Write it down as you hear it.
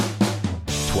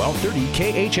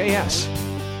1230 KHAS.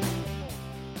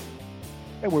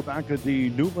 And we're back at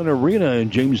the Newland Arena in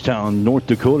Jamestown, North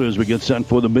Dakota, as we get set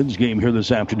for the men's game here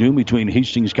this afternoon between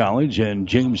Hastings College and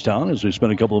Jamestown, as we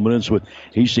spend a couple of minutes with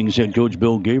Hastings head coach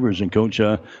Bill Gavers. And, Coach,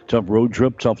 tough road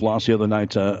trip, tough loss the other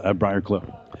night at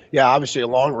Briarcliff. Yeah, obviously a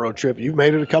long road trip. You've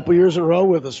made it a couple years in a row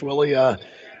with us, Willie.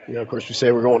 Of course, we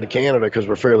say we're going to Canada because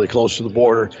we're fairly close to the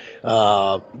border.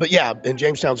 But, yeah, and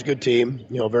Jamestown's a good team,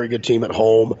 a very good team at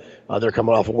home. They're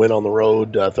coming off a win on the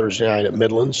road Thursday night at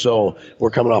Midland, so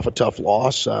we're coming off a tough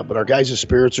loss. But our guys'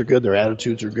 spirits are good. Their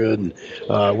attitudes are good,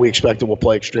 and we expect that we'll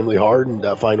play extremely hard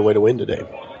and find a way to win today.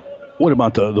 What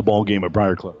about the ball game at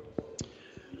Briarcliff?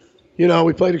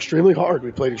 We played extremely hard.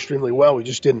 We played extremely well. We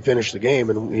just didn't finish the game,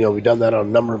 and, we've done that on a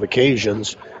number of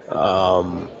occasions.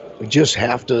 We just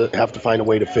have to find a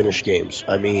way to finish games.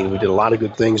 I mean, we did a lot of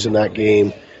good things in that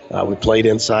game. We played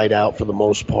inside out for the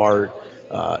most part.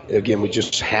 Again, we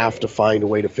just have to find a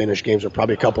way to finish games. There are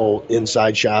probably a couple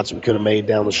inside shots we could have made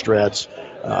down the stretch.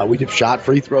 We shot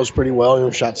free throws pretty well.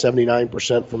 We shot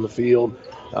 79% from the field.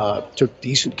 Took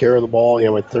decent care of the ball.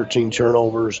 With 13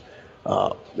 turnovers.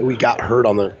 We got hurt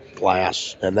on the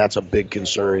glass, and that's a big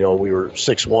concern. We were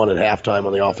 6-1 at halftime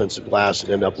on the offensive glass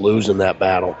and ended up losing that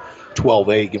battle.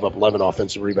 12-8, give up 11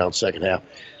 offensive rebounds second half.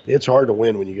 It's hard to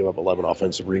win when you give up 11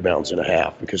 offensive rebounds in a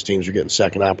half because teams are getting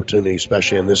second opportunities,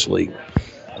 especially in this league.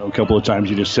 A couple of times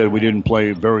you just said we didn't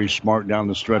play very smart down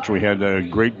the stretch. We had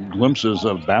great glimpses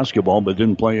of basketball, but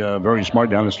didn't play very smart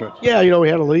down the stretch. Yeah, we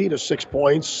had a lead of 6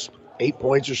 points, 8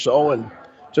 points or so, and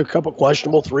took a couple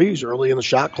questionable threes early in the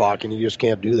shot clock, and you just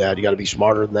can't do that. You got to be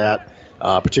smarter than that.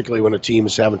 Particularly when a team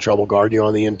is having trouble guarding you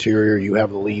on the interior, you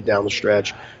have the lead down the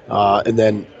stretch. And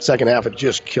then second half, it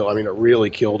just killed. It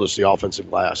really killed us, the offensive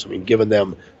glass. Giving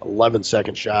them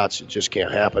 11-second shots, it just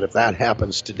can't happen. If that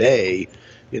happens today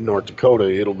in North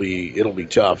Dakota, it'll be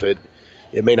tough. It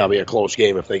may not be a close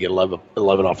game if they get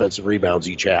 11 offensive rebounds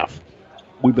each half.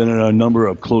 We've been in a number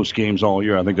of close games all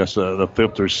year. I think that's the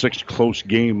fifth or sixth close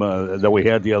game that we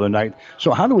had the other night.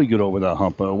 So how do we get over that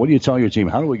hump? What do you tell your team?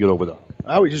 How do we get over that?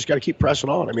 We just got to keep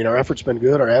pressing on. Our effort's been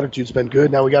good. Our attitude's been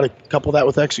good. Now we got to couple that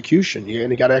with execution.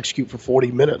 And you got to execute for 40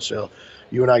 minutes. So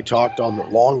you and I talked on the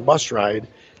long bus ride,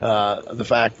 the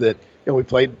fact that we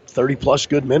played 30-plus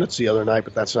good minutes the other night,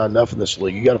 but that's not enough in this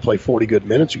league. You got to play 40 good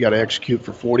minutes. You got to execute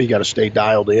for 40. You got to stay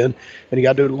dialed in. And you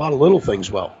got to do a lot of little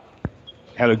things well.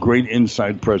 Had a great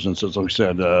inside presence, as I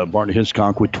said. Barton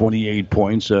Hiscock with 28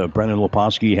 points. Brendan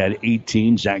Leposki had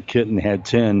 18. Zach Kitten had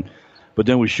 10. But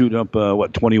then we shoot up,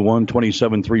 21,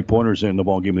 27 three-pointers in the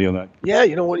ball game the other night. Yeah,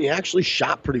 he actually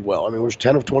shot pretty well. We was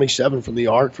 10 of 27 from the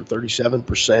arc for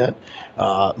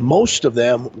 37%. Most of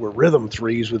them were rhythm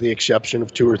threes with the exception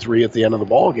of 2 or 3 at the end of the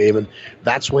ball game. And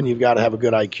that's when you've got to have a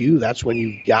good IQ. That's when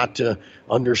you've got to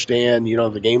understand,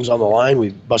 the game's on the line.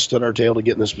 We've busted our tail to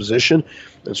get in this position.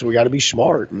 And so we got to be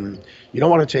smart. And you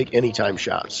don't want to take anytime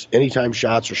shots. Anytime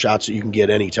shots are shots that you can get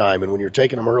anytime. And when you're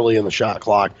taking them early in the shot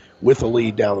clock with a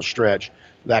lead down the stretch,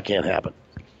 that can't happen.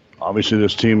 Obviously,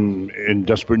 this team in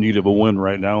desperate need of a win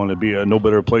right now, and it'd be no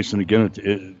better place than to get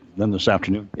it than this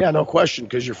afternoon. Yeah, no question,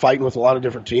 because you're fighting with a lot of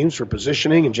different teams for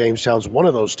positioning, and Jamestown's one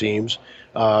of those teams.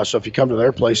 So if you come to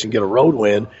their place and get a road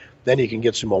win, then you can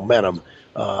get some momentum.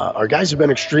 Our guys have been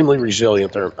extremely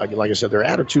resilient. Like I said, their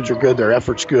attitudes are good, their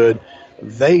effort's good.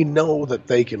 They know that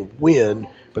they can win,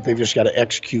 but they've just got to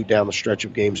execute down the stretch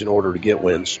of games in order to get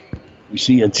wins. We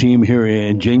see a team here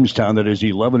in Jamestown that is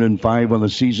 11-5 on the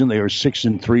season. They are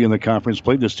 6-3 in the conference.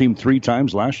 Played this team 3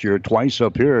 times last year, twice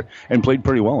up here, and played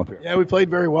pretty well up here. Yeah, we played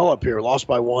very well up here. Lost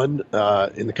by 1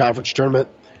 in the conference tournament.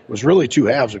 It was really 2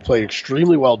 halves. We played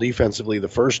extremely well defensively. The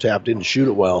first half didn't shoot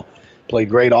it well. Played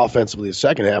great offensively. The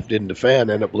second half didn't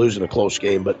defend. Ended up losing a close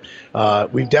game.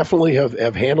 But we definitely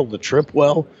have handled the trip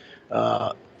well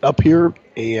up here,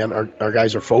 and our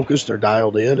guys are focused, they're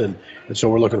dialed in, and so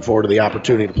we're looking forward to the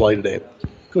opportunity to play today.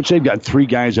 Coach, they've got 3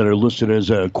 guys that are listed as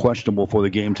questionable for the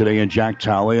game today, and Jack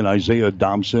Talley and Isaiah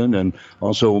Dobson and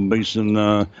also Mason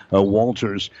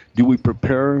Walters. Do we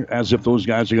prepare as if those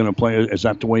guys are going to play? Is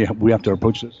that the way we have to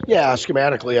approach this? Yeah,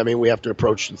 schematically, we have to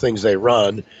approach the things they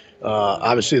run.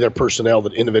 Obviously, their personnel,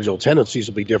 the individual tendencies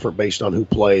will be different based on who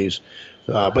plays.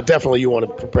 But definitely you want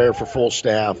to prepare for full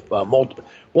staff.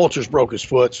 Walters broke his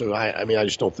foot, so I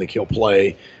just don't think he'll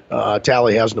play.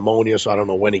 Talley has pneumonia, so I don't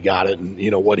know when he got it and,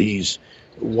 what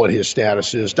his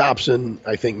status is. Dobson,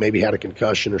 I think, maybe had a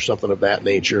concussion or something of that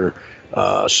nature.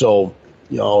 So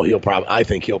I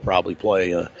think he'll probably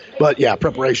play. But, yeah,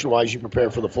 preparation-wise, you prepare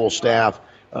for the full staff.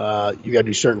 You got to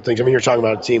do certain things. You're talking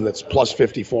about a team that's plus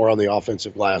 54 on the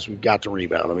offensive glass. We've got to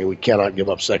rebound. We cannot give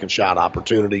up second shot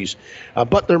opportunities.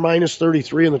 But they're minus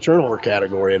 33 in the turnover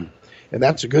category. And and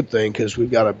that's a good thing because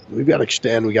we've got to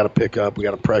extend, we got to pick up, we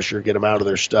got to pressure, get them out of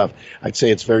their stuff. I'd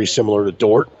say it's very similar to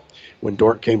Dort. When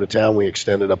Dort came to town, we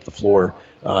extended up the floor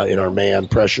in our man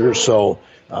pressure. So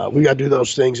we got to do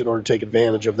those things in order to take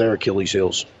advantage of their Achilles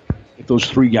heels. If those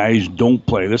three guys don't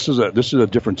play, this is a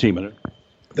different team, isn't it?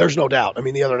 There's no doubt. I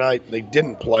mean, the other night they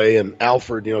didn't play, and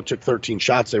Alfred, took 13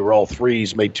 shots. They were all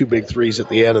threes, made 2 big threes at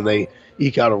the end, and they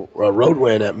eke out a road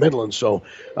win at Midland. So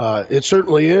it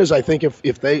certainly is. I think if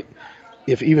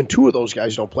even 2 of those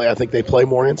guys don't play, I think they play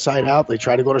more inside out. They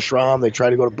try to go to Schramm. They try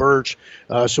to go to Birch.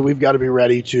 So we've got to be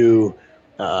ready to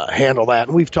handle that.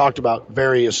 And we've talked about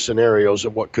various scenarios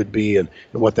of what could be and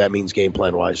what that means game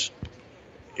plan-wise.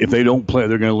 If they don't play,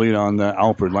 they're going to lean on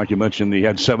Alfred. Like you mentioned, he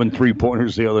had 7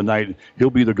 3-pointers the other night. He'll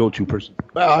be the go-to person.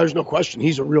 Well, there's no question.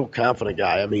 He's a real confident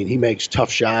guy. I mean, he makes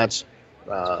tough shots,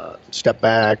 step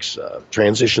backs,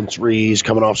 transition threes,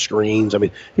 coming off screens. I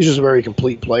mean, he's just a very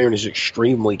complete player, and he's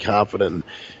extremely confident.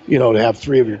 To have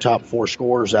 3 of your top 4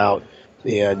 scorers out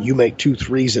and you make 2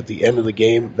 threes at the end of the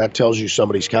game, that tells you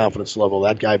somebody's confidence level.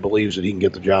 That guy believes that he can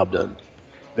get the job done.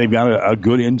 They've got a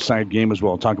good inside game as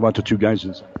well. Talk about the 2 guys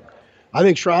inside. I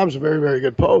think Schramm's a very, very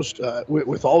good post.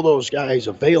 With all those guys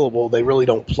available, they really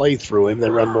don't play through him. They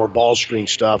run more ball screen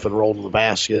stuff and roll to the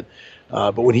basket.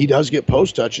 But when he does get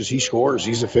post touches, he scores.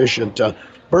 He's efficient.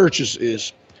 Birch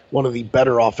is one of the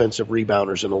better offensive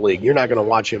rebounders in the league. You're not going to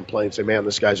watch him play and say, man,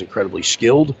 this guy's incredibly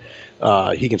skilled.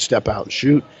 He can step out and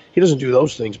shoot. He doesn't do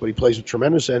those things, but he plays with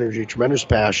tremendous energy, tremendous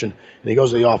passion, and he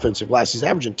goes to the offensive glass. He's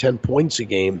averaging 10 points a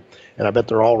game, and I bet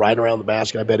they're all right around the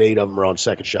basket. I bet 8 of them are on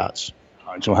second shots.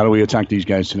 All right, so how do we attack these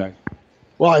guys tonight?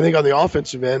 Well, I think on the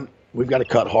offensive end, we've got to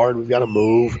cut hard. We've got to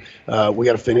move. We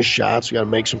got to finish shots. We got to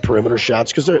make some perimeter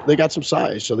shots because they got some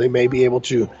size, so they may be able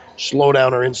to slow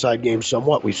down our inside game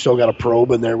somewhat. We've still got to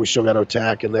probe in there. We still got to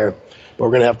attack in there, but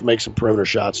we're going to have to make some perimeter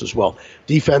shots as well.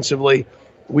 Defensively,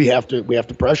 we have to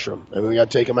pressure them, and we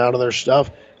got to take them out of their stuff.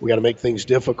 We got to make things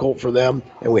difficult for them,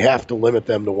 and we have to limit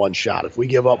them to 1 shot. If we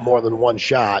give up more than 1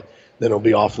 shot, then it'll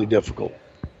be awfully difficult.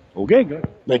 Okay, good.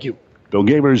 Thank you. Bill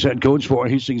Gabers, head coach for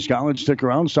Hastings College. Stick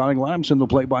around. Starting laps and the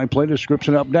play-by-play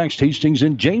description up next. Hastings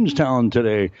in Jamestown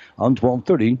today on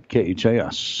 1230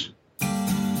 KHAS.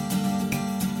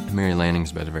 Mary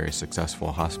Lanning's been a very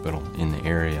successful hospital in the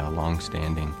area, a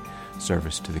long-standing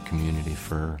service to the community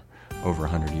for over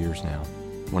 100 years now.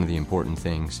 One of the important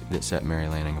things that set Mary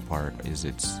Lanning apart is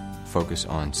its focus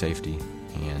on safety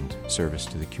and service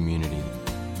to the community.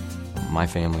 My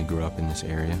family grew up in this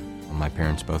area. My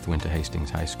parents both went to Hastings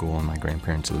High School, and my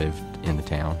grandparents lived in the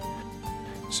town.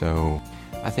 So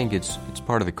I think it's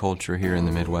part of the culture here in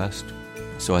the Midwest.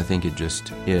 So I think it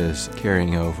just is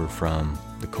carrying over from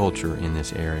the culture in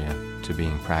this area to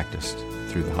being practiced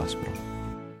through the hospital.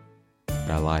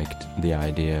 I liked the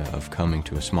idea of coming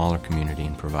to a smaller community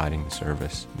and providing the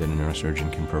service that a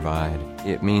neurosurgeon can provide.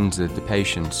 It means that the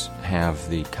patients have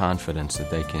the confidence that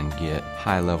they can get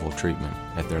high-level treatment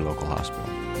at their local hospital.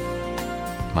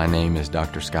 My name is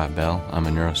Dr. Scott Bell. I'm a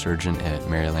neurosurgeon at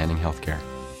Mary Lanning Healthcare.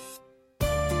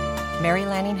 Mary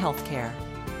Lanning Healthcare.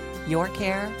 Your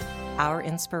care, our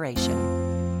inspiration.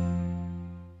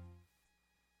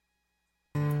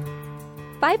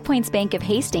 5 Points Bank of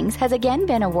Hastings has again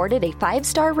been awarded a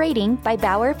 5-star rating by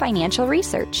Bauer Financial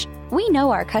Research. We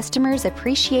know our customers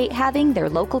appreciate having their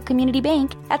local community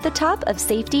bank at the top of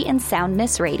safety and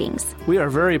soundness ratings. We are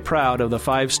very proud of the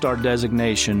 5-star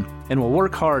designation and will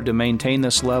work hard to maintain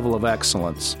this level of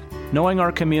excellence. Knowing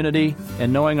our community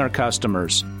and knowing our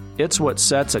customers, it's what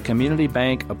sets a community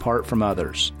bank apart from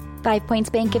others. 5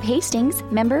 Points Bank of Hastings,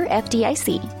 member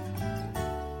FDIC.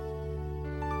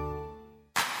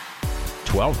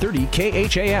 1230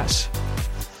 KHAS.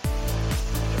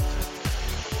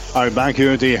 All right, back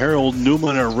here at the Harold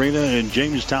Newman Arena in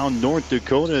Jamestown, North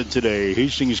Dakota today.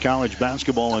 Hastings College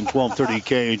basketball on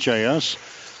 1230 KHAS.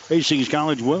 Hastings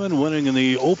College women winning in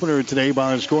the opener today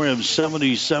by a score of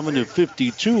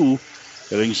 77-52.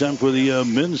 Getting set for the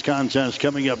men's contest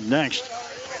coming up next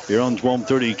here on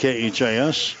 1230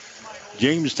 KHAS.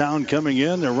 Jamestown coming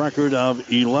in, a record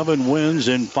of 11 wins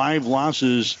and 5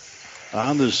 losses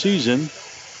on the season.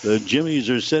 The Jimmies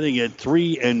are sitting at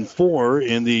 3-4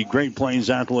 in the Great Plains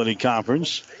Athletic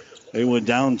Conference. They went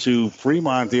down to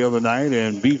Fremont the other night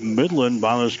and beat Midland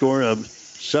by a score of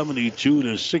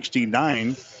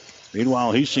 72-69.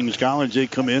 Meanwhile, Hastings College, they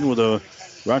come in with a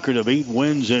record of 8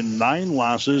 wins and 9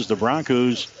 losses. The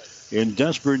Broncos in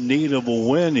desperate need of a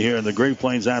win here in the Great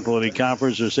Plains Athletic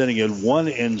Conference are sitting at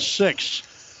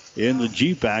 1-6 in the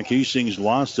GPAC. Hastings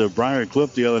lost to Briar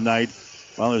Cliff the other night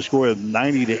by a score of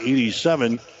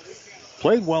 90-87.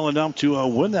 Played well enough to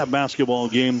win that basketball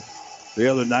game the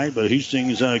other night, but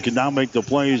Hastings could not make the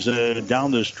plays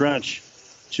down the stretch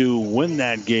to win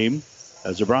that game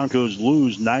as the Broncos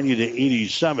lose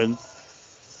 90-87.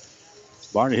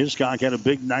 Bart Hiscock had a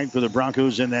big night for the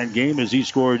Broncos in that game as he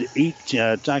scored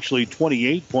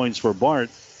 28 points for Bart.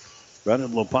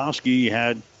 Brennan Leposki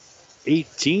had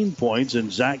 18 points,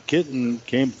 and Zach Kitten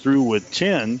came through with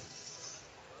 10.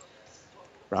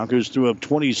 Broncos threw up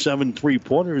 27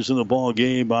 three-pointers in the ball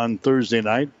game on Thursday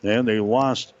night, and they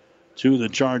lost to the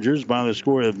Chargers by the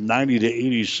score of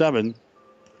 90-87.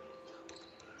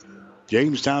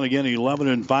 Jamestown again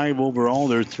 11-5 overall.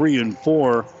 They're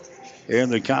 3-4 in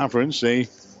the conference. They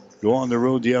go on the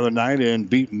road the other night and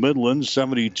beat Midland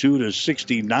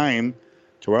 72-69.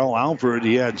 Terrell Alford,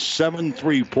 he had 7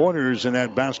 three-pointers in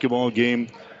that basketball game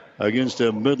against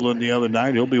Midland the other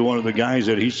night. He'll be one of the guys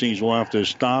that Hastings will have to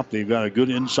stop. They've got a good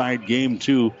inside game,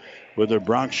 too, with their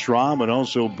Brock Strom and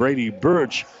also Brady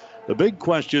Birch. The big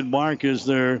question mark is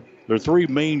their 3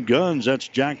 main guns. That's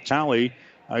Jack Talley,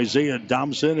 Isaiah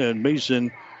Dobson, and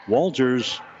Mason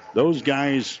Walters. Those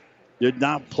guys did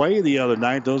not play the other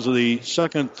night. Those are the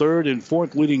second, third, and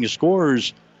fourth leading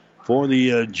scorers for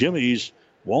the Jimmies.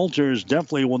 Walters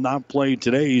definitely will not play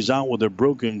today. He's out with a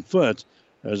broken foot.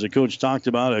 As the coach talked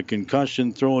about, a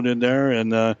concussion thrown in there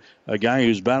and a guy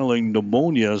who's battling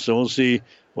pneumonia. So we'll see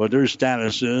what their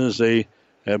status is. They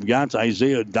have got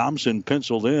Isaiah Dobson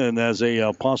penciled in as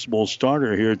a possible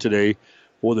starter here today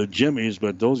for the Jimmies.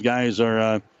 But those guys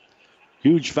are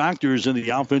huge factors in the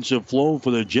offensive flow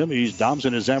for the Jimmies.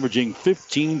 Dobson is averaging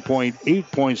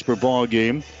 15.8 points per ball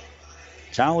game.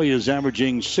 Talley is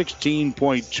averaging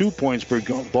 16.2 points per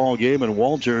ball game, and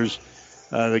Walters,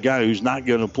 the guy who's not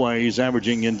going to play, he's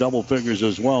averaging in double figures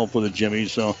as well for the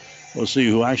Jimmies. So we'll see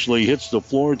who actually hits the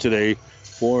floor today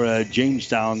for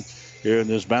Jamestown here in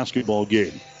this basketball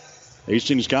game.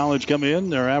 Hastings College come in.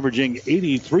 They're averaging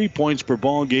 83 points per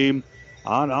ball game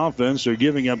on offense. They're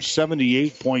giving up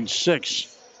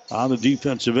 78.6 on the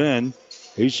defensive end.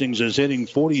 Hastings is hitting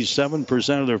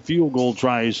 47% of their field goal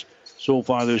tries so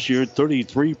far this year,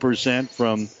 33%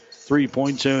 from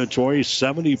three-point territory,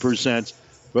 70%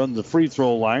 from the free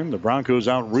throw line. The Broncos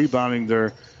out rebounding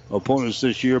their opponents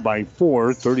this year by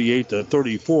 4,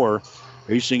 38-34.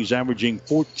 Hastings averaging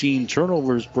 14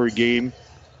 turnovers per game,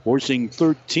 forcing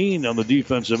 13 on the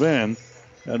defensive end.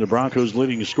 And the Broncos'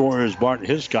 leading scorer is Bart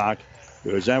Hiscock,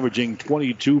 who is averaging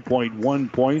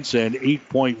 22.1 points and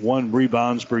 8.1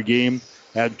 rebounds per game,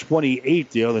 had 28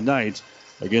 the other night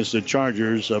against the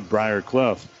Chargers of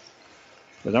Briarcliff.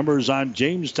 The numbers on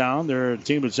Jamestown, they're a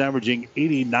team that's averaging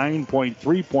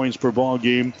 89.3 points per ball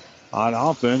game on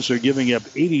offense. They're giving up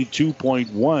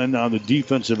 82.1 on the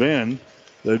defensive end.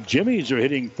 The Jimmies are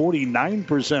hitting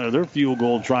 49% of their field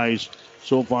goal tries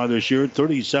so far this year,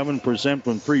 37%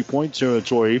 from three-point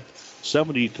territory,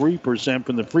 73%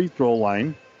 from the free throw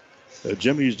line. The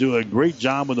Jimmies do a great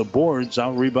job with the boards,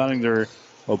 out-rebounding their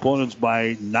opponents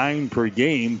by 9 per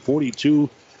game. 42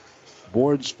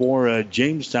 boards for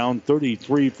Jamestown,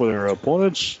 33 for their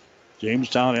opponents.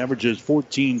 Jamestown averages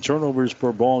 14 turnovers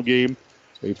per ball game.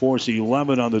 They force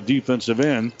 11 on the defensive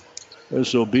end.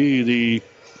 This will be the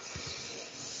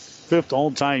 5th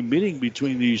all-time meeting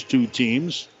between these two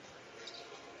teams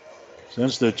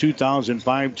since the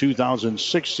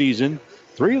 2005-2006 season.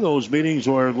 3 of those meetings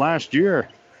were last year.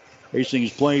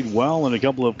 Hastings played well in a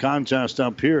couple of contests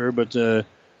up here, but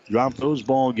dropped those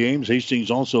ball games. Hastings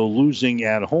also losing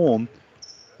at home.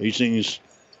 Hastings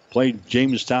played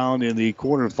Jamestown in the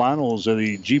quarterfinals of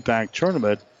the GPAC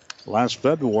tournament last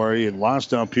February and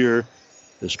lost up here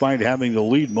despite having the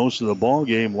lead most of the ball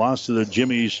game. Lost to the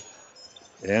Jimmies,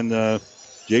 and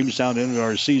Jamestown ended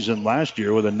our season last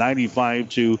year with a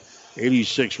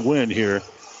 95-86 win here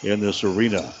in this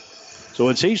arena. So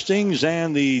it's Hastings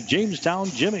and the Jamestown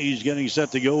Jimmies getting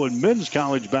set to go in men's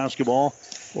college basketball.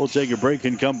 We'll take a break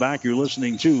and come back. You're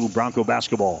listening to Bronco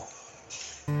Basketball.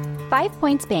 5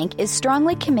 Points Bank is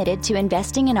strongly committed to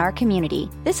investing in our community.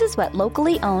 This is what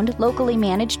locally owned, locally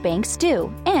managed banks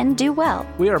do, and do well.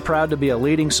 We are proud to be a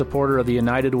leading supporter of the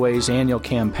United Way's annual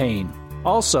campaign.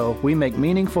 Also, we make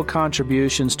meaningful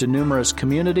contributions to numerous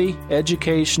community,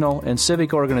 educational, and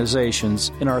civic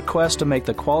organizations in our quest to make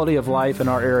the quality of life in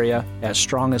our area as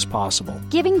strong as possible.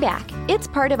 Giving back. It's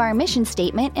part of our mission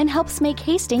statement and helps make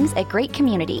Hastings a great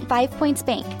community. 5 Points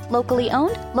Bank. Locally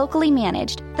owned, locally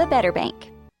managed. The better bank.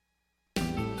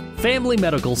 Family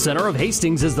Medical Center of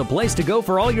Hastings is the place to go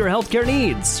for all your healthcare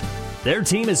needs. Their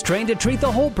team is trained to treat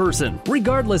the whole person,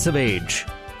 regardless of age.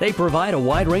 They provide a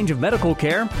wide range of medical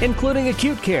care, including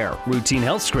acute care, routine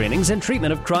health screenings, and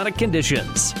treatment of chronic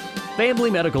conditions.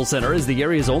 Family Medical Center is the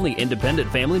area's only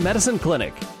independent family medicine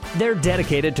clinic. They're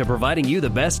dedicated to providing you the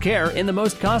best care in the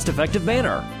most cost-effective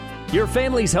manner. Your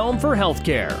family's home for health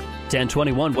care.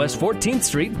 1021 West 14th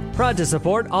Street, proud to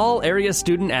support all area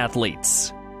student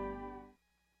athletes.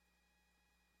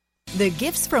 The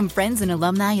gifts from friends and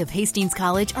alumni of Hastings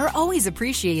College are always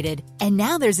appreciated. And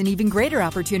now there's an even greater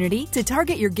opportunity to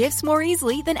target your gifts more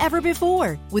easily than ever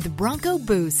before with Bronco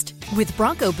Boost. With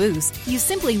Bronco Boost, you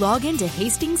simply log into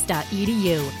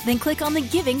hastings.edu, then click on the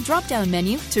Giving drop-down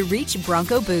menu to reach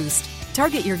Bronco Boost.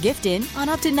 Target your gift in on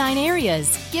up to 9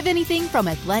 areas. Give anything from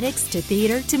athletics to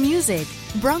theater to music.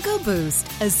 Bronco Boost,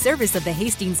 a service of the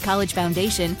Hastings College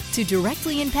Foundation to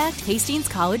directly impact Hastings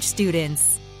College students.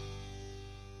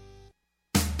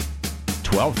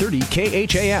 1230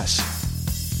 KHAS.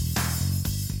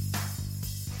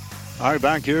 All right,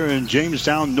 back here in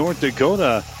Jamestown, North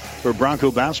Dakota for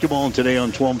Bronco basketball today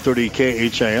on 1230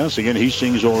 KHAS. Again,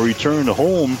 Hastings will return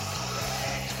home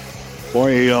for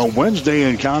a Wednesday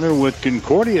encounter with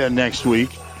Concordia next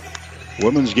week.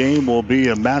 Women's game will be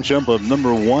a matchup of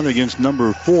number 1 against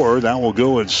number 4. That will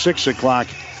go at 6 o'clock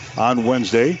on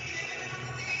Wednesday.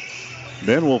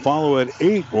 Men will follow at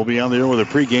 8. We'll be on the air with a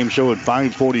pregame show at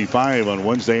 5:45 on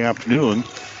Wednesday afternoon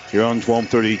here on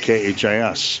 1230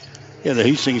 KHIS. Yeah, the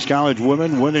Hastings College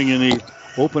women winning in the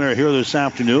opener here this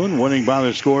afternoon, winning by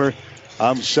the score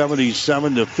of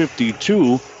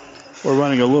 77-52. We're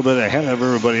running a little bit ahead of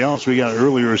everybody else. We got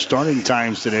earlier starting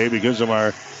times today because of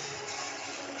our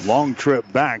long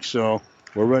trip back, so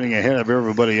we're running ahead of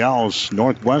everybody else.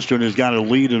 Northwestern has got a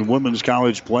lead in women's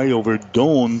college play over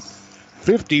Doane.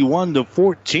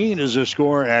 51-14 is the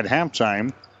score at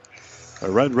halftime. The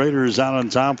Red Raiders out on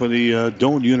top of the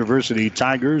Doane University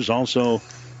Tigers. Also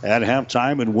at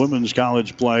halftime in women's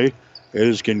college play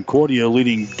is Concordia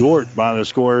leading Dordt by the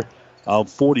score of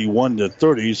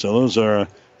 41-30. So those are a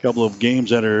couple of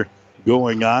games that are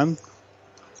going on.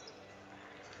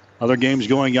 Other games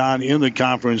going on in the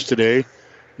conference today.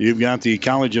 You've got the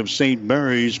College of St.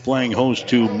 Mary's playing host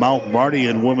to Mount Marty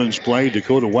in women's play.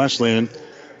 Dakota Wesleyan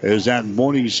is at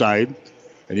Morningside.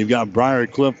 And you've got Briar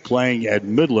Cliff playing at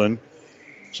Midland.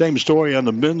 Same story on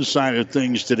the men's side of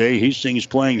things today. Hastings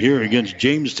playing here against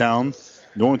Jamestown.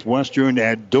 Northwestern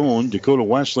at Doane. Dakota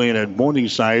Wesleyan at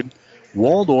Morningside.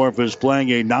 Waldorf is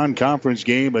playing a non-conference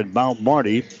game at Mount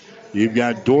Marty. You've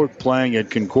got Dordt playing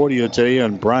at Concordia today,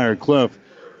 and Briar Cliff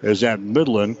is at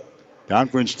Midland.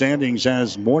 Conference standings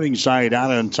has Morningside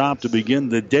out on top to begin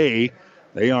the day.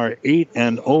 They are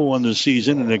 8-0 on the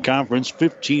season in the conference,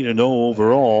 15-0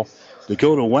 overall.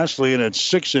 Dakota Wesleyan at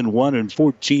 6-1 and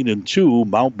 14-2.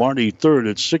 Mount Marty third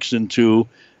at 6-2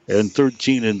 and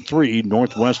 13-3.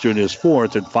 Northwestern is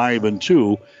fourth at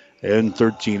 5-2 and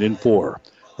 13-4.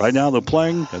 Right now, the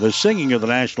playing and the singing of the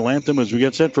national anthem as we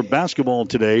get set for basketball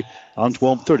today on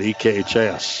 1230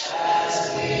 KHS.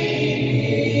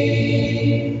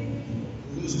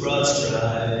 Whose broad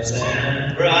stripes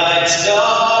and bright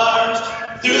stars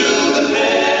through the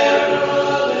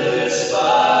perilous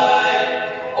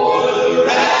fight, o'er the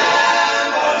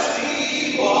ramparts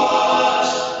we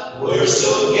watched, were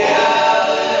so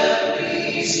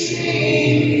gallantly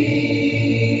streaming,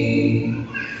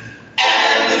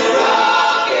 and the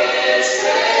rockets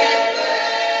straight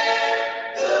there,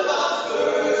 the bombs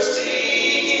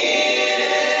bursting in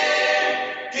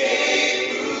air,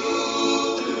 gave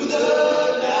proof through the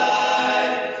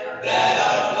night that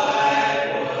our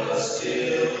flag was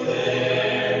still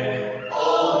there.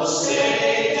 Oh,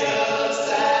 say does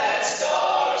that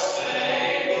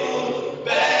star-spangled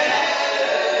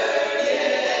banner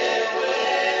yet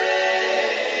wave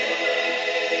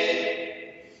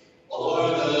o'er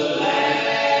the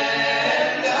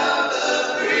land of the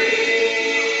free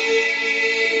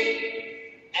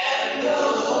and the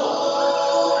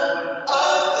home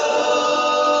of the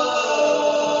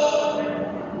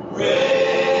brave.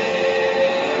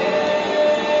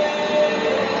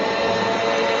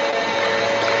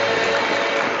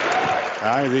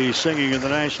 The singing of the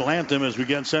national anthem as we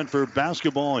get set for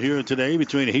basketball here today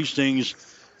between Hastings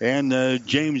and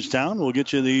Jamestown. We'll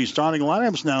get you the starting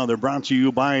lineups now. They're brought to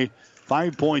you by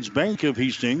 5 Points Bank of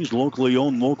Hastings, locally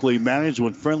owned, locally managed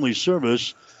with friendly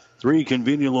service. 3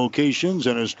 convenient locations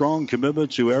and a strong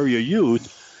commitment to area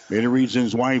youth. Many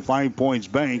reasons why 5 Points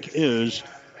Bank is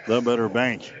the better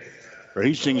bank. For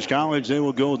Hastings College, they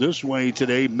will go this way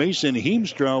today. Mason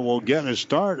Heemstra will get a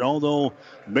start, although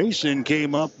Mason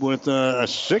came up with a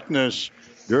sickness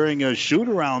during a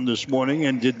shoot-around this morning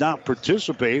and did not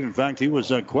participate. In fact, he was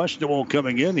questionable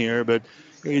coming in here, but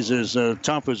he's as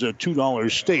tough as a $2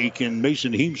 steak, and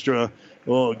Mason Heemstra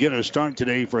will get a start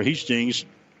today for Hastings.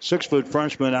 6-foot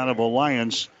freshman out of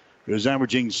Alliance is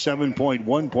averaging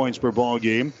 7.1 points per ball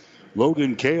game.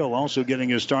 Logan Kale also getting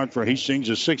his start for Hastings,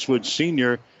 a 6-foot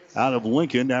senior out of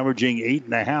Lincoln, averaging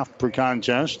 8.5 per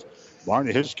contest. Bart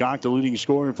Hiscock, the leading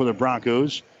scorer for the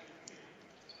Broncos.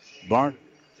 Bart,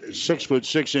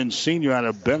 6'6" senior out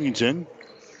of Bennington,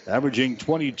 averaging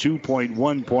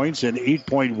 22.1 points and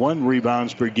 8.1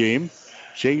 rebounds per game.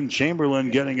 Shane Chamberlain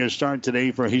getting a start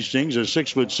today for Hastings, a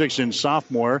 6'6"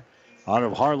 sophomore out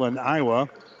of Harlan, Iowa,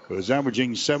 who is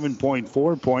averaging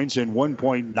 7.4 points and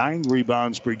 1.9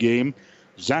 rebounds per game.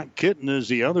 Zach Kitten is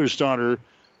the other starter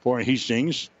for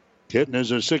Hastings. Kitten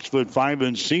is a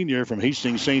 6'5" senior from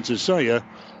Hastings St. Cecilia,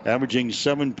 averaging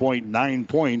 7.9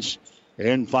 points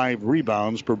and 5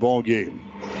 rebounds per ball game.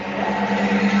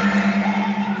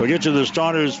 We'll get to the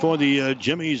starters for the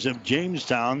Jimmies of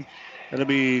Jamestown. It'll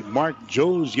be Mark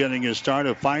Joes getting his start,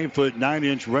 a 5'9"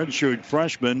 redshirt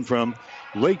freshman from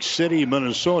Lake City,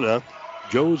 Minnesota.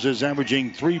 Joes is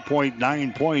averaging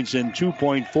 3.9 points and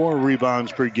 2.4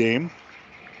 rebounds per game.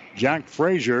 Jack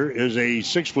Frazier is a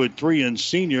 6'3"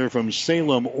 senior from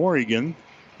Salem, Oregon.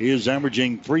 He is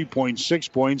averaging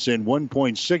 3.6 points and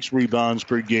 1.6 rebounds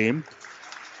per game.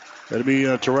 That'll be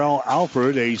Terrell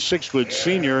Alford, a 6-foot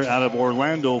senior out of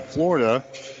Orlando, Florida.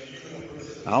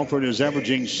 Alford is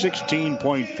averaging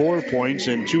 16.4 points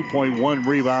and 2.1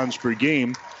 rebounds per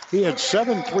game. He had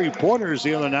 7 3-pointers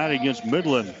the other night against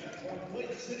Midland.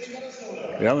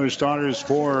 The other starters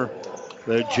for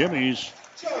the Jimmies,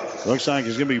 looks like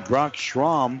it's going to be Brock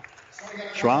Schramm.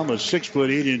 Schramm, a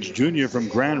 6'8" junior from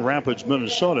Grand Rapids,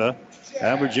 Minnesota,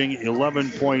 averaging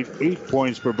 11.8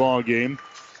 points per ball game.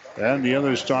 And the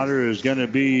other starter is going to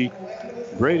be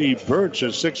Brady Birch, a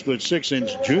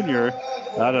 6'6" junior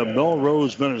out of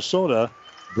Melrose, Minnesota.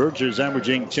 Birch is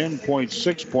averaging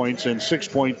 10.6 points and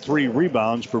 6.3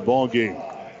 rebounds per ball game.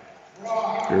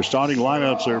 Your starting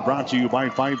lineups are brought to you by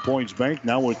 5 Points Bank,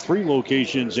 now with 3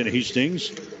 locations in Hastings.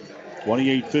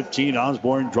 2815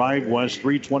 Osborne Drive West,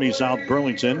 320 South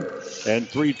Burlington, and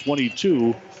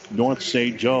 322 North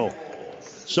St. Joe.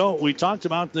 So we talked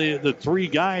about the 3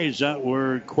 guys that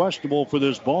were questionable for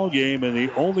this ball game, and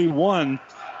the only one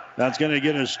that's going to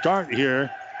get a start here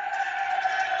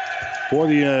for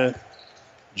the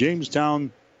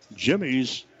Jamestown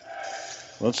Jimmies.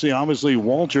 Let's see, obviously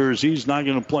Walters, he's not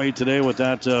going to play today with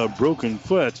that broken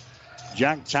foot.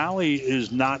 Jack Talley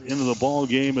is not into the ball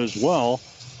game as well.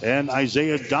 And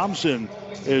Isaiah Thompson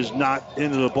is not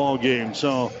into the ball game.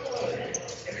 So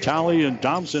Talley and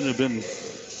Thompson have been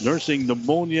nursing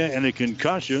pneumonia and a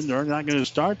concussion. They're not going to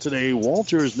start today.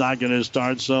 Walters not going to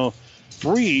start. So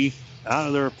 3 out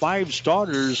of their 5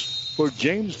 starters for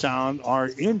Jamestown are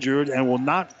injured and will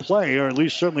not play, or at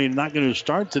least certainly not going to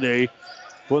start today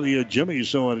for the Jimmies.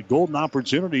 So a golden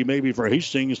opportunity maybe for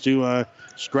Hastings to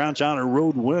scratch out a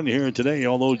road win here today,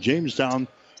 although Jamestown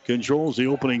controls the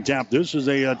opening tap. This is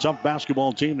a tough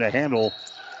basketball team to handle,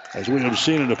 as we have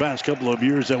seen in the past couple of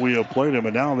years that we have played them,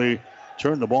 and now they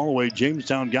turn the ball away.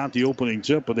 Jamestown got the opening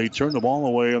tip, but they turned the ball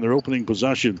away on their opening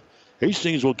possession.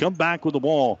 Hastings will come back with the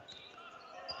ball.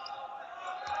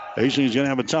 Hastings is going to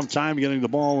have a tough time getting the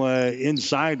ball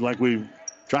inside like we've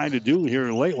tried to do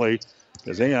here lately,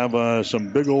 because they have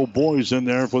some big old boys in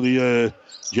there for the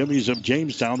Jimmies of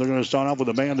Jamestown. They're going to start off with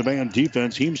a man-to-man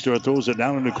defense. Heemstra throws it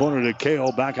down in the corner to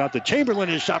Kale. Back out to Chamberlain.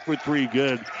 His shot for 3,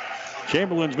 good.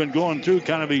 Chamberlain's been going through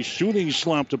kind of a shooting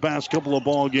slump the past couple of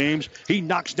ball games. He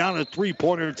knocks down a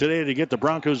 3-pointer today to get the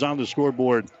Broncos on the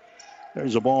scoreboard.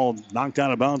 There's a ball knocked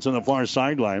out of bounds on the far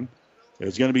sideline.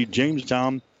 It's going to be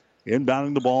Jamestown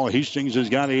inbounding the ball. Hastings has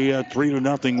got a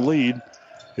 3-0 lead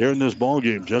here in this ball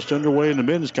game. Just underway in the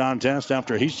men's contest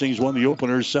after Hastings won the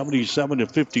opener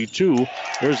 77-52.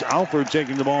 There's Alford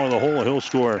taking the ball in the hole. He'll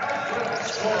score.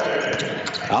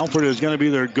 Alford is going to be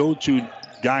their go-to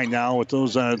guy now with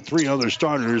those 3 other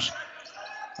starters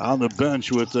on the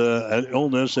bench with an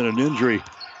illness and an injury.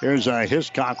 Here's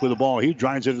Hiscock with the ball. He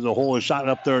drives it into the hole. A shot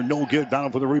up there, no good. Battle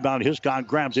for the rebound. Hiscock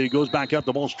grabs it. He goes back up.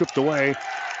 The ball stripped away.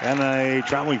 And a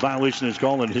traveling violation is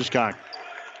called on Hiscock.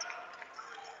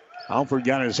 Alford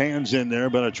got his hands in there,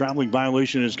 but a traveling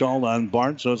violation is called on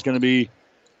Bart. So it's going to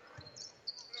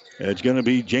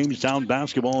be Jamestown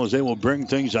basketball as they will bring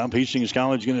things up. Hastings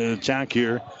College going to attack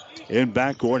here in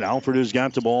backcourt. Alford has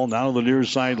got the ball now to the near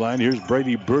sideline. Here's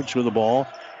Brady Birch with the ball.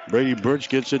 Brady Birch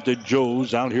gets it to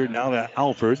Joes. Out here now to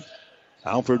Alford.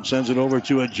 Alford sends it over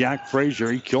to a Jack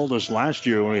Frazier. He killed us last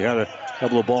year when we had a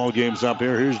couple of ball games up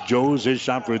here. Here's Joes. His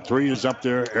shot for 3 is up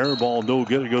there. Air ball, no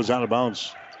good. It goes out of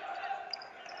bounds.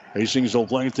 Hastings will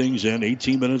play things in.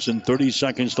 18 minutes and 30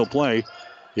 seconds to play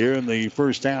here in the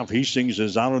first half. Hastings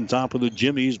is out on top of the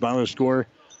Jimmies by a score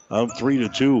of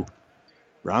 3-2.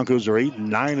 Broncos are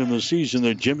 8-9 in the season.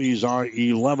 The Jimmies are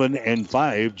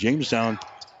 11-5. Jamestown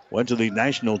went to the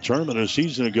national tournament a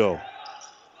season ago.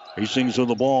 Hastings with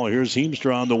the ball. Here's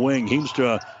Heemstra on the wing.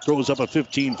 Heemstra throws up a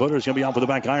 15-footer. It's going to be out for the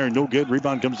back iron. No good.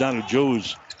 Rebound comes down to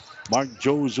Joes. Mark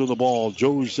Joes with the ball.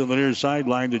 Joes to the near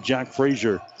sideline to Jack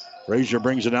Frazier. Frazier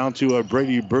brings it down to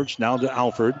Brady Birch. Now to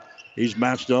Alford. He's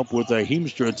matched up with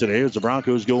Heemstra today as the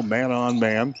Broncos go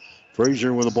man-on-man.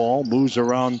 Frazier with the ball. Moves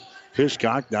around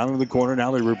Hiscock down in the corner.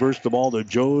 Now they reverse the ball to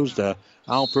Joes to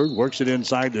Alford. Works it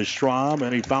inside to Schramm.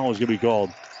 Any foul is going to be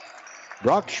called.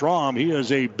 Brock Schramm, he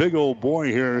is a big old boy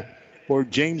here for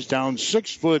Jamestown.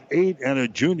 6'8" and a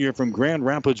junior from Grand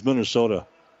Rapids, Minnesota.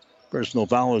 Personal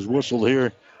foul is whistled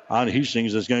here on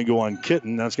Hastings. That's going to go on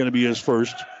Kitten. That's going to be his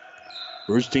first.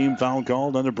 First team foul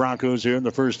called on the Broncos here in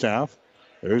the first half.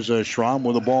 There's Schramm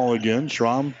with the ball again.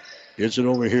 Schramm gets it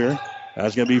over here.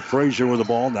 That's going to be Frazier with the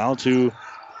ball. Now to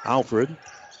Alfred.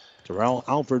 Terrell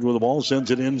Alfred with the ball.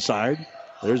 Sends it inside.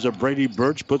 There's a Brady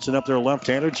Birch. Puts it up there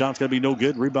left-handed. Shot's going to be no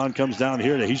good. Rebound comes down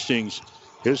here to Hastings.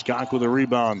 Hiscock with a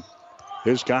rebound.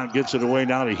 Hiscock gets it away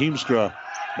now to Heemstra.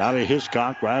 Now to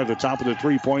Hiscock right at the top of the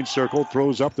three-point circle.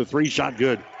 Throws up the three. Shot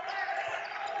good.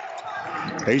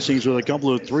 Hastings with a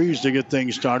couple of threes to get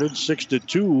things started.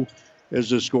 6-2 is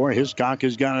the score. Hiscock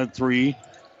has got a three.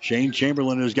 Shane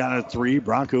Chamberlain has got a three.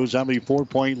 Broncos have a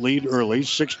 4-point lead early.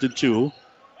 6-2.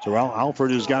 Terrell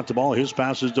Alford has got the ball. His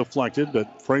pass is deflected,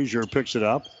 but Frazier picks it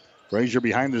up. Frazier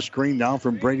behind the screen now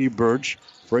from Brady Birch.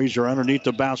 Frazier underneath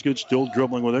the basket, still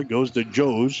dribbling with it. Goes to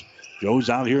Joes.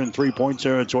 Joes out here in three-point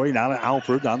territory. Now to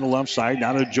Alford on the left side.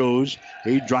 Now to Joes.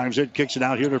 He drives it, kicks it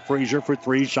out here to Frazier for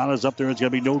three. Shot is up there. It's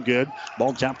going to be no good.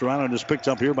 Ball tapped around and is picked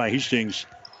up here by Hastings.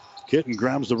 Kitten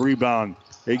grabs the rebound.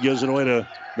 He gives it away to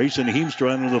Mason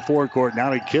Heemstra into the forecourt. Now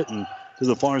to Kitten to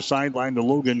the far sideline to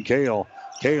Logan Kale.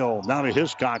 Kale now to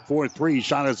Hiscock, 4-3.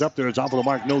 Shot is up there. It's off of the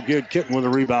mark. No good. Kitten with a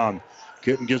rebound.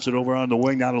 Kitten gets it over on the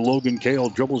wing. Now to Logan Kale.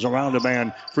 Dribbles around a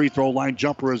man. Free throw line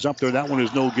jumper is up there. That one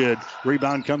is no good.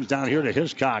 Rebound comes down here to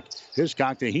Hiscock.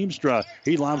 Hiscock to Heemstra.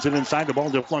 He lobs it inside. The ball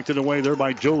deflected away there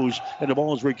by Joes. And the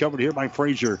ball is recovered here by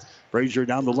Frazier. Frazier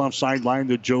down the left sideline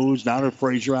to Joes. Now to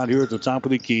Frazier out here at the top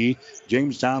of the key.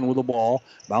 Jamestown with the ball.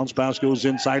 Bounce pass goes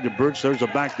inside to Birch. There's a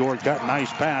backdoor cut.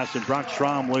 Nice pass. And Brock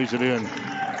Schramm lays it in.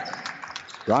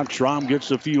 Brock Schramm gets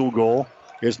the field goal.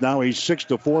 It's now a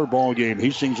 6-4 ball game.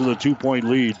 Hastings with a 2-point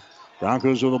lead.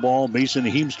 Broncos with the ball. Mason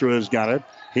Heemstra has got it.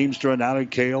 Heemstra now to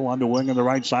Kale on the wing on the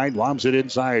right side. Lobs it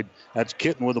inside. That's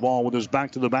Kitten with the ball with his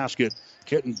back to the basket.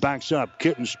 Kitten backs up.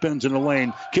 Kitten spins in the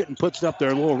lane. Kitten puts it up there.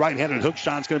 A little right-handed hook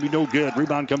shot's going to be no good.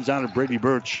 Rebound comes down to Brady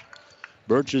Birch.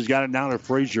 Birch has got it now to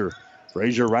Frazier.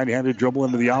 Frazier right-handed dribble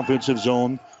into the offensive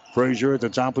zone. Frazier at the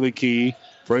top of the key.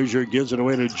 Frazier gives it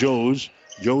away to Joes.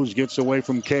 Joes gets away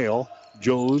from Kale.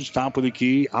 Joes, top of the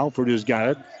key. Alford has got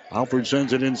it. Alford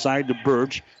sends it inside to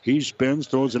Birch. He spins,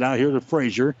 throws it out here to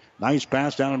Frazier. Nice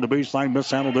pass down on the baseline.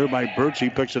 Mishandled there by Birch. He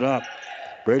picks it up.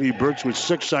 Brady Birch with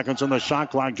 6 seconds on the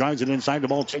shot clock. Drives it inside. The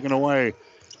ball taken away.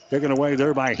 Taken away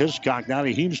there by Hiscock. Now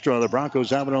to Heemstra. The Broncos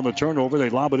have it on the turnover. They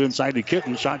lob it inside to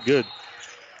Kitten. Shot good.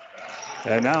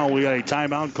 And now we got a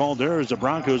timeout called there as the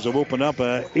Broncos have opened up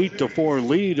a 8-4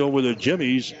 lead over the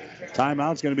Jimmies.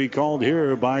 Timeout's going to be called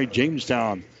here by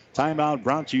Jamestown. Timeout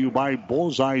brought to you by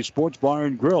Bullseye Sports Bar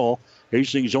and Grill.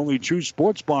 Hastings' only true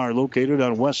sports bar located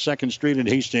on West 2nd Street in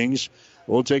Hastings.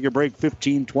 We'll take a break.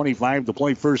 15:25 to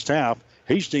play first half.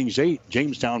 Hastings 8,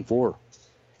 Jamestown 4.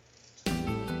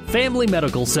 Family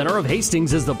Medical Center of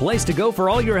Hastings is the place to go for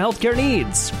all your healthcare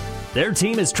needs. Their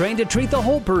team is trained to treat the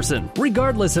whole person,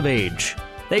 regardless of age.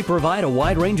 They provide a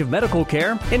wide range of medical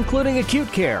care, including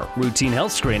acute care, routine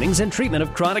health screenings, and treatment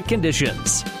of chronic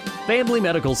conditions. Family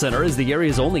Medical Center is the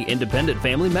area's only independent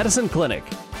family medicine clinic.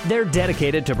 They're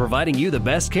dedicated to providing you the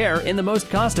best care in the most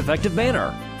cost-effective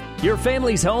manner. Your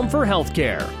family's home for health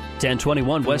care.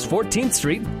 1021 West 14th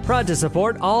Street, proud to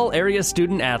support all area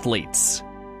student athletes.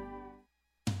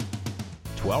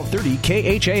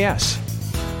 1230 KHAS.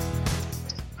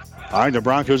 All right, the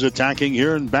Broncos attacking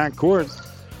here in backcourt.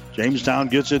 Jamestown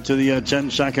gets it to the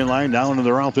 10-second line, down into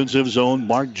their offensive zone.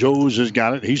 Mark Joes has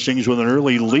got it. Hastings with an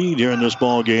early lead here in this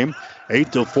ball game.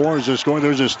 8-4 is the score.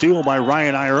 There's a steal by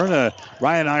Ryan Ierna.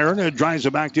 Ryan Ierna drives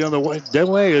it back the other way.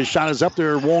 His shot is up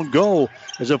there. It won't go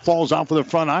as it falls off of the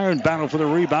front iron. Battle for the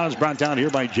rebound is brought down here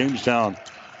by Jamestown.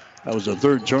 That was the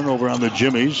third turnover on the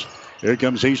Jimmies. Here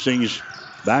comes Hastings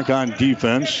back on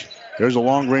defense. There's a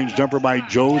long-range jumper by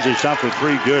Joes. A shot for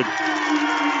three. Good.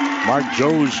 Mark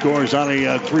Joes scores on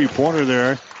a three-pointer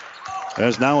there.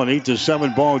 That's now an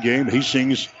 8-7 ball game.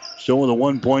 Hastings still with a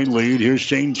 1-point lead. Here's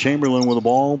Shane Chamberlain with the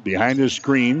ball behind his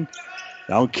screen.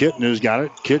 Now Kitten has got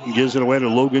it. Kitten gives it away to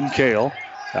Logan Kale.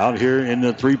 Out here in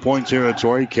the three-point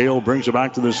territory. Kale brings it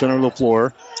back to the center of the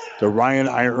floor. to Ryan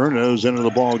Ierna, who's into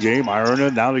the ball game.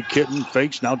 Ierna now to Kitten,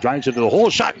 fakes, now drives into the hole.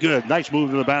 Shot good. Nice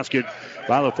move to the basket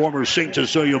by the former St.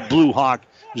 Cecilia Blue Hawk,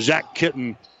 Zach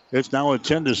Kitten. It's now a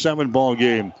 10-7 ball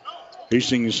game.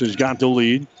 Hastings has got the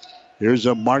lead. Here's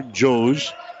a Mark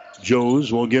Joes.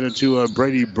 Joes will get it to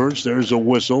Brady Birch. There's a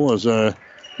whistle as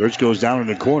Birch goes down in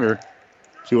the corner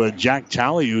to Jack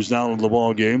Talley, who's now in the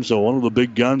ball game. So one of the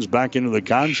big guns back into the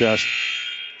contest.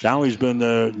 Talley's been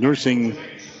nursing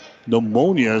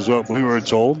pneumonia, is what we were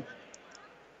told.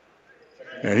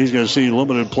 And he's going to see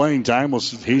limited playing time.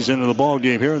 He's into the ball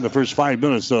game here in the first 5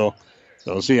 minutes, though.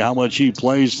 So we'll see how much he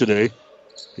plays today.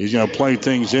 He's going to play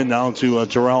things in now to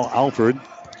Terrell Alford.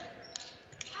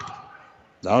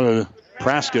 Now to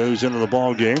Praska, who's into the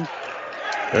ball game.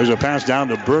 There's a pass down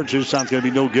to Birch. His shot's going to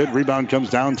be no good. Rebound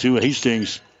comes down to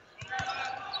Hastings.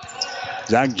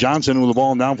 Zach Johnson with the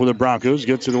ball now for the Broncos.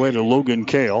 Gets it away to Logan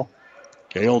Kale.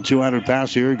 Kale, 200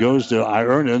 pass here. Goes to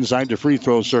Ierna inside the free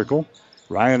throw circle.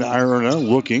 Ryan Ierna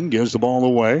looking. Gives the ball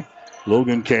away.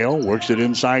 Logan Kale works it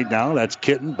inside now. That's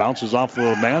Kitten. Bounces off for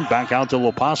a man. Back out to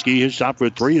Leposki. His shot for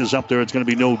three is up there. It's going to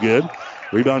be no good.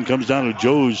 Rebound comes down to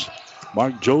Joes.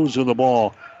 Mark Joes with the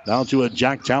ball. Now to a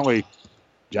Jack Talley.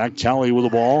 Jack Talley with the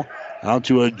ball. Out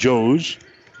to a Joes.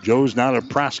 Joes now to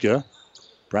Praska.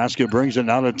 Praska brings it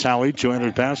now to Talley.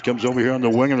 200 pass. Comes over here on the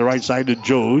wing on the right side to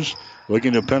Joes.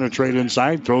 Looking to penetrate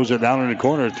inside. Throws it down in the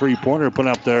corner. Three-pointer put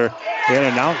up there. In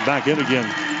and out. Back in again.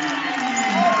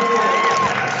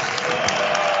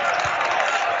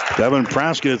 Devin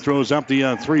Praska throws up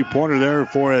the three-pointer there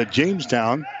for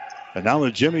Jamestown. And now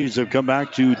the Jimmies have come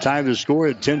back to tie the score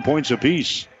at 10 points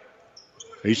apiece.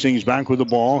 Hastings back with the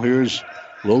ball. Here's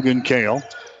Logan Kale.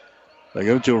 They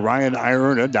go to Ryan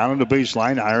Ierna down on the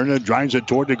baseline. Ierna drives it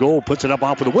toward the goal, puts it up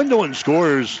off of the window and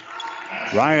scores.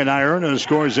 Ryan Ierna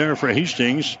scores there for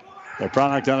Hastings. The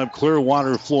product out of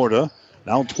Clearwater, Florida.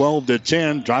 Now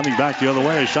 12-10. Driving back the other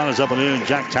way. His shot is up and in.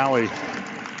 Jack Talley.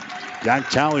 Jack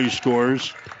Talley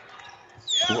scores.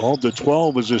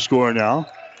 12-12 is the score now.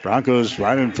 Broncos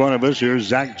right in front of us. Here's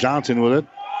Zach Johnson with it.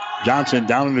 Johnson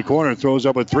down in the corner. Throws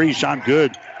up a three. Shot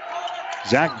good.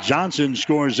 Zach Johnson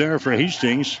scores there for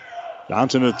Hastings.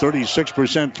 Johnson, a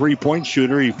 36% three-point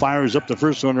shooter. He fires up the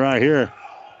first one right here.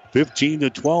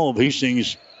 15-12.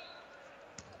 Hastings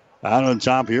out on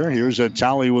top here. Here's a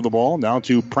Talley with the ball. Now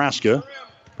to Praska.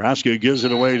 Praska gives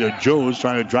it away to Joes,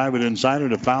 trying to drive it inside,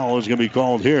 and a foul is going to be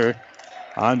called here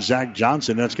on Zach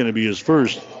Johnson. That's going to be his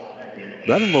first.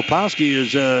 Brennan Leposki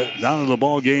is down in the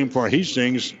ball game for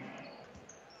Hastings.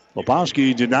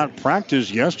 Leposki did not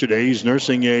practice yesterday. He's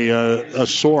nursing a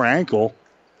sore ankle.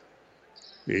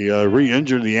 He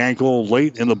re-injured the ankle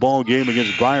late in the ball game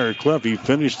against Briar Cliff. He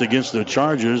finished against the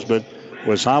Chargers, but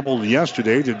was hobbled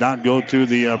yesterday. Did not go through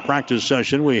the practice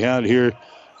session we had here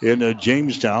in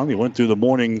Jamestown. He went through the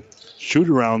morning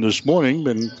shoot-around this morning,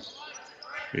 and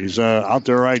he's out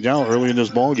there right now early in this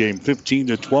ball game.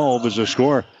 15-12 is the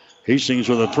score. Hastings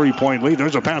with a three-point lead.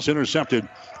 There's a pass intercepted.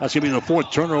 That's going to be the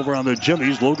fourth turnover on the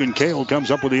Jimmies. Logan Kale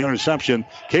comes up with the interception.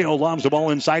 Kale lobs the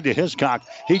ball inside to Hiscock.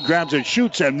 He grabs it,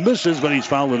 shoots, and misses, but he's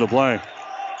fouled in the play.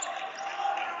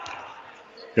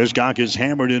 Hiscock is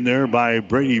hammered in there by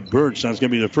Brady Birch. That's going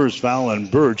to be the first foul on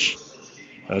Birch.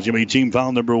 That's going to be team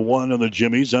foul number 1 on the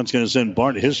Jimmies. That's going to send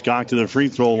Bart Hiscock to the free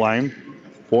throw line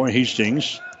for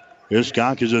Hastings.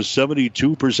 Hiscock is a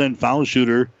 72% foul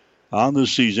shooter on the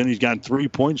season. He's got 3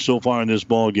 points so far in this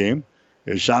ball game.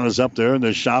 His shot is up there, and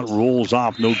the shot rolls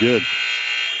off. No good.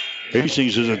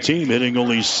 Hastings is a team hitting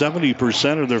only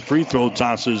 70% of their free throw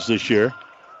tosses this year.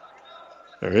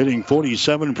 They're hitting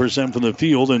 47% from the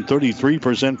field and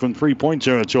 33% from three-point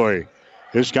territory.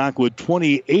 Hiscock with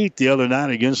 28 the other night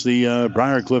against the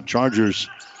Briar Cliff Chargers.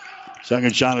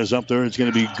 Second shot is up there. It's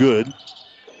going to be good.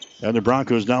 And the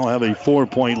Broncos now have a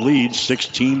 4-point lead,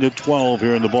 16-12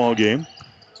 here in the ball game.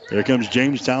 Here comes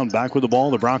Jamestown back with the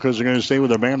ball. The Broncos are going to stay with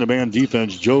their man-to-man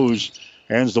defense. Joes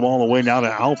hands the ball away now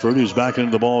to Alford, who's back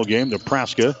into the ball game. To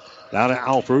Praska. Now to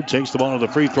Alford. Takes the ball to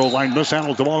the free throw line.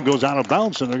 Mishandles the ball. Goes out of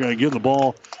bounds, and they're going to give the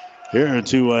ball here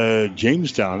to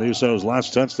Jamestown. They said it was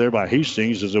last touch there by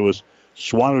Hastings as it was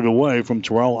swatted away from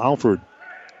Terrell Alford.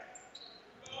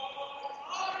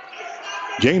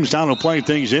 Jamestown will play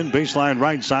things in. Baseline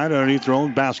right side underneath their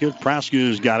own basket.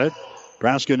 Praska's got it.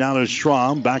 Praska now to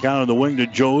Schramm. Back out of the wing to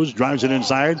Joes. Drives it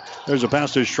inside. There's a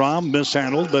pass to Schramm.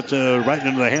 Mishandled, but right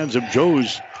into the hands of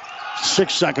Joes.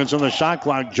 6 seconds on the shot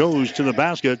clock. Joes to the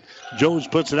basket. Joes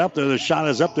puts it up there. The shot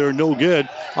is up there. No good.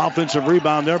 Offensive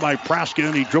rebound there by Praska,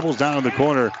 and he dribbles down in the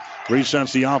corner.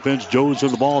 Resets the offense. Joes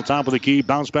with the ball, top of the key.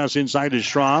 Bounce pass inside to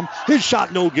Schramm. His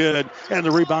shot no good, and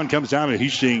the rebound comes down to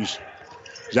Hastings.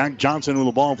 Zach Johnson with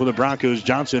the ball for the Broncos.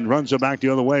 Johnson runs it back the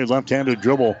other way. Left-handed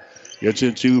dribble. Gets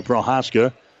into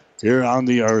Prohaska. Here on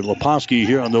the, or Leposki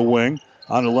here on the wing.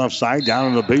 On the left side, down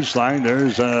on the baseline.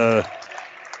 There's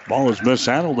ball is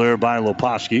mishandled there by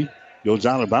Leposki. Goes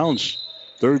out of bounds.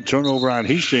 Third turnover on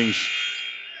Hastings.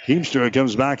 Heemstra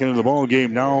comes back into the ball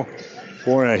game now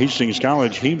for Hastings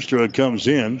College. Heemstra comes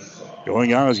in.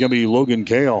 Going out is going to be Logan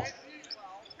Kale.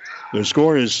 The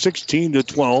score is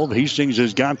 16-12. Hastings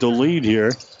has got the lead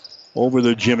here over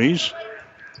the Jimmies.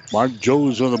 Mark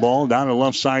Joes with the ball down the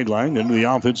left sideline into the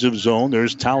offensive zone.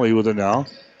 There's Talley with it now.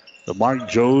 The Mark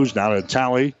Joes now to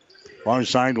Talley. Far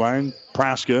sideline.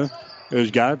 Praska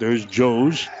has got it. There's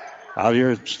Joes out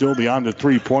here still beyond the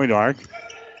three-point arc.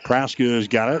 Praska has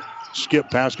got it. Skip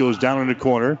pass goes down in the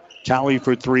corner. Talley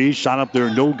for three. Shot up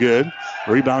there, no good.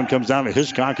 Rebound comes down to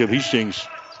Hiscock of Hastings.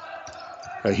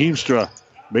 Heemstra.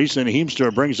 Mason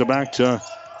Heemstra brings it back to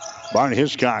Bart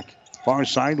Hiscock. Far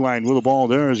sideline with the ball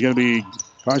there is going to be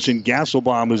Carson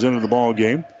Gasselbaum is into the ball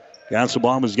game.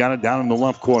 Gasselbaum has got it down in the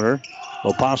left corner.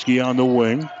 Leposki on the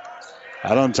wing.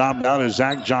 Out on top now is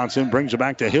Zach Johnson. Brings it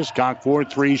back to Hiscock for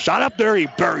three. Shot up there. He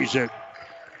buries it.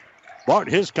 Bart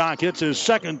Hiscock hits his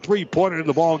second three-pointer in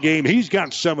the ball game. He's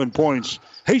got 7 points.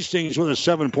 Hastings with a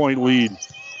 7-point lead.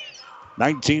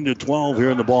 19-12 here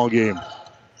in the ball game.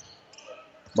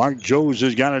 Mark Joes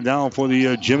has got it down for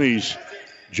the Jimmies.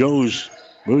 Joes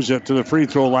moves it to the free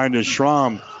throw line to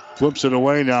Schramm. Flips it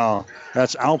away now.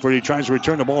 That's Alfred. He tries to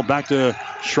return the ball back to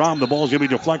Schramm. The ball's going to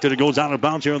be deflected. It goes out of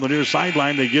bounds here on the near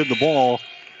sideline. They give the ball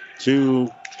to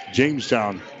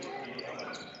Jamestown.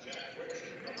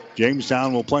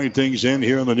 Jamestown will play things in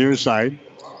here on the near side.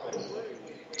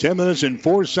 10 minutes and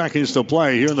 4 seconds to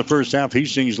play here in the first half.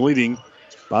 Hastings leading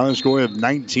by a score of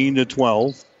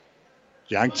 19-12.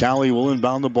 Jack Talley will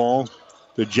inbound the ball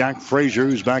to Jack Frazier,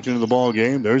 who's back into the ball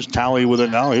game. There's Talley with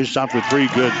it now. His shot for three,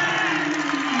 good.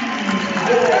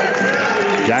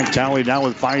 Jack Talley now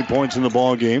with 5 points in the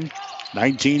ball game.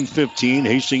 19-15.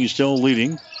 Hastings still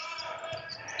leading.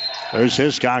 There's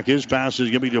Hiscock. His pass is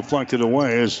going to be deflected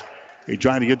away as he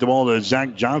tried to get the ball to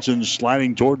Zach Johnson,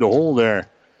 sliding toward the hole there.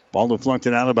 Ball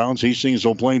deflected out of bounds. Hastings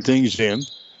will play things in.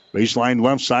 Baseline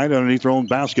left side underneath their own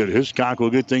basket. Hiscock will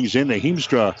get things in to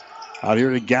Heemstra. Out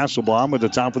here to Gasselbaum at the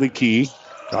top of the key.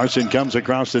 Carson comes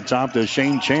across the top to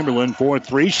Shane Chamberlain for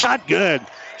three. Shot good.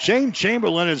 Shane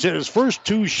Chamberlain has hit his first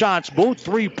two shots, both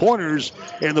three-pointers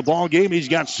in the ball game. He's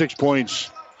got 6 points.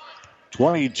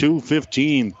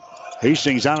 22-15.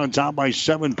 Hastings out on top by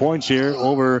 7 points here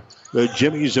over the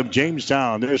Jimmies of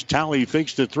Jamestown. There's Talley,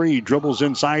 fakes the three, dribbles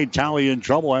inside. Talley in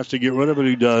trouble, has to get rid of it.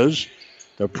 He does.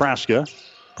 To Praska.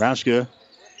 Praska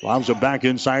lobs it back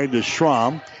inside to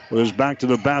Schramm with his back to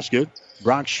the basket.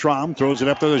 Brock Schramm throws it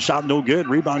up there. The shot no good.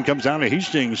 Rebound comes down to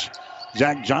Hastings.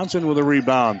 Zach Johnson with a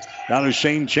rebound. Down to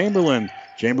Shane Chamberlain.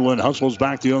 Chamberlain hustles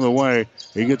back the other way.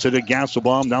 He gets it to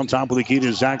Gasselbaum. Down top of the key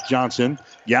to Zach Johnson.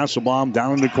 Gasselbaum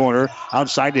down in the corner.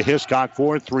 Outside to Hiscock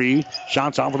for three.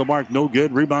 Shots off of the mark. No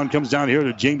good. Rebound comes down here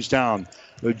to Jamestown.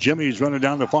 The Jimmies running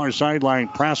down the far sideline.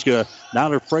 Praska now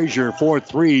to Frazier for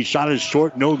three. Shot is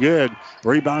short. No good.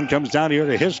 Rebound comes down here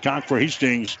to Hiscock for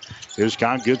Hastings.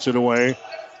 Hiscock gets it away.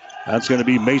 That's going to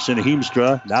be Mason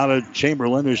Heemstra. Now to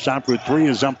Chamberlain. His shot for three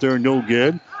is up there. No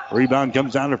good. Rebound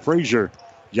comes down to Frazier.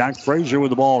 Jack Frazier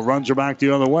with the ball. Runs her back the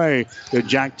other way to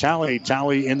Jack Talley.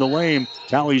 Talley in the lane.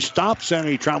 Talley stops and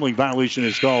a traveling violation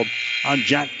is called on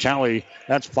Jack Talley.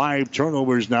 That's 5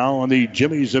 turnovers now on the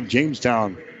Jimmies of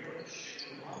Jamestown.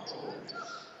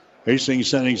 Hastings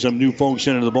sending some new folks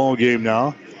into the ball game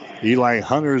now. Eli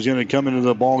Hunter is going to come into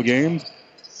the ball game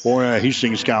for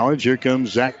Hastings College. Here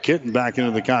comes Zach Kitten back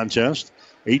into the contest.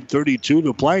 8:32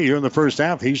 to play here in the first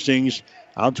half. Hastings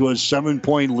out to a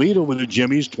 7-point lead over the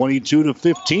Jimmies,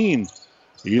 22-15.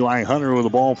 Eli Hunter with the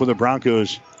ball for the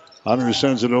Broncos. Hunter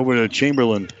sends it over to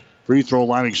Chamberlain. Free throw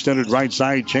line extended right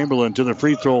side. Chamberlain to the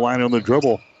free throw line on the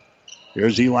dribble.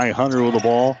 Here's Eli Hunter with the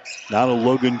ball. Now to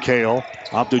Logan Kale.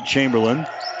 Off to Chamberlain.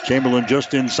 Chamberlain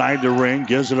just inside the ring.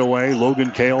 Gives it away.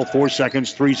 Logan Kale, 4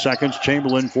 seconds, 3 seconds.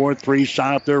 Chamberlain, 4-3.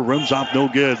 Shot up there. Rims off, no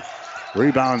good.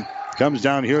 Rebound comes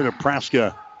down here to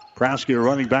Praska. Praska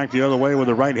running back the other way with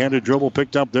a right-handed dribble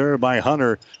picked up there by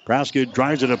Hunter. Praska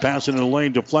drives it, a pass into the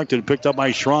lane. Deflected, picked up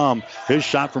by Schramm. His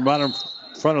shot from right in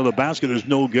front of the basket is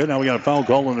no good. Now we got a foul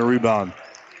call on the rebound.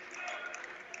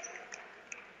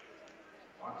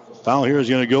 Foul here is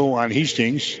going to go on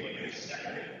Hastings.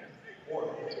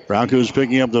 Broncos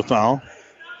picking up the foul.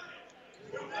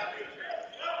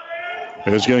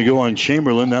 It's going to go on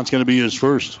Chamberlain. That's going to be his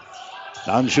first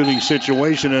non-shooting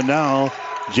situation. And now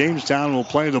Jamestown will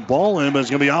play the ball in, but it's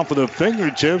going to be off of the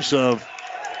fingertips of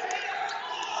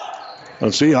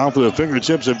Let's see, off of the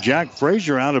fingertips of Jack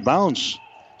Frazier, out of bounds.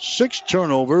 6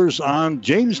 turnovers on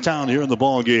Jamestown here in the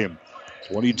ball game.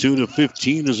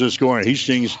 22-15 is the score.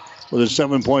 Hastings with a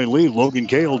 7-point lead. Logan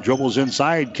Cale dribbles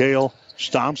inside. Cale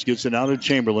stops, gets it out of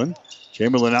Chamberlain.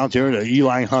 Chamberlain out there to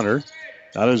Eli Hunter.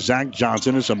 Out of Zach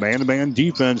Johnson. It's a man-to-man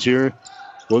defense here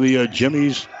for the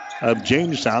Jimmies of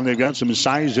Jamestown. They've got some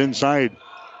size inside.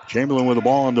 Chamberlain with the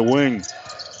ball on the wing.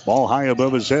 Ball high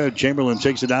above his head. Chamberlain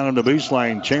takes it down on the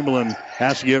baseline. Chamberlain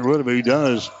has to get rid of it. He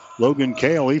does. Logan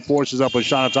Cale, he forces up a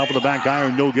shot on top of the back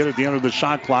iron. No good at the end of the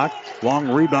shot clock. Long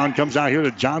rebound comes out here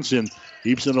to Johnson.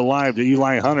 Keeps it alive to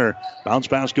Eli Hunter. Bounce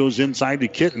pass goes inside to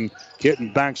Kitten.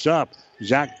 Kitten backs up.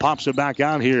 Zach pops it back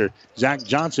out here. Zach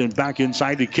Johnson back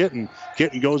inside to Kitten.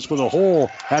 Kitten goes for the hole.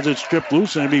 Has it stripped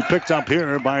loose and be picked up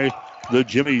here by the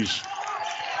Jimmies.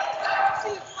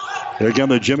 Here come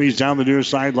the Jimmies down the near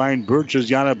sideline. Birch has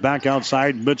got it back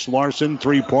outside. Mitch Larson,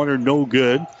 three-pointer, no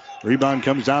good. Rebound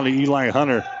comes down to Eli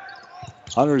Hunter.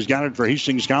 Hunter's got it for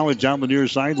Hastings College down the near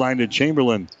sideline to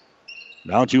Chamberlain.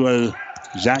 Now to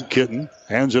Zach Kitten.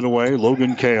 Hands it away.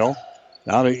 Logan Cale.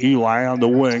 Now to Eli on the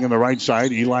wing on the right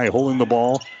side. Eli holding the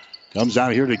ball. Comes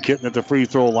out here to Kitten at the free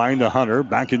throw line to Hunter.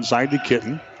 Back inside to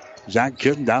Kitten. Zach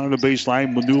Kitten down on the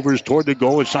baseline. Maneuvers toward the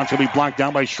goal. His shot's going to be blocked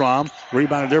down by Schramm.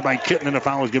 Rebounded there by Kitten, and a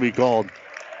foul is going to be called.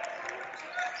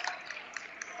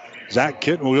 Zach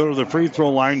Kitten will go to the free throw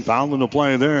line. Foul in the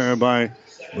play there by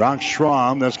Brock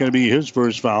Schramm. That's going to be his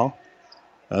first foul.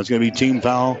 That's going to be team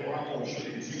foul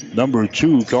number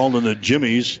 2 called in the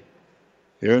Jimmies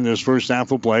here in this first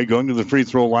half of play. Going to the free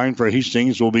throw line for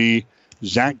Hastings will be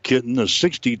Zach Kitten, a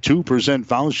 62%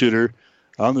 foul shooter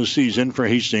on the season for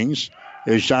Hastings.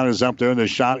 His shot is up there, and the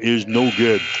shot is no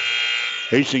good.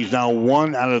 Hastings now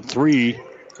 1 out of 3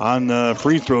 on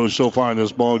free throws so far in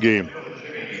this ball game.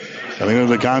 Coming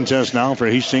into the contest now for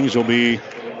Hastings will be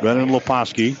Brennan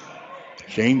Leposki.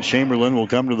 Shane Chamberlain will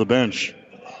come to the bench.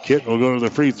 Kitten will go to the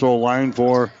free throw line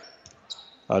for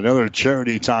another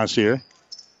charity toss here.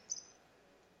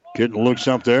 Kitten looks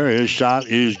up there. His shot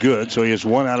is good, so he has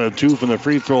 1 out of 2 from the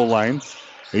free throw line.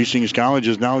 Hastings College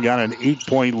has now got an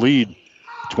 8-point lead.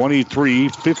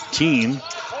 23-15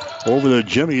 over the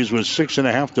Jimmies with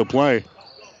 6.5 to play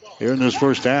here in this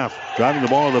first half. Driving the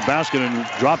ball to the basket and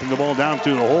dropping the ball down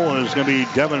through the hole, and it's going to be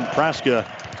Devin Praska.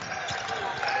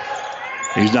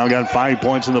 He's now got 5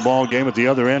 points in the ball game at the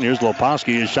other end. Here's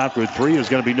Leposki. His shot for 3 is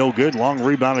going to be no good. Long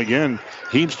rebound again.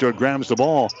 Heemstra grabs the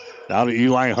ball. Now to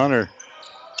Eli Hunter.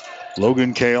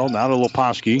 Logan Cale, now to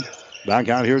Leposki. Back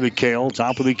out here to Cale,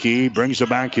 top of the key. Brings it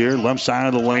back here, left side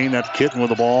of the lane. That's Kitten with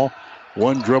the ball.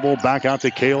 One dribble, back out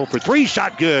to Cale for 3.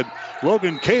 Shot good.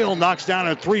 Logan Cale knocks down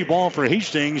a 3 ball for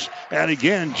Hastings. And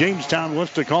again, Jamestown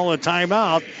wants to call a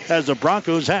timeout as the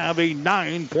Broncos have a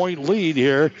 9-point lead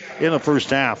here in the first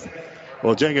half.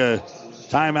 We'll take a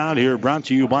timeout here, brought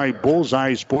to you by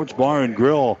Bullseye Sports Bar and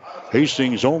Grill.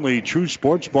 Hastings' only true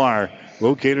sports bar.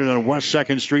 Located on West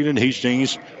 2nd Street in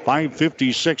Hastings.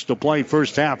 5:56 to play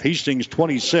first half. Hastings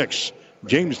 26,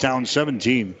 Jamestown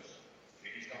 17.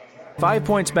 5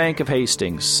 Points Bank of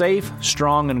Hastings, safe,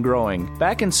 strong, and growing.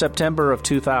 Back in September of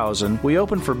 2000, we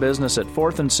opened for business at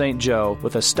 4th and St. Joe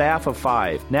with a staff of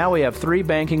 5. Now we have 3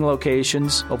 banking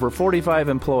locations, over 45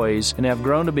 employees, and have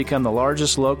grown to become the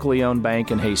largest locally owned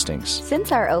bank in Hastings.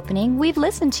 Since our opening, we've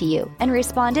listened to you and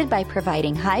responded by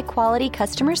providing high-quality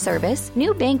customer service,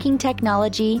 new banking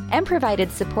technology, and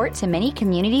provided support to many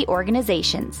community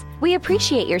organizations. We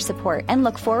appreciate your support and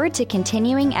look forward to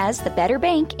continuing as the better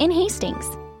bank in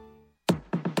Hastings.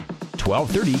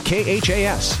 1230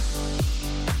 KHAS.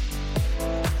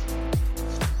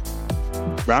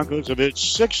 Broncos have hit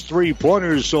 6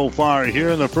 3-pointers so far here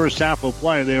in the first half of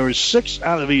play. They were 6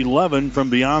 out of 11 from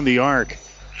beyond the arc.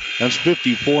 That's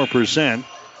 54%.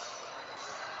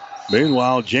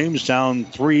 Meanwhile, Jamestown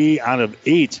 3 out of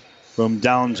 8 from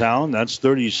downtown. That's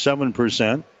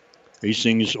 37%.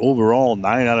 Hastings overall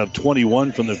 9 out of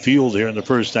 21 from the field here in the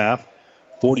first half.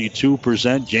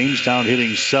 42%. Jamestown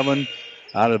hitting 7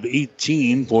 out of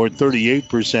 18 for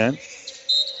 38%.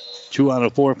 2 out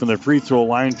of 4 from the free throw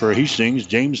line for Hastings.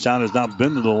 Jamestown has not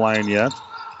been to the line yet.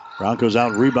 Broncos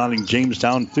out rebounding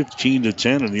Jamestown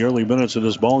 15-10 in the early minutes of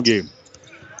this ball game.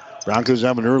 Broncos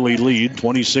have an early lead,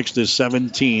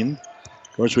 26-17.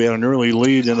 Of course, we had an early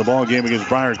lead in the ball game against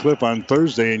Briar Cliff on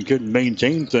Thursday and couldn't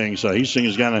maintain things. So Hastings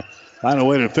has got to find a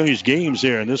way to finish games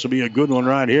here, and this will be a good one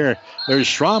right here. There's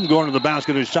Schramm going to the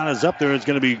basket. His shot is up there. It's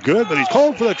going to be good, but he's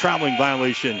called for the traveling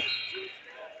violation.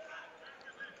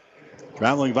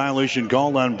 Traveling violation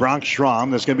called on Brock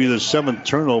Schramm. That's going to be the 7th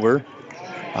turnover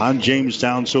on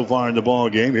Jamestown so far in the ball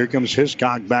game. Here comes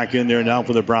Hiscock back in there now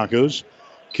for the Broncos.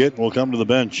 Kitten will come to the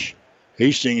bench.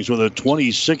 Hastings with a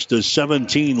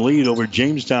 26-17 lead over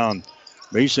Jamestown.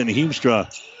 Mason Heemstra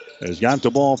has got the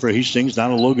ball for Hastings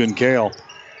down to Logan Kale.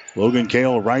 Logan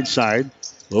Kale right side.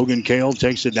 Logan Kale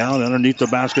takes it down underneath the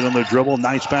basket on the dribble.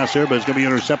 Nice pass there, but it's going to be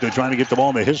intercepted. Trying to get the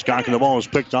ball to Hiscock, and the ball is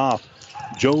picked off.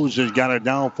 Joes has got it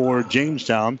down for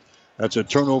Jamestown. That's a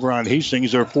turnover on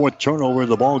Hastings, their 4th turnover of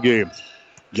the ball game.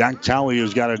 Jack Talley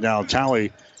has got it down.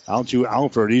 Talley out to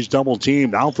Alford. He's double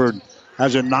teamed. Alford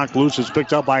has it knocked loose. It's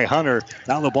picked up by Hunter.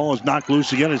 Now the ball is knocked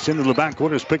loose again. It's into the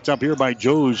backcourt. It's picked up here by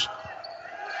Joes.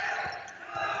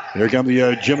 Here come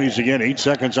the Jimmies again. 8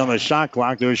 seconds on the shot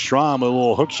clock. There's Schramm. A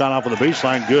little hook shot off of the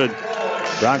baseline. Good.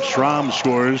 Brock Schramm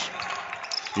scores.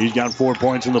 He's got 4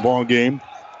 points in the ball game.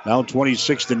 Now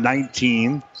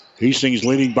 26-19. Hastings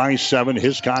leading by 7.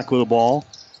 Hiscock with the ball.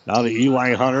 Now to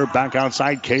Eli Hunter. Back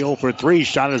outside. Kale for 3.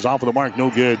 Shot is off of the mark. No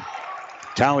good.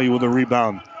 Talley with a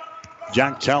rebound.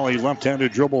 Jack Talley,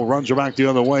 left-handed dribble, runs her back the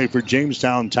other way for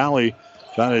Jamestown. Talley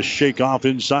trying to shake off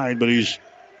inside, but he's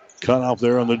cut off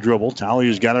there on the dribble. Talley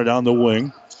has got it down the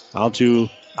wing. Out to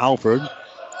Alford.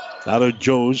 Out of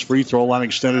Joe's free throw line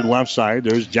extended left side.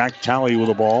 There's Jack Talley with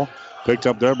the ball. Picked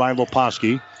up there by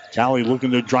Leposki. Talley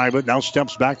looking to drive it. Now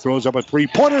steps back, throws up a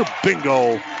 3-pointer.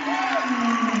 Bingo!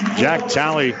 Jack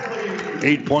Talley,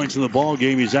 8 points in the ball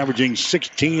game. He's averaging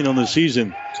 16 on the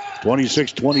season.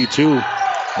 26-22.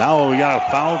 Now we got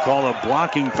a foul called, a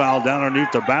blocking foul down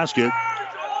underneath the basket.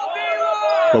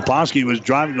 Leposki was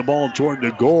driving the ball toward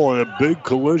the goal, and a big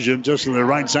collision just to the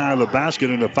right side of the basket,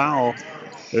 and the foul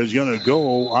is going to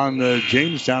go on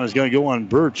Jamestown. Is going to go on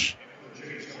Birch.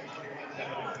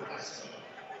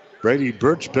 Brady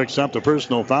Birch picks up the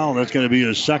personal foul, and that's going to be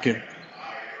his 2nd.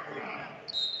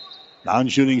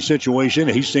 Non-shooting situation.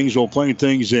 Hastings will play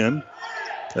things in.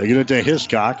 They get it to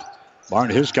Hiscock. Bart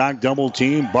Hiscock double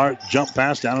team. Bart jump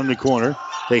pass down in the corner.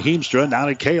 To Heemstra. Now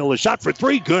to Kale. A shot for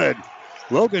 3. Good.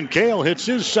 Logan Kale hits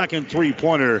his 2nd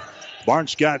 3-pointer.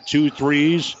 Bart's got 2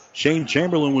 threes. Shane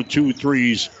Chamberlain with 2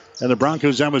 threes. And the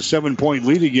Broncos have a 7-point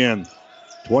lead again.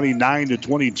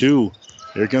 29-22.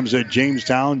 Here comes at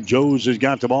Jamestown. Joes has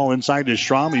got the ball inside to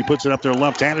Schramm. He puts it up there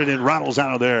left-handed and rattles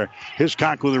out of there.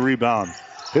 Hiscock with a rebound.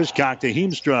 Hiscock to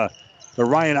Heemstra. To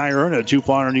Ryan Ierna. Too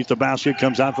far underneath the basket.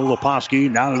 Comes out to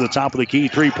Leposki. Now to the top of the key.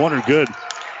 3-pointer good.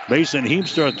 Mason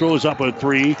Heemstra throws up a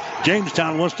 3.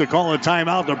 Jamestown wants to call a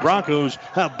timeout. The Broncos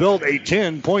have built a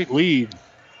 10-point lead.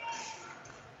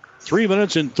 3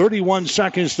 minutes and 31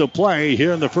 seconds to play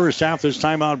here in the first half. This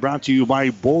timeout brought to you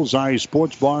by Bullseye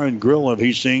Sports Bar and Grill of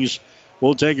Hastings.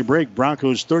 We'll take a break.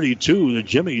 Broncos 32, the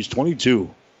Jimmies 22.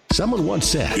 Someone once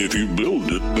said, if you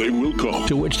build it, they will come.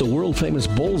 To which the world-famous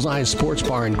Bullseye Sports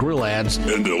Bar and Grill adds,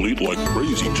 and they'll eat like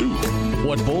crazy, too.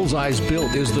 What Bullseye's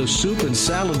built is the soup and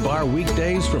salad bar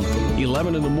weekdays from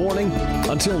 11 in the morning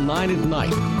until 9 at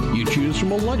night. You choose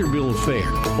from a lighter bill of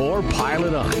fare or pile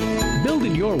it on. Build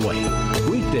it your way.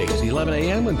 Weekdays, 11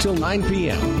 a.m. until 9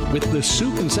 p.m. with the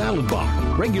soup and salad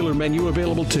bar. Regular menu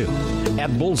available, too.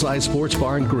 At Bullseye Sports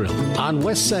Bar and Grill on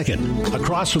West 2nd,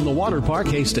 across from the Water Park,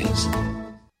 Hastings.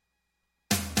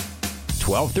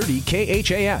 1230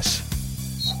 KHAS.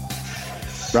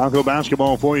 Bronco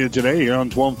basketball for you today here on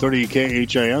 1230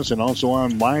 KHAS and also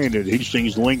online at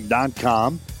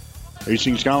hastingslink.com.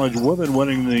 Hastings College women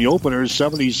winning the opener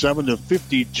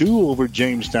 77-52 over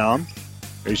Jamestown.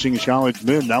 Hastings College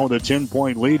men now with a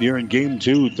 10-point lead here in game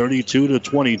 2,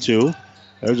 32-22.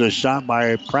 There's a shot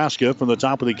by Praska from the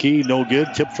top of the key, no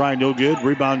good. Tip try, no good.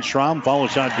 Rebound Schramm, follow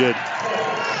shot good.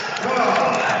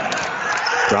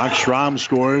 Brock Schramm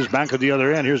scores back at the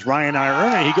other end. Here's Ryan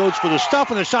Ierna. He goes for the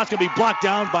stuff, and the shot's going to be blocked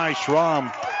down by Schramm.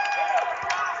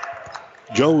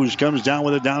 Joes comes down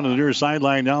with it down to the near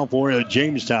sideline now for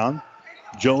Jamestown.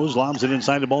 Joes lobs it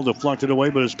inside the ball, deflected away,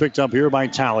 but it's picked up here by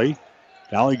Talley.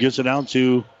 Talley gets it out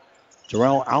to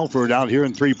Terrell Alford out here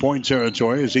in 3-point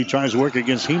territory as he tries to work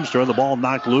against Heemstra. The ball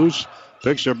knocked loose.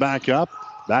 Picks her back up.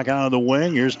 Back out of the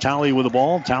wing. Here's Talley with the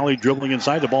ball. Talley dribbling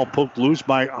inside. The ball poked loose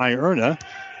by Ierna.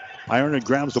 Ierna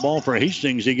grabs the ball for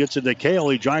Hastings. He gets it to Kale.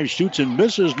 He drives, shoots, and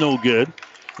misses. No good.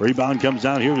 Rebound comes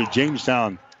down here to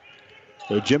Jamestown.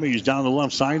 So Jimmy's down the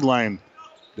left sideline.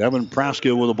 Devin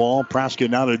Praska with the ball. Praska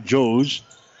now to Joes.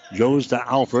 Joes to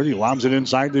Alford. He lobs it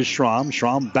inside to Schramm.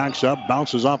 Schramm backs up,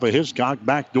 bounces off of Hiscock.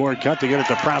 Backdoor cut to get it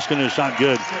to Praska, and it's not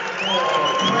good.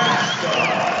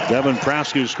 Devin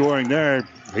Praska scoring there.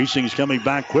 Hastings coming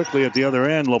back quickly at the other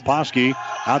end. Leposki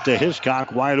out to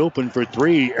Hiscock, wide open for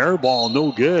 3. Air ball,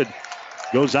 no good.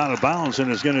 Goes out of bounds, and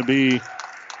it's going to be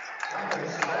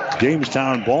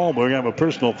Jamestown ball. We're going to have a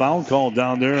personal foul called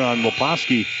down there on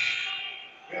Leposki.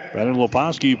 Brandon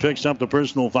Leposki picks up the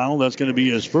personal foul. That's going to be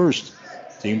his first.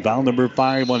 Team foul number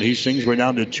 5 on Hastings. We're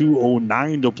down to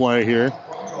 2:09 to play here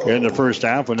in the first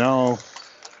half. And now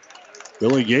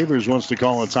Billy Gavers wants to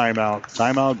call a timeout.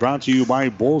 Timeout brought to you by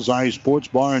Bullseye Sports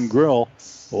Bar and Grill.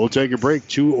 We'll take a break.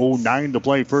 2:09 to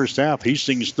play first half.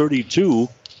 Hastings 32,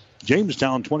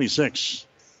 Jamestown 26.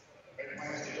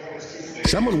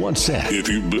 Someone once said, if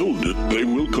you build it, they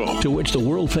will come. To which the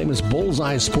world-famous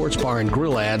Bullseye Sports Bar and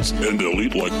Grill adds, and they'll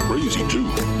eat like crazy, too.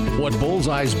 What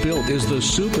Bullseye's built is the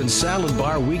soup and salad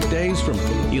bar weekdays from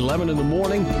 11 in the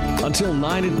morning until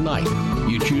 9 at night.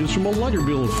 You choose from a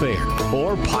Lunderbill fare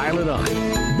or pile it on.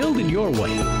 Build it your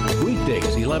way.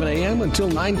 Weekdays, 11 a.m. until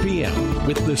 9 p.m.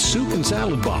 with the soup and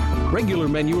salad bar. Regular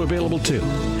menu available, too.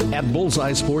 At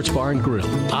Bullseye Sports Bar and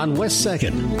Grill on West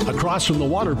 2nd, across from the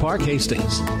Water Park,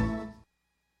 Hastings.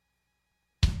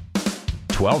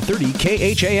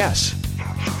 1230 KHAS.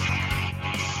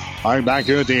 All right, back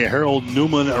here at the Harold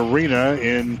Newman Arena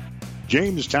in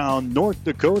Jamestown, North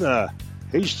Dakota.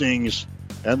 Hastings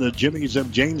and the Jimmies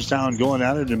of Jamestown going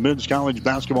at it in men's college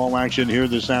basketball action here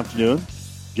this afternoon.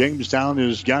 Jamestown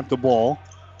has got the ball.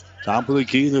 Top of the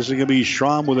key. This is going to be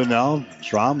Schramm with it now.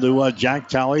 Schramm to Jack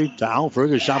Talley to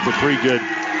Alford. A shot for 3, good.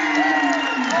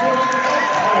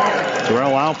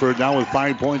 Terrell Alford now with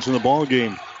 5 points in the ball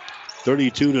game.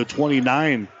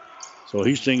 32-29. So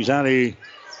Hastings had a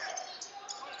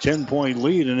 10-point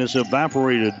lead and it's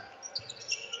evaporated.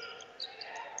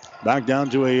 Back down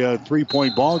to a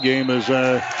 3-point ball game as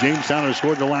Jamestown has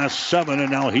scored the last 7, and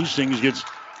now Hastings gets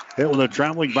hit with a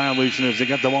traveling violation as they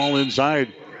got the ball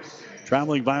inside.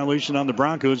 Traveling violation on the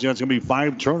Broncos. That's going to be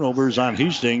 5 turnovers on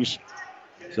Hastings.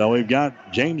 So we've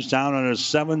got Jamestown on a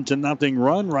 7-0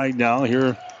 run right now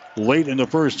here late in the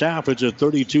first half. It's a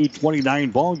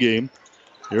 32-29 ball game.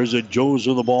 Here's a Joes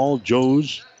with the ball.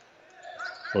 Joes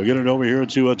will get it over here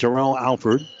to Terrell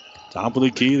Alford. Top of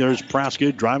the key. There's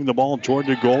Praskett driving the ball toward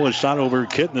the goal. A shot over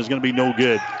Kitten is going to be no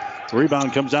good. The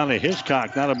rebound comes down to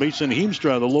Hiscock. Now to Mason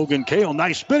Heemstra. The Logan Kale.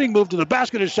 Nice spinning move to the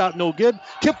basket. A shot no good.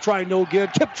 Tip try no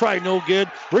good. Tip try no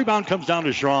good. Rebound comes down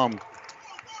to Schramm.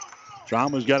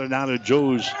 Schramm has got it down to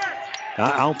Joes.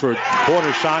 Alford.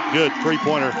 Quarter shot. Good.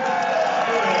 3-pointer.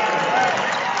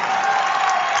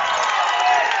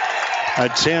 A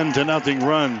 10-0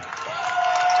 run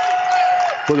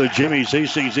for the Jimmies.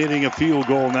 Hastings hitting a field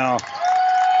goal now.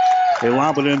 They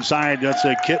lob it inside. That's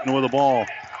a Kitten with the ball.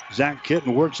 Zach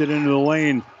Kitten works it into the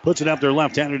lane, puts it up there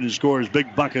left-handed and scores.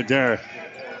 Big bucket there.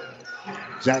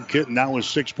 Zach Kitten now with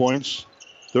 6 points.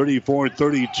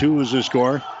 34-32 is the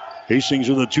score. Hastings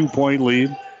with a 2-point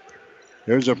lead.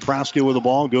 There's a Praskett with the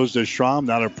ball. Goes to Schramm.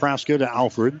 Now to Praskett to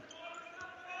Alford.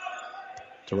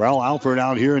 Terrell Alford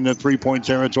out here in the 3-point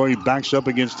territory. Backs up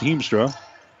against Heemstra.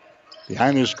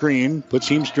 Behind the screen. Puts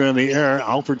Heemstra in the air.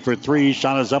 Alford for 3.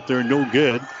 Shot is up there. No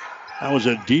good. That was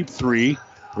a deep 3.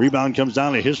 Rebound comes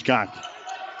down to Hiscock.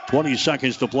 20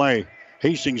 seconds to play.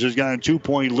 Hastings has got a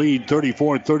 2-point lead.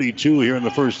 34-32 here in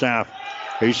the first half.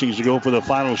 Hastings to go for the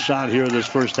final shot here in this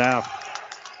first half.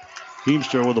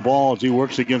 Heemstra with the ball as he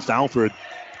works against Alford.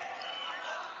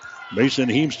 Mason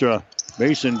Heemstra.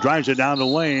 Mason drives it down the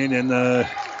lane, and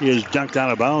he is ducked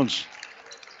out of bounds.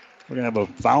 We're going to have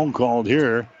a foul called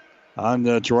here on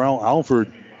Terrell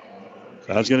Alford.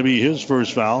 That's going to be his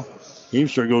first foul.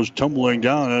 Heemstra goes tumbling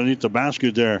down underneath the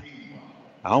basket there.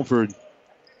 Alford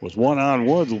was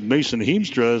one-on-one with Mason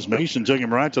Heemstra as Mason took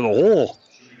him right to the hole.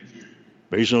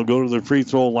 Mason will go to the free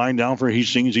throw line down for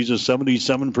Hastings. He's a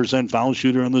 77% foul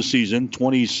shooter on the season.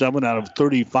 27 out of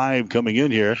 35 coming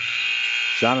in here.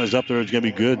 Shot is up there. It's going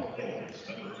to be good.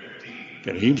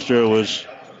 And Heemstra was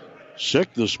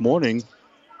sick this morning.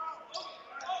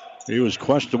 He was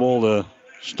questionable to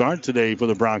start today for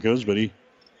the Broncos, but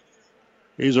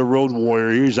he's a road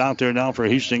warrior. He's out there now for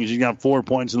Hastings. He's got 4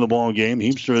 points in the ball game.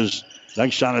 Heemstra's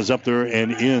next shot is up there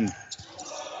and in.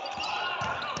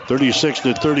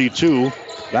 36-32.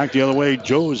 Back the other way.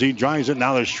 Joes, he drives it.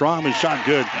 Now the Schramm is shot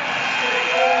good.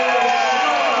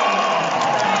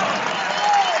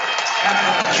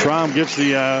 Schramm gets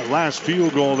the last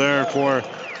field goal there for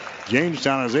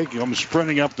Jamestown as they come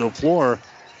sprinting up the floor.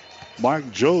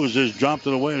 Mark Joes has dropped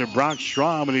it away to Brock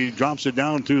Schramm, and he drops it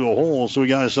down through the hole. So we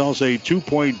got ourselves a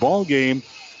 2-point ball game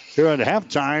here at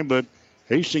halftime, but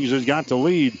Hastings has got the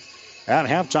lead. At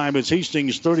halftime, it's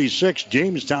Hastings 36,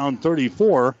 Jamestown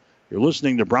 34. You're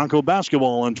listening to Bronco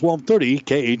Basketball on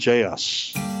 1230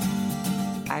 KHAS.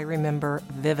 I remember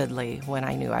vividly when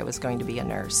I knew I was going to be a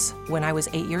nurse. When I was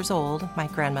 8 years old, my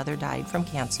grandmother died from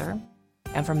cancer.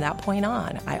 And from that point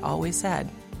on, I always said,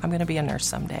 I'm going to be a nurse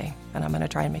someday, and I'm going to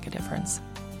try and make a difference.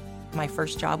 My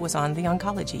first job was on the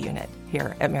oncology unit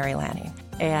here at Mary Lanning.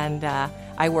 And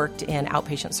I worked in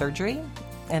outpatient surgery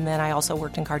And then I also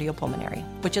worked in cardiopulmonary,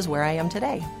 which is where I am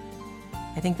today.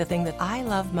 I think the thing that I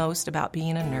love most about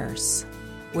being a nurse,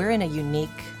 we're in a unique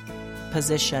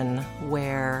position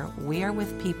where we are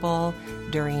with people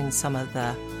during some of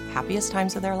the happiest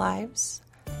times of their lives,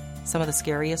 some of the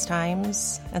scariest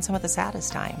times, and some of the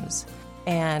saddest times.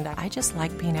 And I just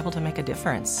like being able to make a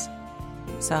difference.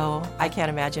 So I can't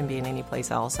imagine being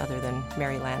anyplace else other than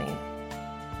Mary Lanning.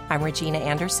 I'm Regina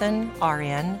Anderson,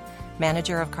 RN,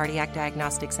 Manager of Cardiac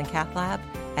Diagnostics and Cath Lab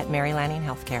at Mary Lanning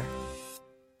Healthcare.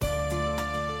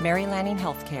 Mary Lanning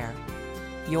Healthcare.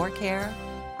 Your care,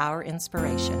 our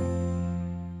inspiration.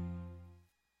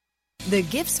 The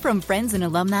gifts from friends and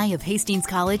alumni of Hastings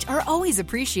College are always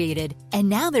appreciated. And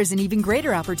now there's an even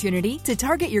greater opportunity to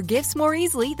target your gifts more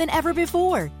easily than ever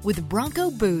before with Bronco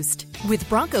Boost. With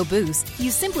Bronco Boost, you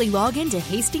simply log into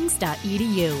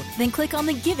hastings.edu, then click on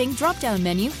the Giving drop-down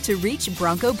menu to reach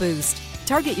Bronco Boost.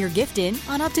 Target your gift in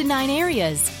on up to 9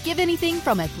 areas. Give anything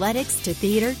from athletics to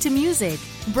theater to music.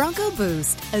 Bronco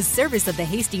Boost, a service of the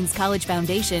Hastings College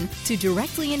Foundation to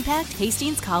directly impact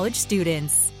Hastings College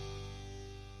students.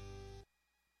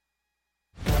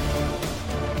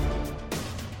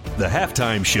 The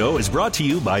Halftime Show is brought to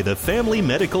you by the Family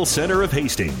Medical Center of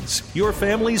Hastings, your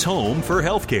family's home for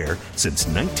healthcare since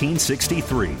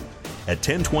 1963 at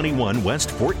 1021 West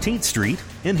 14th Street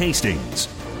in Hastings.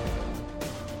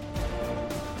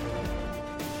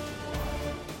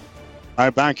 All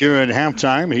right, back here at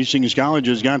halftime, Hastings College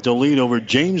has got the lead over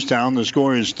Jamestown. The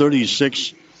score is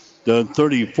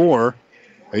 36-34.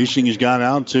 Hastings got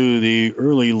out to the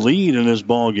early lead in this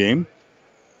ball game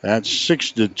at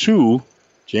 6-2.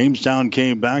 Jamestown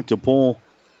came back to pull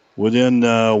within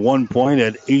 1 point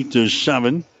at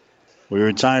 8-7. We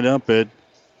were tied up at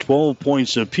 12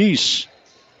 points apiece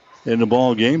in the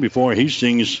ball game before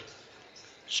Hastings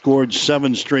scored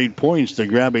 7 straight points to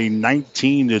grab a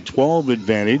 19-12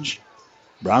 advantage.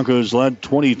 Broncos led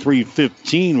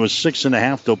 23-15 with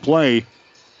 6.5 to play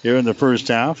here in the first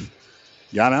half.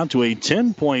 Got out to a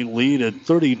 10-point lead at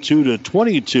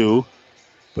 32-22.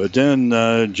 But then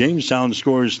Jamestown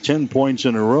scores 10 points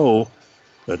in a row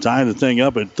to tie the thing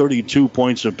up at 32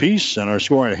 points apiece. And our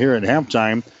score here at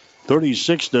halftime,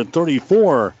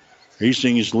 36-34.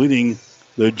 Hastings leading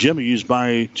the Jimmies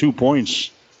by 2 points.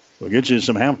 We'll get you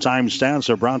some halftime stats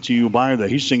are brought to you by the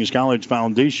Hastings College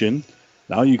Foundation.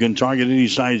 Now you can target any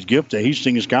size gift to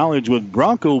Hastings College with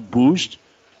Bronco Boost.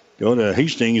 Go to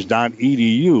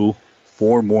hastings.edu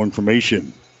for more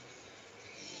information.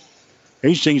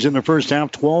 Hastings in the first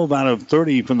half, 12 out of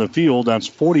 30 from the field. That's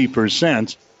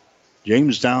 40%.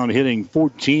 Jamestown hitting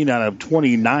 14 out of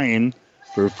 29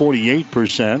 for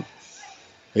 48%.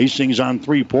 Hastings on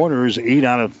three-pointers, 8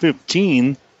 out of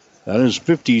 15. That is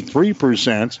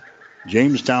 53%.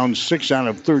 Jamestown 6 out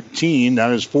of 13.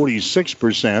 That is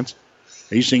 46%.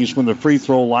 Hastings from the free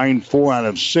throw line, 4 out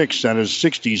of 6. That is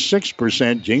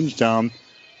 66%. Jamestown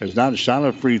has not shot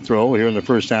a free throw here in the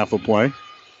first half of play.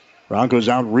 Broncos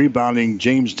out rebounding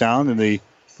Jamestown in the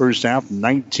first half,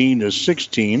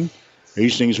 19-16.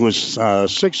 Hastings with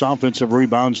 6 offensive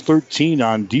rebounds, 13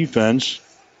 on defense.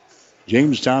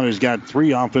 Jamestown has got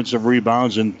 3 offensive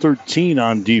rebounds and 13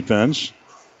 on defense.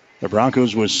 The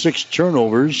Broncos with 6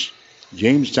 turnovers.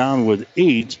 Jamestown with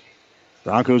 8.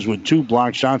 Broncos with 2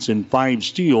 block shots and 5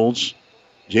 steals.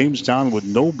 Jamestown with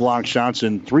no block shots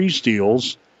and 3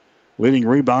 steals. Leading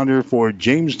rebounder for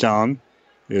Jamestown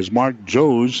is Mark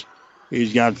Joes.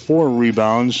 He's got 4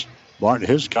 rebounds. Bart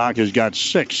Hiscock has got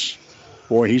 6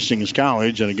 for Hastings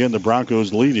College. And again, the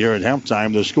Broncos lead here at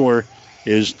halftime. The score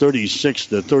is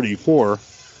 36-34.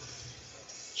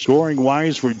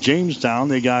 Scoring-wise for Jamestown,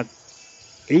 they got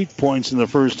 8 points in the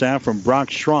first half from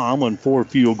Brock Schramm on 4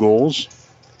 field goals.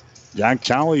 Jack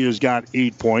Talley has got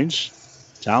 8 points.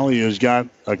 Talley has got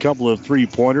a couple of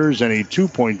 3-pointers and a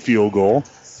 2-point field goal.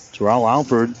 Terrell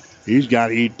Alford, he's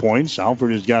got 8 points.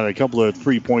 Alford has got a couple of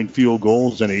 3-point field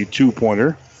goals and a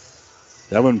 2-pointer.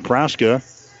 Devin Praska,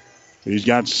 he's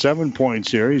got 7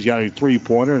 points here. He's got a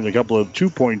 3-pointer and a couple of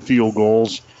 2-point field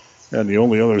goals. And the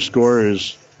only other scorer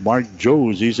is Mark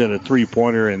Joes. He's had a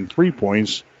 3-pointer and 3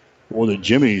 points for the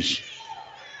Jimmies.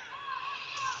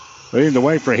 Leading the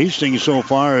way for Hastings so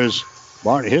far is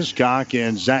Bart Hiscock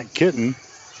and Zach Kitten.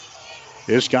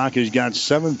 Hiscock has got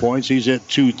 7 points. He's hit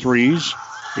 2 threes.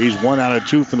 He's 1 out of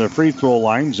 2 from the free throw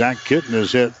line. Zach Kitten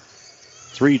has hit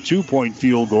 3 2-point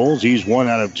field goals. He's 1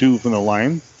 out of 2 from the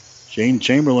line. Shane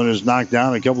Chamberlain has knocked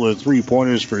down a couple of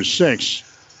 3-pointers for 6.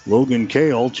 Logan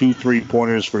Kale, 2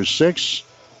 3-pointers for 6.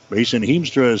 Mason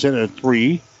Heemstra has hit a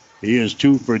 3. He is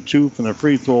 2 for 2 from the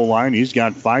free throw line. He's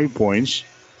got 5 points.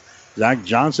 Zach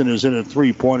Johnson has hit a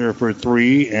 3-pointer for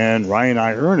 3. And Ryan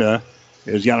Ierna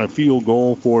has got a field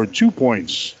goal for 2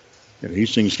 points. And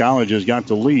Hastings College has got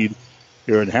the lead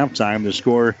here at halftime. The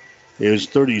score is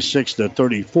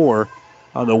 36-34.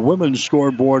 On the women's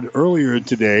scoreboard earlier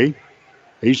today,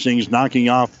 Hastings knocking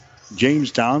off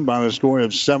Jamestown by a score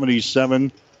of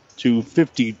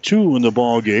 77-52 in the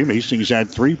ball game. Hastings had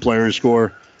 3 players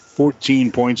score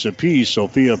 14 points apiece.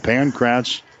 Sophia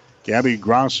Pankratz, Gabby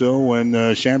Grosso,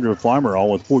 and Chandra Farmer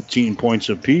all with 14 points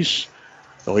apiece.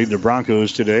 They lead the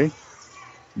Broncos today.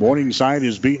 Morningside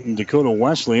has beaten Dakota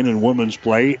Wesleyan in women's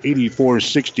play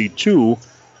 84-62.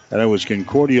 And it was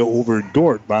Concordia over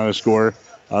Dordt by a score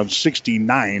of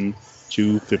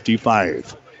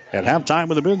 69-55. At halftime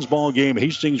of the men's ball game,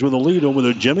 Hastings with a lead over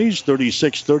the Jimmies,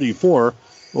 36-34.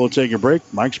 We'll take a break.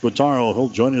 Mike Spataro, he'll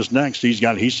join us next. He's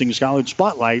got Hastings College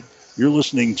Spotlight. You're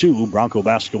listening to Bronco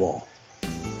Basketball.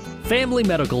 Family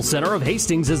Medical Center of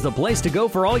Hastings is the place to go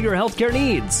for all your healthcare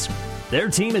needs. Their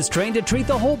team is trained to treat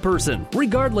the whole person,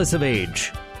 regardless of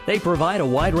age. They provide a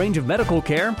wide range of medical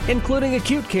care, including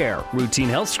acute care, routine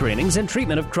health screenings, and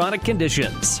treatment of chronic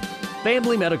conditions.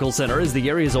 Family Medical Center is the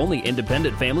area's only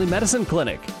independent family medicine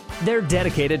clinic. They're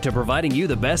dedicated to providing you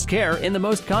the best care in the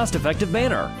most cost-effective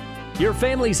manner. Your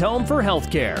family's home for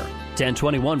health care.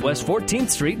 1021 West 14th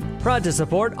Street, proud to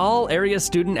support all area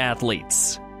student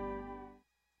athletes.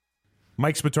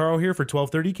 Mike Spataro here for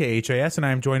 1230 KHIS, and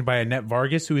I'm joined by Annette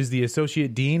Vargas, who is the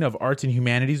Associate Dean of Arts and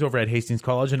Humanities over at Hastings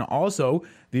College and also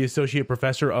the Associate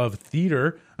Professor of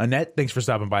Theater. Annette, thanks for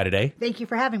stopping by today. Thank you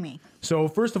for having me. So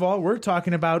first of all, we're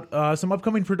talking about some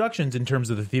upcoming productions in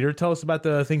terms of the theater. Tell us about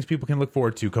the things people can look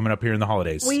forward to coming up here in the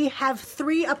holidays. We have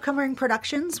 3 upcoming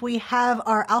productions. We have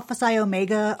our Alpha Psi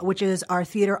Omega, which is our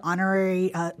theater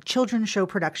honorary children's show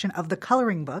production of The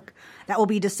Coloring Book. That will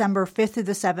be December 5th through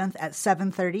the 7th at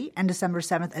 7:30 and December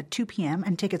 7th at 2 p.m.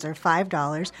 and tickets are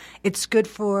 $5. It's good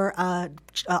for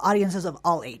audiences of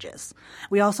all ages.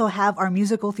 We also have our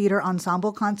musical theater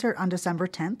ensemble concert on December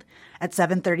 10th at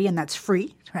 7:30, and that's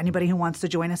free for anybody who wants to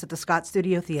join us at the Scott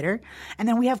Studio Theater. And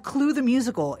then we have Clue the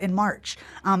Musical in March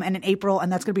and in April, and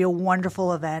that's going to be a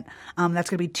wonderful event. That's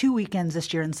going to be 2 weekends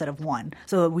this year instead of 1,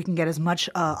 so that we can get as much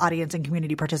audience and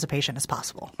community participation as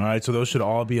possible. All right, so those should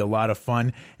all be a lot of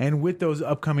fun. And with those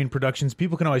upcoming productions,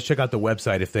 people can always check out the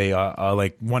website if they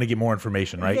want to get more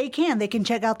information, right? They can. They can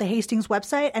check out the Hastings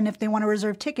website, and if they want to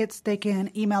reserve tickets, they can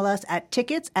email us at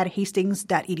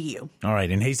tickets@hastings.edu. All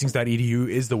right, and hastings.edu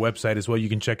is the website as well. You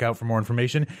can check out for more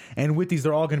information. And with these,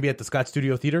 they're all going to be at the Scott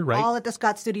Studio Theater, right? All at the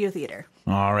Scott Studio Theater.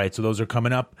 All right, so those are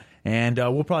coming up. And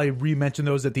we'll probably re-mention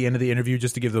those at the end of the interview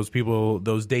just to give those people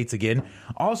those dates again.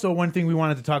 Also, one thing we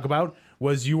wanted to talk about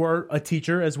was you are a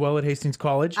teacher as well at Hastings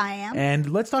College. I am.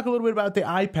 And let's talk a little bit about the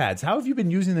iPads. How have you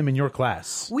been using them in your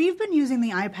class? We've been using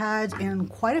the iPads in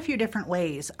quite a few different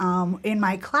ways. In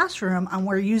my classroom,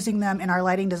 we're using them in our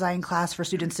lighting design class for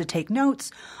students to take notes.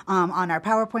 On our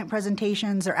PowerPoint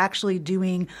presentations, they're actually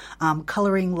doing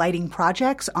coloring lighting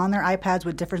projects on their iPads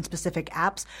with different specific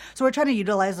apps. So we're trying to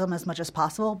utilize them as much as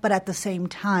possible. But at the same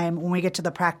time, when we get to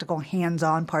the practical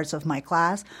hands-on parts of my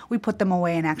class, we put them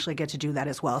away and actually get to do that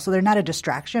as well. So they're not a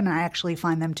distraction. I actually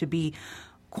find them to be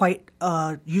quite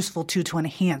useful to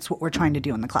enhance what we're trying to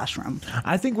do in the classroom.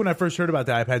 I think when I first heard about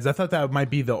the iPads, I thought that might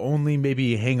be the only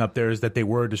maybe hang up there is that they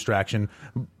were a distraction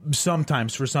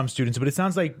sometimes for some students. But it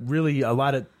sounds like really a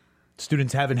lot of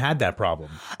students haven't had that problem.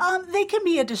 They can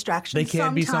be a distraction. They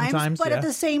can be sometimes, but yeah. At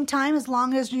the same time, as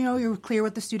long as you're clear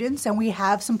with the students and we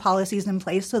have some policies in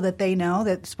place so that they know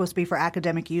that it's supposed to be for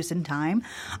academic use and time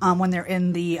when they're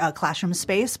in the classroom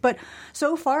space. But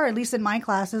so far, at least in my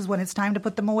classes, when it's time to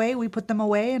put them away, we put them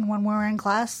away, and when we're in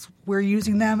class, we're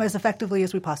using them as effectively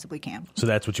as we possibly can. So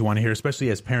that's what you want to hear,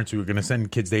 especially as parents who are going to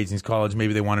send kids to Hastings College.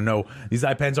 Maybe they want to know these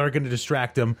iPads aren't going to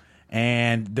distract them,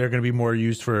 and they're going to be more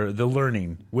used for the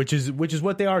learning, which is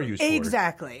what they are used for.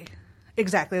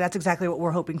 Exactly. That's exactly what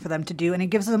we're hoping for them to do. And it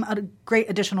gives them a great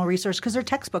additional resource because their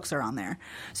textbooks are on there.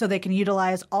 So they can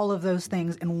utilize all of those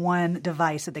things in one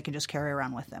device that they can just carry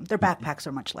around with them. Their backpacks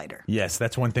are much lighter. Yes,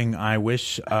 that's one thing I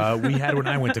wish we had when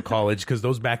I went to college, because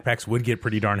those backpacks would get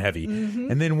pretty darn heavy. Mm-hmm.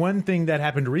 And then one thing that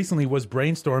happened recently was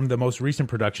Brainstorm, the most recent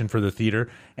production for the theater.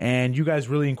 And you guys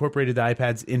really incorporated the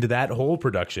iPads into that whole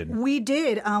production. We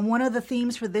did. One of the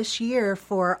themes for this year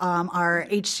for our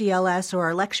HCLS or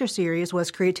our lecture series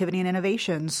was creativity and innovation.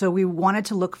 So we wanted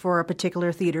to look for a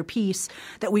particular theater piece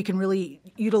that we can really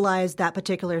utilize that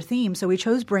particular theme. So we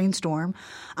chose Brainstorm,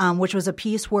 which was a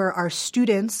piece where our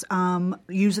students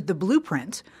used the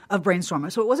blueprint of Brainstorm.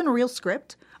 So it wasn't a real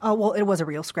script. Well, it was a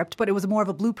real script, but it was more of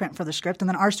a blueprint for the script. And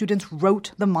then our students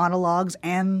wrote the monologues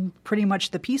and pretty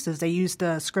much the pieces. They used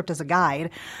the script as a guide.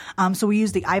 So we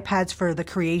used the iPads for the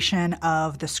creation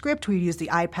of the script. We used the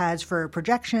iPads for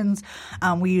projections.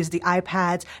 We used the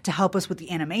iPads to help us with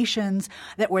the animations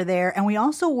that were there. And we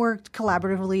also worked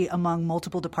collaboratively among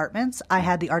multiple departments. I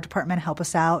had the art department help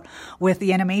us out with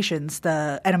the animations.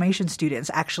 The animation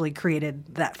students actually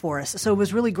created that for us. So it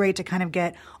was really great to kind of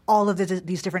get all of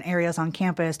these different areas on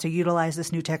campus to utilize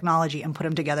this new technology and put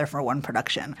them together for one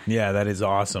production. Yeah, that is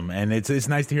awesome. And it's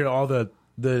nice to hear all the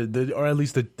or at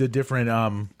least the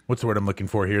different, what's the word I'm looking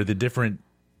for here? The different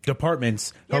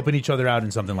departments helping each other out in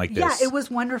something like this. Yeah, it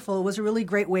was wonderful. It was a really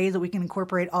great way that we can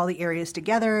incorporate all the areas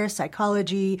together,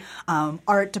 psychology,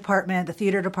 art department, the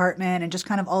theater department, and just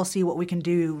kind of all see what we can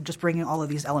do just bringing all of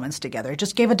these elements together. It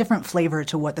just gave a different flavor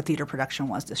to what the theater production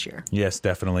was this year. Yes,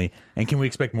 definitely. And can we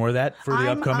expect more of that for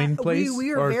the upcoming plays?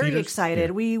 We are very theaters? excited.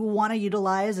 Yeah. We want to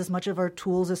utilize as much of our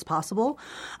tools as possible.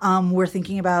 We're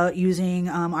thinking about using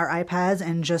our iPads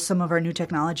and just some of our new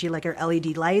technology like our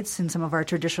LED lights in some of our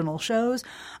traditional shows.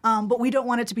 But we don't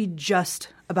want it to be just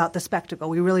about the spectacle.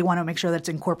 We really want to make sure that it's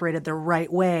incorporated the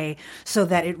right way so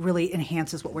that it really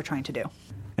enhances what we're trying to do.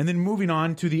 And then moving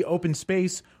on to the open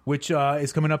space, which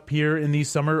is coming up here in the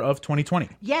summer of 2020.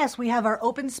 Yes, we have our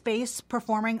open space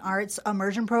performing arts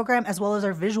immersion program as well as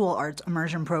our visual arts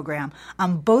immersion program.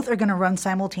 Both are going to run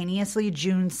simultaneously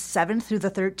June 7th through the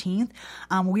 13th.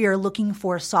 We are looking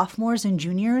for sophomores and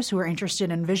juniors who are interested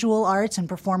in visual arts and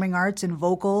performing arts in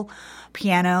vocal,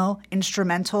 piano,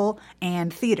 instrumental,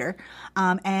 and theater.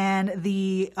 And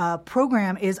the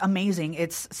program is amazing.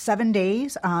 It's 7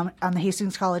 days on the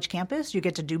Hastings College campus. You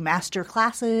get to do master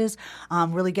classes,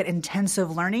 really get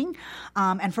intensive learning.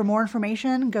 And for more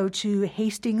information, go to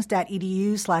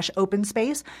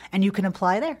hastings.edu/openspace, and you can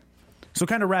apply there. So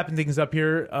kind of wrapping things up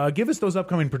here, give us those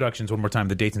upcoming productions one more time,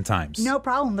 the dates and times. No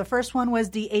problem. The first one was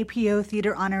the APO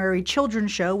Theater Honorary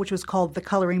Children's Show, which was called The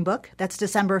Coloring Book. That's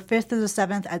December 5th through the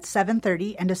 7th at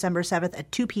 7:30 and December 7th at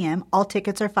 2 p.m. All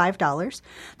tickets are $5.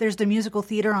 There's the Musical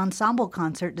Theater Ensemble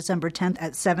Concert December 10th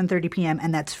at 7:30 p.m.,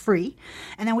 and that's free.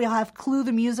 And then we'll have Clue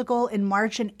the Musical in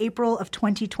March and April of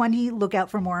 2020. Look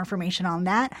out for more information on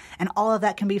that. And all of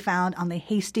that can be found on the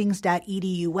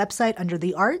hastings.edu website under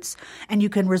the arts. And you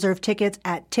can reserve tickets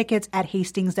at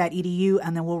hastings.edu,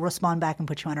 and then we'll respond back and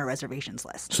put you on our reservations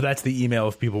list. So that's the email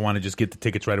if people want to just get the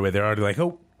tickets right away. They're already like,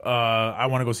 I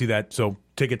want to go see that. So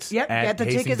tickets at get the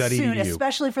tickets soon,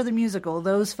 especially for the musical.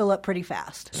 Those fill up pretty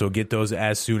fast. So get those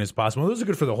as soon as possible. Those are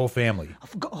good for the whole family.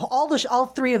 All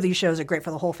three of these shows are great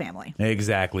for the whole family.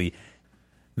 Exactly.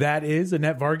 That is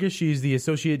Annette Vargas. She's the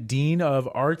Associate Dean of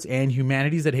Arts and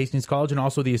Humanities at Hastings College and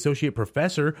also the Associate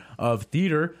Professor of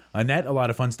Theater. Annette, a lot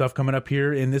of fun stuff coming up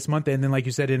here in this month. And then, like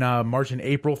you said, in March and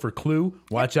April for Clue.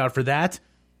 Watch out for that.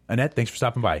 Annette, thanks for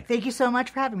stopping by. Thank you so much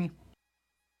for having me.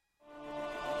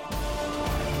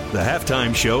 The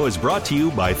Halftime Show is brought to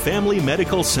you by Family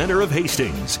Medical Center of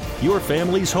Hastings, your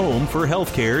family's home for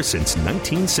healthcare since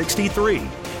 1963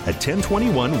 at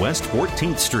 1021 West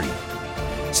 14th Street.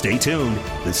 Stay tuned.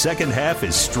 The second half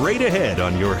is straight ahead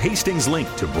on your Hastings link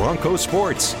to Bronco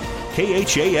Sports,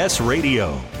 KHAS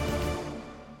Radio.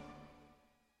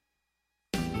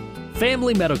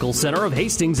 Family Medical Center of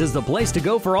Hastings is the place to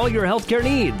go for all your healthcare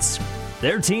needs.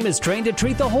 Their team is trained to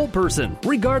treat the whole person,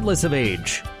 regardless of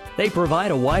age. They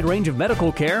provide a wide range of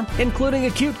medical care, including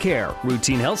acute care,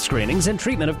 routine health screenings, and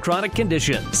treatment of chronic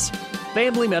conditions.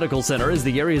 Family Medical Center is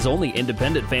the area's only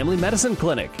independent family medicine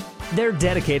clinic. They're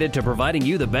dedicated to providing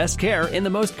you the best care in the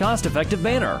most cost-effective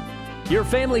manner. Your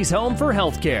family's home for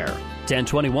health care.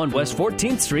 1021 West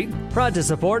 14th Street, proud to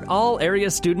support all area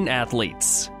student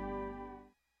athletes.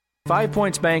 5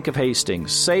 Points Bank of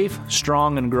Hastings, safe,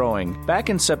 strong, and growing.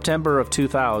 Back in September of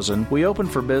 2000, we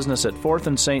opened for business at 4th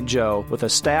and St. Joe with a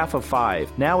staff of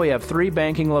 5. Now we have 3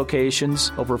 banking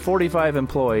locations, over 45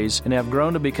 employees, and have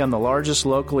grown to become the largest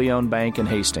locally owned bank in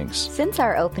Hastings. Since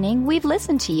our opening, we've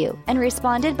listened to you and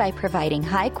responded by providing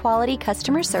high-quality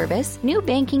customer service, new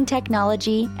banking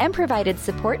technology, and provided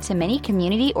support to many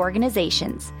community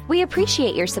organizations. We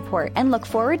appreciate your support and look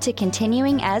forward to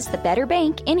continuing as the better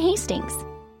bank in Hastings.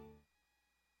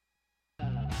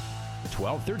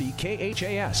 1230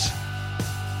 KHAS.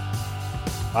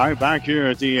 All right, back here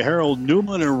at the Harold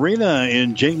Newman Arena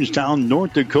in Jamestown,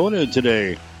 North Dakota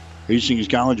today. Hastings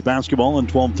College basketball on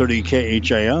 1230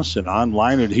 KHAS and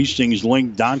online at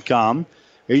hastingslink.com.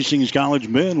 Hastings College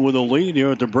men with a lead here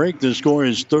at the break. The score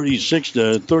is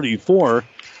 36-34.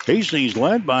 Hastings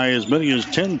led by as many as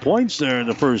 10 points there in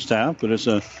the first half, but it's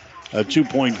a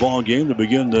 2-point ball game to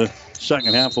begin the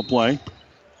second half of play.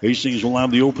 Hastings will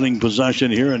have the opening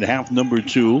possession here in half number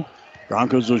 2.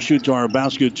 Broncos will shoot to our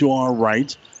basket to our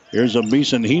right. Here's a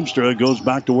Mason Heemstra. Goes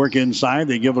back to work inside.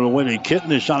 They give it away to Kitten.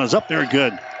 His shot is up there.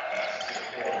 Good.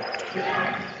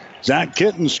 Zach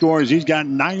Kitten scores. He's got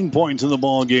 9 points in the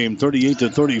ball game,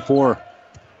 38-34.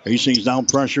 Hastings now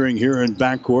pressuring here in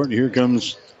backcourt. Here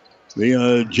comes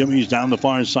the Jimmy's down the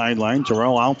far sideline.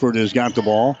 Terrell Alford has got the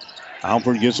ball.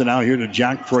 Alford gets it out here to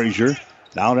Jack Frazier.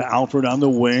 Now to Alford on the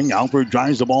wing. Alford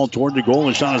drives the ball toward the goal.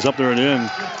 The shot is up there and in.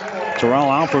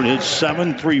 Terrell Alford hit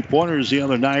 7 3-pointers the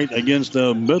other night against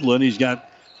Midland. He's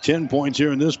got 10 points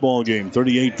here in this ball game,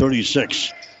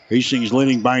 38-36. Hastings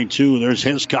leading by 2. There's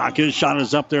Hiscock. His shot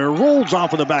is up there. Rolls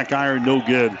off of the back iron. No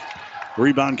good.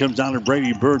 Rebound comes down to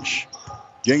Brady Birch.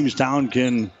 Jamestown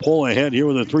can pull ahead here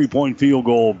with a 3-point field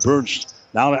goal. Birch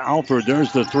now to Alford.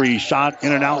 There's the 3. Shot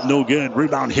in and out. No good.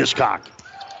 Rebound Hiscock.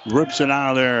 Rips it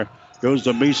out of there. Goes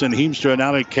to Mason Heemstra.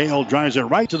 Now to Kale. Drives it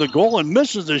right to the goal and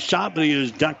misses the shot, but he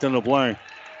is decked in the play.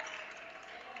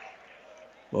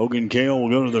 Logan Kale will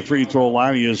go to the free throw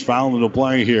line. He is fouled in the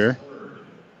play here.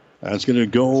 That's going to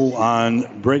go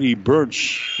on Brady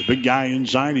Birch, the big guy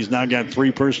inside. He's now got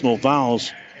 3 personal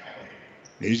fouls.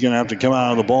 He's going to have to come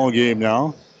out of the ball game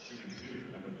now.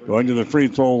 Going to the free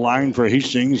throw line for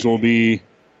Hastings will be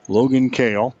Logan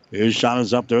Kale. His shot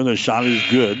is up there. The shot is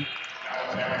good.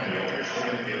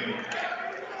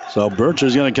 So Birch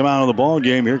is going to come out of the ball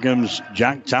game. Here comes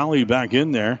Jack Talley back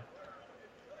in there.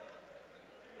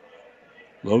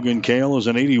 Logan Kale is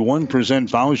an 81%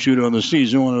 foul shooter on the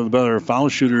season, one of the better foul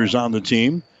shooters on the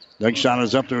team. Next shot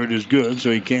is up there. It is good, so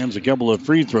he cans a couple of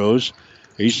free throws.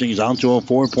 Hastings out to a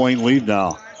 4-point lead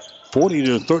now.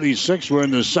 40-36, we're in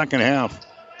the second half.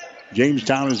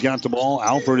 Jamestown has got the ball.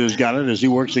 Alford has got it as he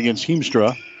works against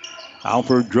Heemstra.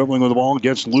 Alford dribbling with the ball,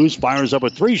 gets loose, fires up a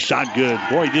 3, shot good.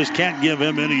 Boy, just can't give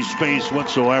him any space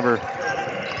whatsoever.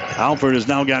 Alford has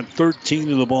now got 13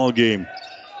 in the ball game.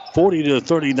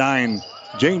 40-39.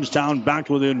 Jamestown back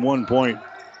within 1 point.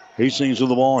 Hastings with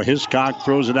the ball. Hiscock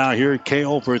throws it out here.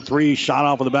 Kale for 3. Shot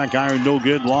off of the back iron. No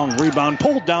good. Long rebound.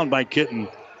 Pulled down by Kitten.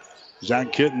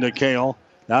 Zach Kitten to Kale.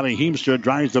 Now to Heemstra.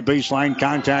 Drives the baseline.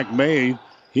 Contact made.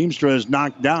 Heemstra is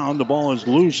knocked down. The ball is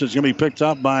loose. It's going to be picked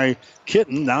up by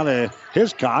Kitten. Now to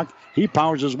Hiscock. He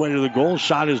powers his way to the goal.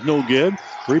 Shot is no good.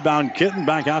 Rebound Kitten.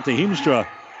 Back out to Heemstra.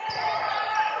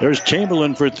 There's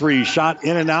Chamberlain for 3. Shot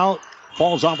in and out.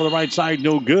 Falls off of the right side.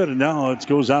 No good. And now it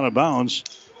goes out of bounds.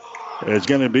 It's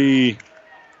going to be,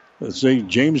 let's see,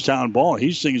 Jamestown ball.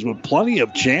 Hastings with plenty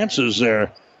of chances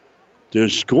there to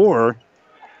score.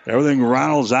 Everything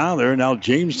rattles out there. Now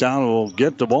Jamestown will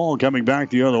get the ball coming back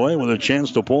the other way with a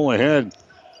chance to pull ahead.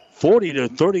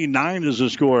 40-39 is the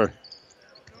score.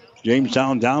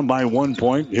 Jamestown down by 1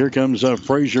 point. Here comes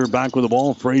Frazier back with the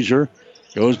ball. Frazier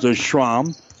goes to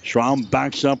Schramm. Schramm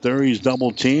backs up there. He's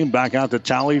double teamed. Back out to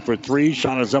Talley for 3.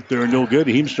 Shot is up there. No good.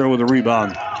 Heemstra with a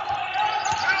rebound.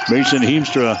 Mason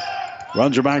Heemstra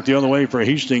runs her back the other way for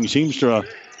Hastings. Heemstra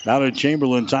now to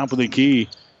Chamberlain, top of the key.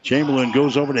 Chamberlain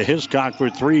goes over to Hiscock for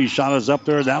 3. Shot is up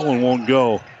there. That one won't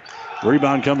go.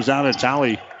 Rebound comes down to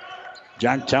Talley.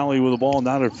 Jack Talley with the ball.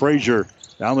 Now to Frazier.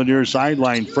 Down the near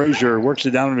sideline. Frazier works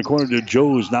it down in the corner to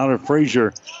Joes. Now to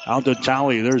Frazier. Out to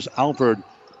Talley. There's Alford.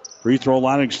 Free throw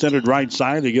line extended right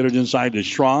side. They get it inside to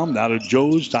Schramm. Now to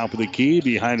Joes. Top of the key.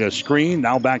 Behind a screen.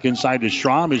 Now back inside to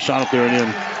Schramm. His shot up there and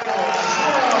in.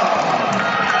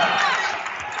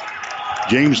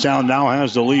 Jamestown now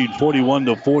has the lead,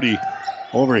 41-40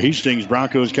 over Hastings.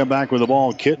 Broncos come back with the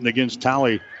ball. Kitten against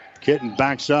Talley. Kitten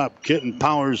backs up. Kitten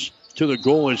powers to the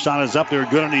goal. His shot is up there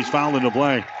good, and he's fouled into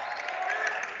play.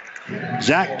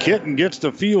 Jack Kitten gets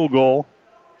the field goal.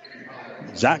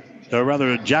 Jack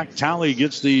Talley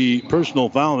gets the personal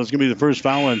foul. That's going to be the first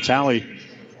foul on Talley.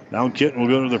 Now Kitten will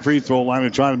go to the free throw line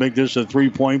and try to make this a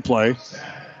 3-point play.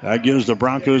 That gives the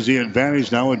Broncos the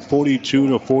advantage now at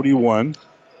 42-41.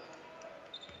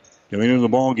 Coming into the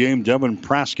ball game, Devin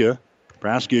Praska.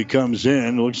 Praska comes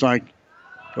in. Looks like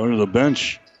going to the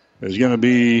bench is going to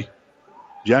be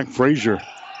Jack Frazier.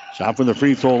 Shot from the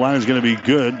free throw line is going to be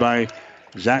good by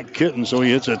Zach Kitten. So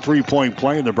he hits a 3-point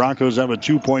play, and the Broncos have a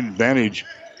 2-point advantage.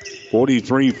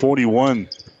 43-41.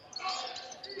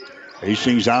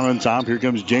 Hastings out on top. Here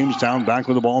comes Jamestown back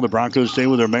with the ball. The Broncos stay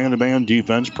with their man-to-man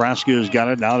defense. Praska has got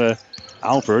it now to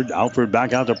Alford. Alford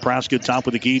back out to Praska, top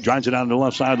of the key. Drives it out to the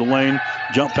left side of the lane.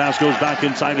 Jump pass goes back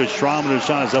inside to Schramm, and his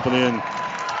shot is up and in.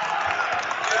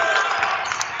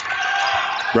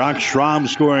 Brock Schramm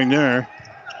scoring there.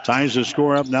 Ties the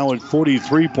score up now at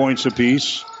 43 points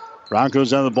apiece. Broncos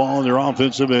have the ball in their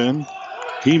offensive end.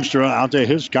 Heemstra out to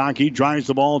Hiscock. He drives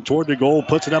the ball toward the goal.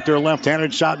 Puts it up there,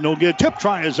 left-handed shot, no good. Tip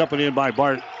try is up and in by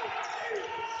Bart.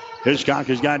 Hiscock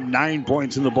has got 9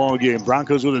 points in the ball game.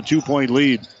 Broncos with a 2-point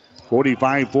lead.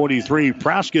 45-43.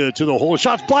 Praska to the hole.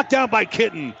 Shots blocked out by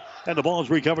Kitten. And the ball is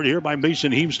recovered here by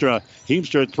Mason Heemstra.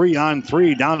 Heemstra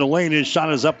 3-on-3 down the lane. His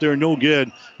shot is up there, no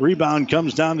good. Rebound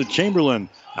comes down to Chamberlain.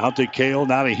 Out to Kale,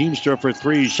 now to Heemstra for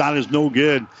 3. Shot is no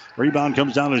good. Rebound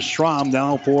comes down to Schramm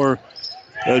now for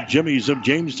Jimmy's of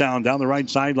Jamestown. Down the right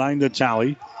sideline to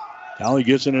Talley. Talley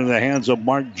gets it into the hands of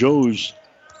Mark Joes.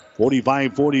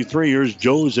 45-43. Here's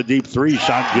Joes, a deep 3.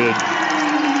 Shot good.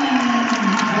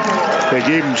 They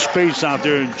gave him space out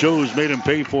there, and Joes made him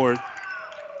pay for it.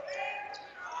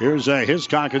 Here's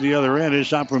Hiscock at the other end. His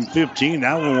shot from 15.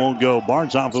 That one won't go.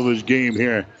 Barnes off of his game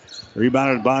here.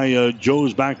 Rebounded by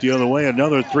Joes back the other way.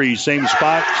 Another 3. Same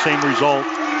spot, same result.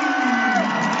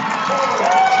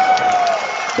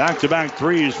 Back-to-back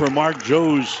 3s for Mark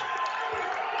Joes.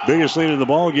 Biggest lead in the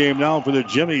ball game now for the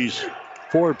Jimmies.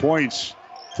 4 points,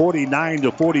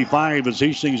 49-45 as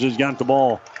Hastings has got the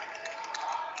ball.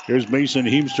 Here's Mason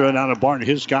Heemstra down to Barton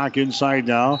Hiscock inside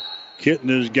now. Kitten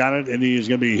has got it, and he is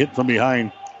going to be hit from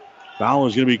behind. Foul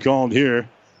is going to be called here.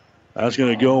 That's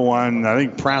going to go on, I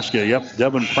think, Praska. Yep,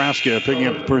 Devin Praska picking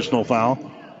up the personal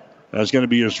foul. That's going to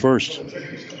be his first.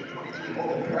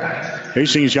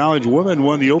 Hastings College women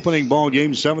won the opening ball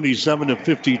game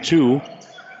 77-52.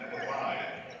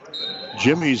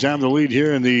 Jimmy's have the lead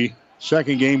here in the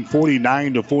second game,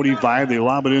 49-45. They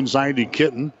lob it inside to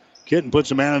Kitten. Kitten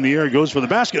puts a man in the air, goes for the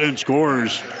basket, and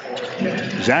scores.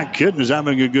 Zach Kitten is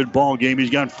having a good ball game. He's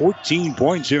got 14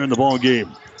 points here in the ball game.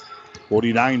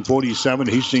 49-47.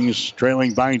 Hastings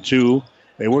trailing by 2.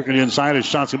 They work it inside. His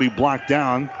shot's going to be blocked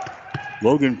down.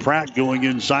 Logan Pratt going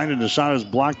inside, and the shot is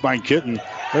blocked by Kitten.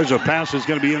 There's a pass that's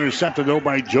going to be intercepted, though,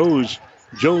 by Joes.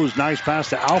 Joes, nice pass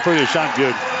to Alfred. A shot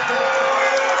good.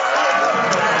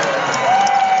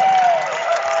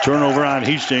 Turnover on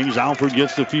Hastings. Alfred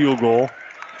gets the field goal.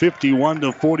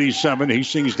 51-47.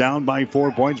 Hastings down by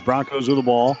 4 points. Broncos with the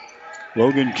ball.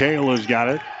 Logan Kale has got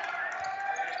it.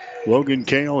 Logan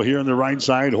Kale here on the right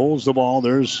side holds the ball.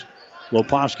 There's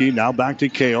Loposki. Now back to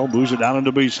Kale. Moves it down on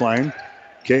the baseline.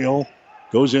 Kale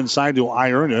goes inside to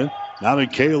Ierna. Now to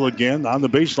Kale again on the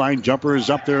baseline. Jumper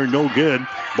is up there. No good.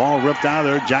 Ball ripped out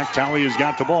of there. Jack Talley has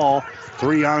got the ball.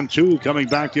 3-on-2 coming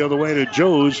back the other way to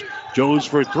Joes. Joes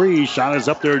for 3. Shot is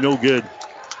up there. No good.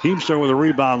 Heemstra with a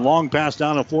rebound. Long pass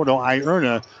down the floor to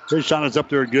Ierna. His shot is up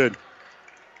there good.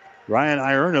 Ryan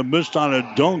Ierna missed on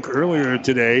a dunk earlier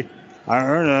today.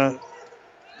 Ierna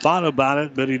thought about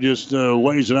it, but he just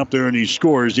lays it up there and he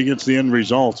scores. He gets the end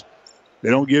result.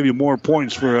 They don't give you more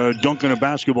points for dunking a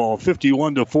basketball.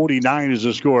 51-49 is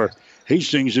the score.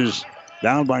 Hastings is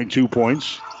down by 2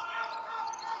 points.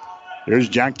 There's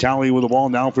Jack Talley with the ball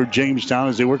now for Jamestown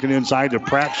as they work it inside to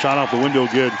Pratt. Shot off the window,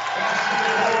 good.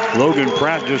 Logan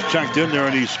Pratt just checked in there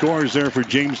and he scores there for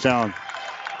Jamestown.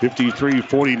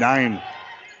 53-49.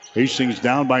 Hastings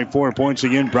down by 4 points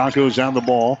again. Broncos down the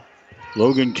ball.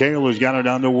 Logan Kale has got it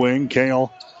on the wing.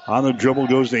 Kale on the dribble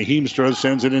goes to Heemstra.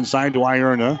 Sends it inside to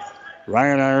Ierna.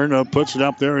 Ryan Ierna puts it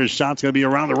up there. His shot's going to be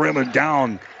around the rim and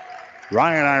down.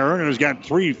 Ryan Ierna has got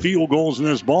 3 field goals in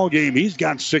this ball game. He's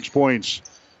got 6 points.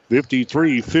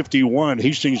 53-51.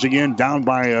 Hastings again down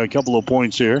by a couple of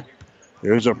points here.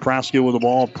 There's a Praska with the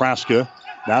ball. Praska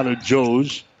now to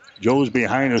Joes. Joes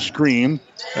behind a screen.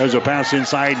 There's a pass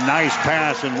inside. Nice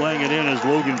pass, and laying it in is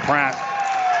Logan Pratt.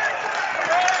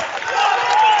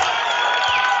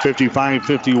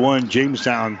 55-51.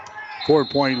 Jamestown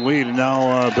 4-point lead. And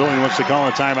now Billy wants to call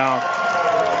a timeout.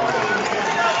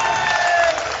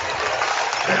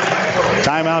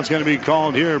 Timeout's going to be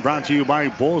called here. Brought to you by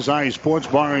Bullseye Sports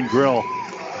Bar and Grill.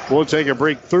 We'll take a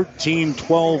break.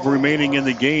 13-12 remaining in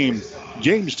the game.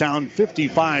 Jamestown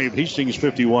 55, Hastings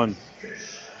 51.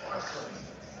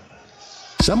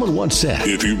 Someone once said,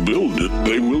 if you build it,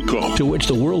 they will come. To which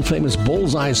the world-famous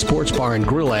Bullseye Sports Bar and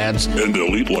Grill adds, and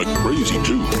they'll eat like crazy,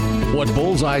 too. What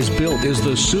Bullseye's built is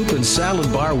the soup and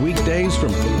salad bar weekdays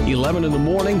from 11 in the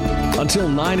morning until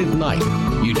 9 at night.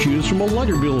 You choose from a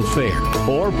lighter bill of fare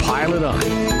or pile it on.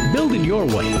 Build it your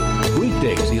way.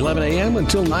 Weekdays, 11 a.m.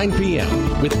 until 9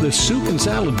 p.m. with the soup and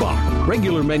salad bar.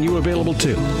 Regular menu available,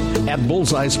 too. At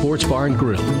Bullseye Sports Bar and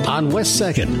Grill on West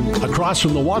 2nd, across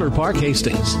from the Water Park,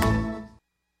 Hastings.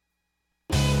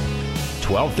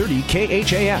 1230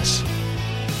 KHAS.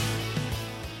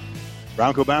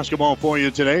 Bronco basketball for you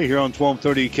today here on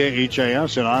 1230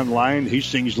 KHAS and online,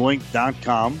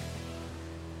 hastingslink.com.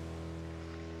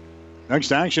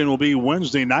 Next action will be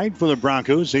Wednesday night for the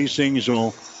Broncos. Hastings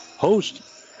will host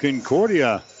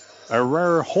Concordia. A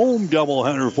rare home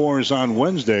doubleheader for us on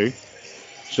Wednesday.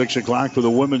 6 o'clock for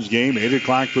the women's game, 8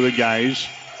 o'clock for the guys.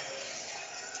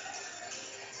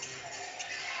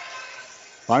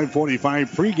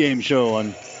 5:45 pregame show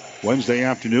on Wednesday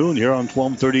afternoon here on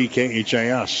 1230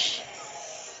 KHAS.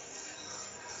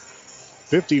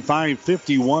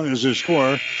 55-51 is the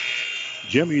score.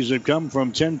 Jimmy's have come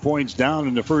from 10 points down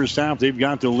in the first half. They've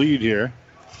got the lead here.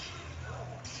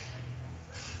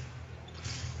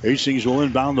 Hastings will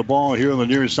inbound the ball here on the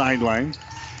near sideline.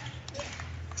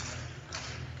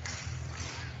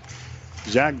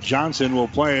 Zach Johnson will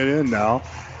play it in now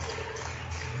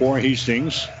for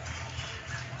Hastings.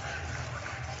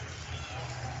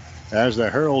 As the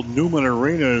Harold Newman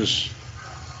Arena's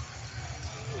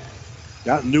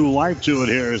got new life to it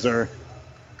here as their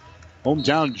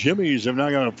hometown Jimmies have now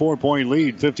got a 4-point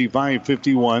lead,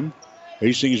 55-51.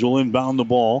 Hastings will inbound the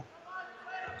ball.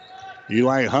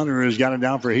 Eli Hunter has got it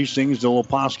down for Hastings to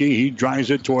Leposki. He drives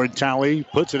it toward Talley,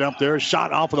 puts it up there.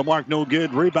 Shot off of the mark, no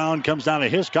good. Rebound comes down to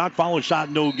Hiscock. Follow shot,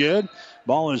 no good.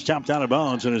 Ball is tapped out of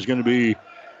bounds and is going to be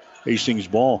Hastings'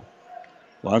 ball.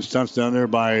 Last touchdown there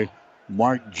by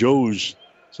Mark Joes.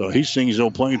 So Hastings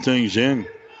will play things in.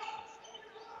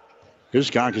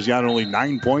 Hiscock has got only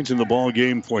 9 points in the ball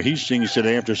game for Hastings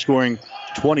today after scoring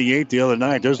 28 the other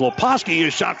night. There's Leposki.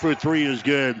 His shot for three is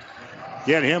good.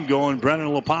 Get him going. Brennan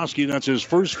Leposki, that's his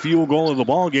first field goal of the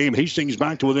ball game. Hastings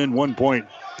back to within 1 point.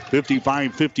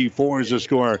 55-54 is the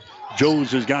score.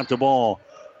 Joes has got the ball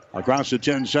across the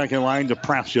 10-second line to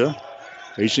Praska.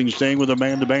 Hastings staying with a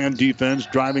man-to-man defense.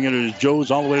 Driving it is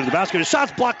Joes all the way to the basket. His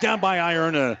shot's blocked down by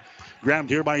Ierna. Grabbed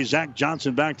here by Zach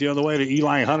Johnson. Back the other way to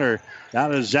Eli Hunter. Now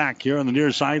to Zach here on the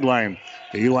near sideline.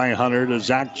 Eli Hunter to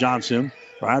Zach Johnson.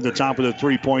 Right at the top of the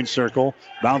three-point circle.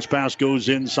 Bounce pass goes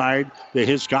inside. The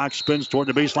Hiscock spins toward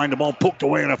the baseline. The ball poked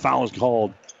away and a foul is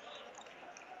called.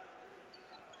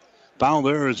 Foul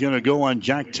there is going to go on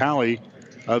Jack Talley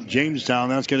of Jamestown.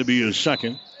 That's going to be his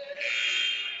second.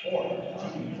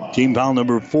 Team foul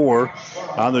number 4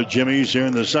 on the Jimmies here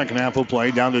in the second half of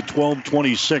play. Down to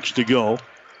 12:26 to go.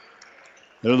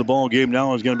 There the ball game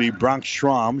now is going to be Brock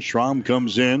Schramm. Schramm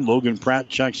comes in. Logan Pratt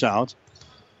checks out.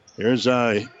 Here's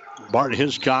Bart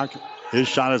Hiscock. His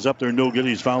shot is up there, no good.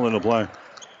 He's fouling the play.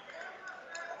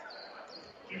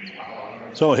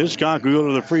 So Hiscock will go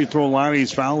to the free throw line.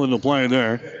 He's fouling the play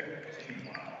there.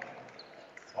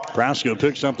 Praska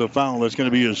picks up the foul. That's going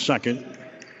to be his second.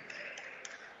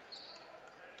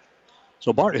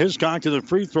 So Bart Hiscock to the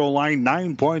free throw line.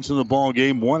 9 points in the ball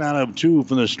game. 1 out of 2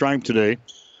 from the stripe today.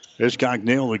 Hiscock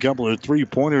nailed a couple of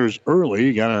three-pointers early.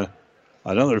 He got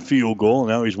another field goal.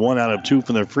 Now he's 1 out of 2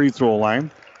 from the free throw line.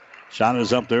 Shot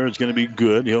is up there. It's going to be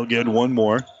good. He'll get one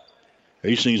more.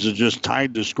 Hastings has just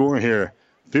tied the score here.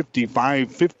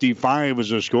 55-55 is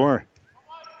the score.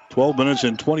 12 minutes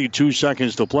and 22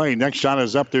 seconds to play. Next shot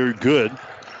is up there. Good.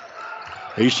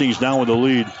 Hastings now with the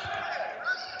lead.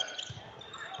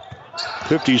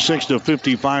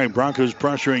 56-55. Broncos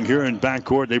pressuring here in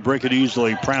backcourt. They break it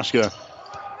easily. Praska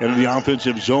into the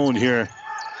offensive zone here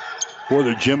for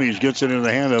the Jimmies. Gets it in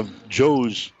the hand of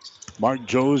Joes. Mark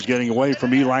Joes getting away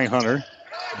from Eli Hunter.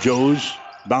 Joes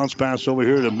bounce pass over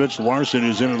here to Mitch Larson,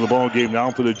 who's into the ball game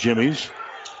now for the Jimmies.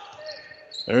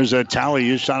 There's a Tally.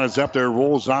 His shot is up there.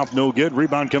 Rolls off. No good.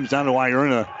 Rebound comes down to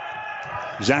Ierna.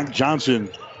 Zach Johnson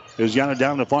has got it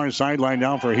down the far sideline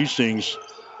now for Hastings.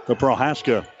 The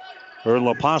Prohaska. Or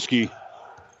Leposki.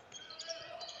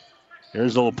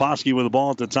 Here's the Leposki with the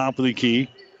ball at the top of the key.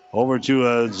 Over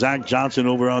to Zach Johnson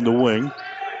over on the wing.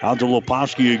 Out to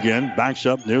Leposki again. Backs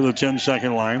up near the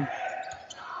 10-second line.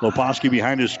 Leposki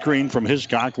behind his screen from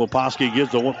Hiscock. Leposki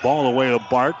gives the ball away to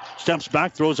Bart. Steps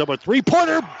back, throws up a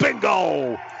three-pointer.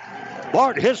 Bingo!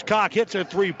 Bart Hiscock hits a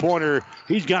three-pointer.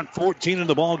 He's got 14 in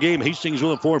the ball game. Hastings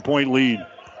with a 4-point lead.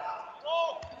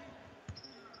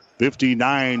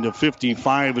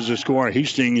 59-55 is the score.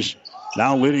 Hastings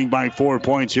now leading by 4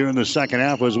 points here in the second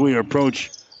half as we approach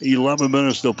 11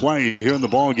 minutes to play here in the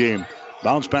ball game.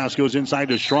 Bounce pass goes inside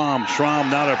to Schramm. Schramm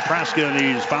now to Praska, and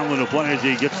he's fouling the play as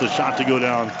he gets the shot to go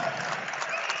down.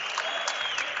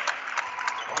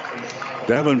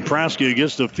 Devin Praska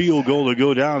gets the field goal to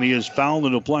go down. He is fouled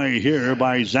in the play here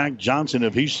by Zach Johnson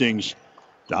of Hastings.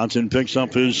 Johnson picks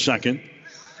up his second.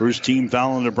 First team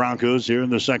foul on the Broncos here in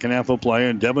the second half of play.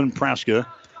 And Devin Praska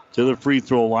to the free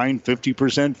throw line.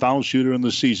 50% foul shooter in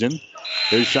the season.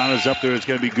 His shot is up there. It's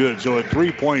going to be good. So a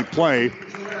 3-point play.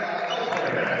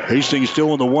 Hastings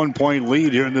still in the 1-point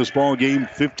lead here in this ball game,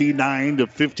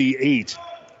 59-58.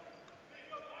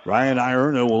 Ryan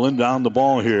Ierna will inbound the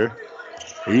ball here.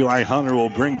 Eli Hunter will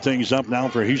bring things up now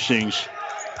for Hastings.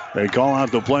 They call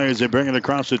out the play as they bring it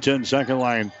across the 10-second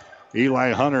line.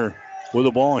 Eli Hunter with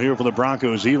the ball here for the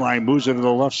Broncos. Eli moves it to the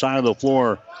left side of the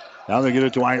floor. Now they get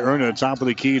it to Ierna, top of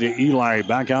the key to Eli.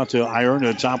 Back out to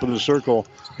Ierna, top of the circle.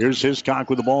 Here's Hiscock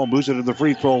with the ball, moves it to the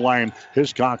free throw line.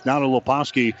 Hiscock now to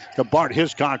Leposki, to Bart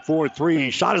Hiscock,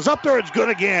 4-3. Shot is up there, it's good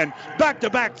again.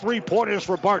 Back-to-back three-pointers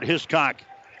for Bart Hiscock.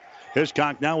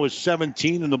 Hiscock now with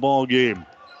 17 in the ball game.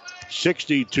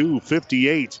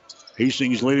 62-58.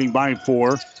 Hastings leading by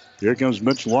 4. Here comes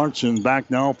Mitch Larson back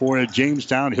now for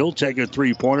Jamestown. He'll take a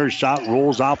three-pointer. Shot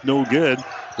rolls off, no good.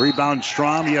 Rebound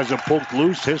Strom. He has it poked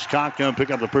loose. Hiscock going to pick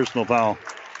up the personal foul.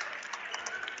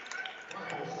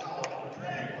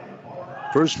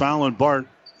 First foul on Bart.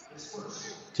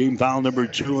 Team foul number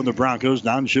 2 on the Broncos.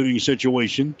 Non-shooting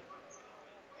situation.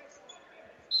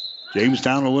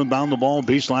 Jamestown will inbound the ball.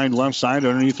 Baseline left side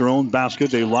underneath their own basket.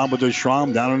 They lob it to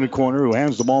Schramm down in the corner, who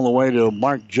hands the ball away to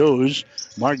Mark Joes.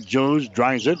 Mark Joes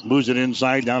drives it, moves it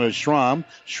inside down to Schramm.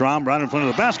 Schramm right in front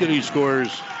of the basket. He scores.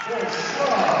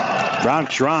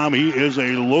 Brock Schramm, he is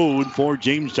a load for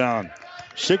Jamestown.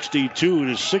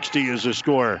 62-60 is the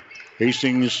score.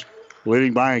 Hastings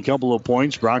leading by a couple of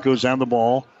points. Broncos have the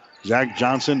ball. Zach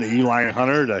Johnson to Eli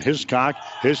Hunter to Hiscock.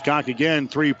 Hiscock again,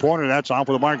 three-pointer. That's off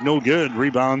of the mark. No good.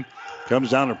 Rebound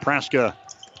comes down to Praska.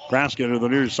 Praska to the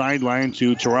near sideline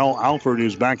to Terrell Alford,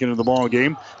 who's back into the ball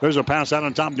game. There's a pass out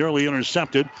on top, nearly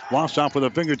intercepted. Lost off with the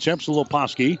fingertips to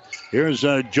Leposki. Here's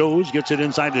Joes, gets it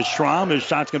inside to Schramm. His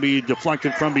shot's going to be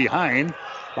deflected from behind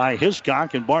by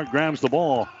Hiscock, and Bart grabs the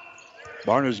ball.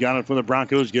 Bart has got it for the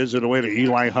Broncos, gives it away to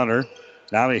Eli Hunter.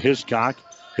 Now to Hiscock.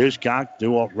 Hiscock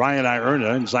to Ryan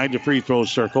Ierna inside the free throw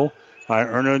circle.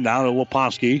 Ierna now to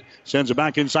Leposki. Sends it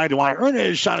back inside to Ierna.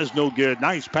 His shot is no good.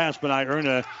 Nice pass, but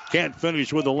Ierna can't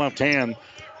finish with the left hand.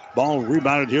 Ball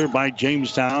rebounded here by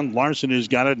Jamestown. Larson has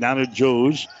got it now to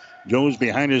Joes. Joes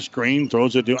behind his screen.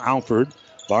 Throws it to Alford.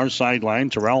 Far sideline.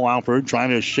 Terrell Alford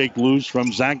trying to shake loose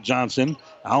from Zach Johnson.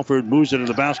 Alford moves it to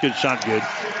the basket. Shot good.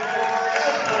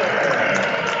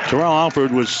 Terrell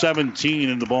Alford was 17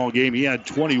 in the ball game. He had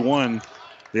 21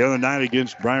 the other night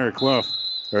against Briarcliff,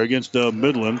 or against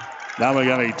Midland. Now they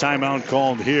got a timeout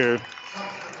called here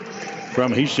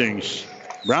from Hastings.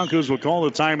 Broncos will call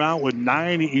the timeout with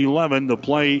 9:11 to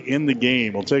play in the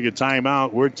game. We'll take a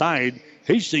timeout. We're tied.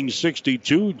 Hastings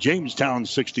 62, Jamestown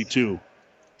 62.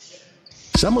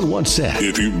 Someone once said,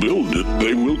 if you build it,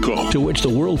 they will come. To which the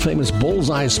world-famous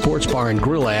Bullseye Sports Bar and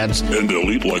Grill adds, and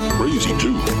they'll eat like crazy,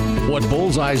 too. What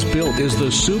Bullseye's built is the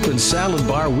soup and salad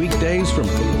bar weekdays from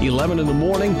 11 in the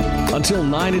morning until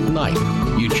 9 at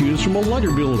night. You choose from a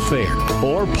Luggerbill affair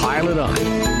or pile it on.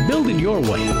 Build it your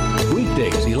way.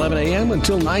 Weekdays, 11 a.m.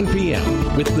 until 9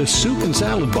 p.m. with the soup and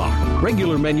salad bar.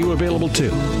 Regular menu available,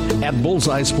 too, at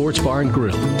Bullseye Sports Bar and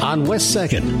Grill on West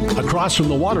 2nd, across from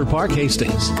the Water Park,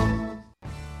 Hastings.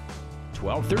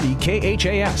 1230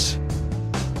 KHAS.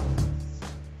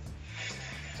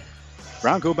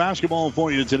 Bronco basketball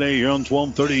for you today here on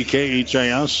 1230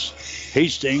 KHAS.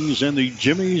 Hastings and the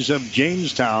Jimmies of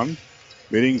Jamestown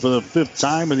meeting for the 5th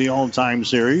time in the all-time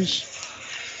series.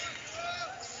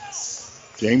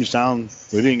 Jamestown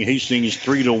leading Hastings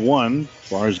 3-1 as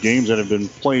far as games that have been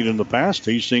played in the past.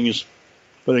 Hastings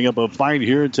putting up a fight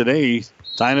here today,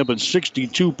 tying up at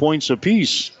 62 points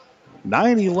apiece.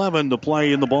 9:11 to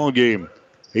play in the ball game.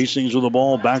 Hastings with the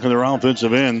ball back in their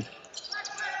offensive end.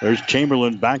 There's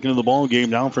Chamberlain back into the ball game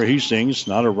now for Hastings.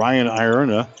 Now to Ryan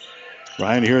Ierna.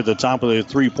 Ryan here at the top of the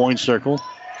three-point circle.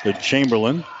 To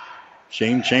Chamberlain.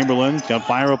 Shane Chamberlain can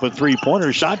fire up a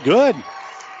three-pointer. Shot good.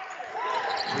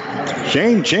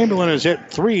 Shane Chamberlain has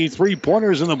hit 3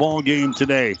 three-pointers in the ball game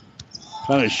today.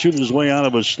 Trying to shoot his way out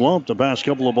of a slump the past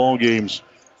couple of ball games.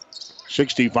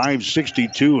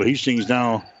 65-62. Hastings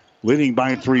now leading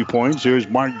by 3 points. Here's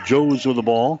Mark Joes with the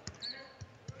ball.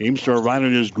 Eamster right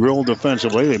on his grill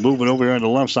defensively. They move it over here on the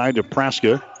left side to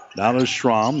Praska. Now to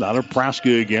Schramm. Now to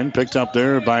Praska again. Picked up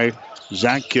there by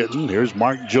Zach Kitten. Here's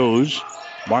Mark Joes.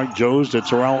 Mark Joes to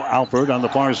Terrell Alford on the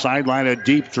far sideline. A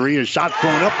deep three. A shot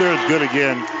thrown up there is good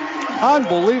again.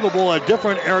 Unbelievable. A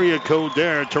different area code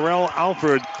there. Terrell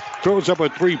Alford throws up a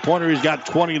three-pointer. He's got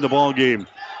 20 in the ball game.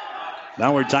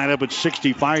 Now we're tied up at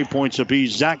 65 points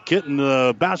apiece. Zach Kitten,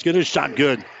 the basket is shot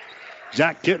good.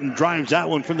 Zach Kitten drives that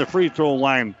one from the free throw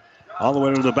line. All the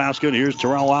way to the basket. Here's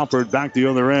Terrell Alford back the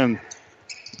other end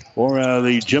for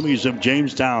the Jimmies of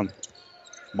Jamestown.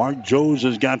 Mark Joes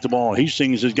has got the ball.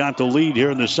 Hastings has got the lead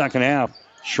here in the second half.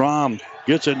 Schramm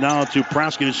gets it now to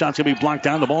Praska. His shot's going to be blocked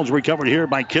down. The ball's recovered here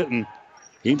by Kitten.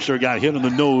 Heemster got hit in the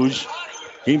nose.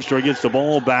 Heemster gets the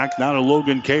ball back. Now to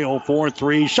Logan Kale.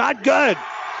 4-3. Shot good.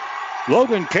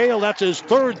 Logan Kale, that's his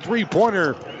third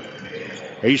three-pointer.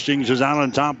 Hastings is out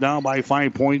on top now by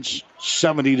 5 points,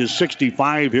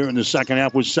 70-65 here in the second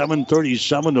half with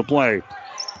 7:37 to play.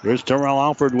 Here's Terrell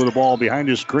Alford with the ball behind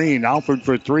his screen. Alford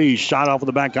for three. Shot off of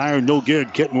the back iron. No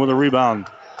good. Kitten with a rebound.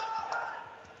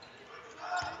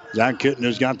 Zach Kitten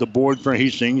has got the board for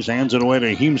Hastings. Hands it away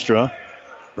to Heemstra.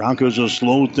 Broncos will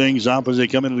slow things up as they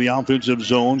come into the offensive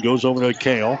zone. Goes over to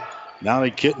Kale. Now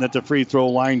to Kitten at the free throw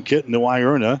line. Kitten to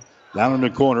Ierna. Down in the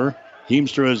corner.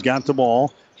 Heemstra has got the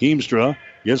ball. Heemstra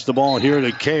gets the ball here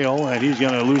to Kale, and he's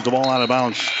going to lose the ball out of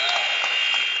bounds.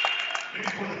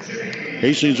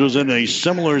 Hastings was in a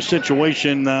similar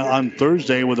situation on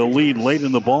Thursday with a lead late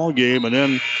in the ball game, and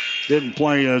then didn't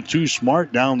play too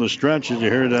smart down the stretch, as you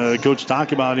heard the coach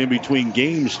talk about in between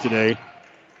games today.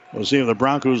 We'll see if the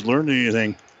Broncos learned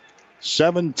anything.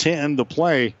 7:10 to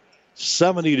play,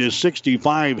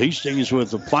 70-65. Hastings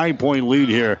with a 5-point lead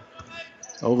here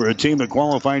over a team that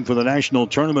qualified for the national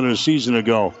tournament a season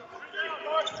ago.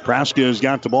 Praska has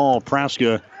got the ball.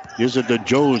 Praska gives it to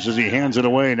Jones as he hands it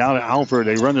away. Now to Alford.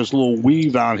 They run this little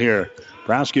weave out here.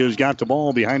 Praska has got the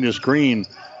ball behind the screen.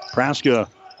 Praska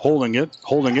holding it.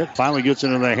 Finally gets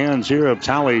into the hands here of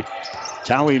Talley.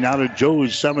 Talley now to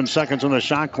Jones. 7 seconds on the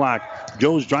shot clock.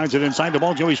 Jones drives it inside the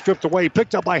ball. Joey stripped away.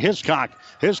 Picked up by Hiscock.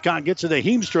 Hiscock gets it to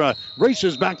Heemstra.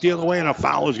 Races back the other way, and a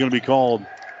foul is going to be called.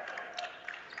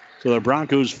 So the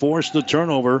Broncos force the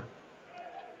turnover.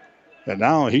 And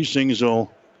now Hastings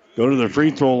will go to the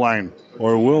free throw line.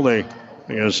 Or will they?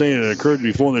 They're going to say it occurred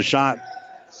before the shot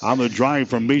on the drive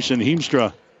from Mason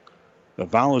Heemstra. The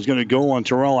foul is going to go on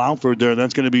Terrell Alford there.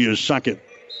 That's going to be his second.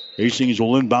 Hastings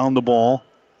will inbound the ball.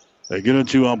 They get it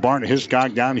to Bart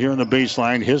Hiscock down here on the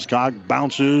baseline. Hiscock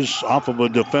bounces off of a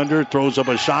defender, throws up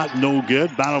a shot, no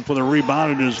good. Battle for the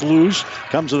rebound, it is loose.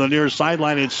 Comes to the near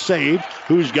sideline, it's saved.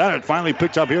 Who's got it? Finally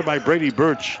picked up here by Brady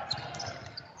Birch.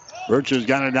 Birch has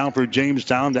got it down for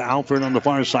Jamestown to Alford on the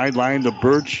far sideline. To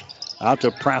Birch, out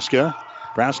to Praska.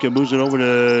 Praska moves it over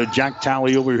to Jack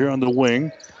Talley over here on the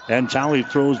wing. And Talley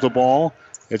throws the ball.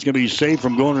 It's going to be safe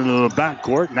from going into the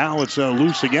backcourt. Now it's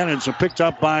loose again. It's picked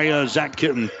up by Zach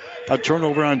Kitten. A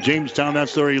turnover on Jamestown.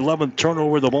 That's their 11th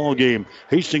turnover of the ball game.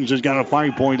 Hastings has got a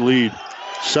 5-point lead.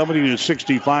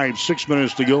 70-65. 6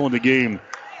 minutes to go in the game.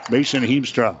 Mason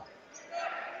Heemstra.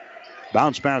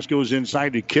 Bounce pass goes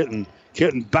inside to Kitten.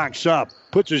 Kitten backs up.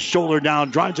 Puts his shoulder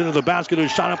down. Drives into the basket. A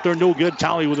shot up there. No good.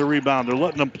 Talley with a rebound. They're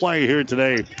letting him play here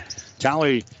today.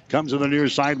 Talley comes to the near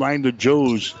sideline to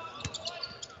Joes.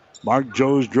 Mark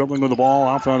Joes dribbling with the ball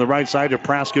off on the right side to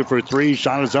Praska for three.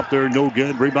 Shot is up there, no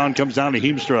good. Rebound comes down to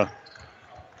Heemstra.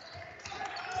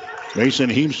 Mason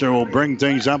Heemstra will bring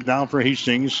things up now for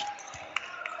Hastings.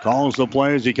 Calls the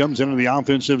play as he comes into the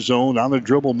offensive zone. On the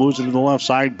dribble, moves into the left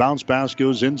side. Bounce pass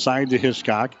goes inside to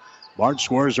Hiscock. Bart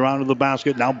squares around to the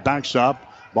basket, now backs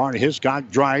up. Bart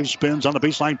Hiscock drives, spins on the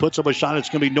baseline, puts up a shot. It's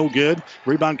going to be no good.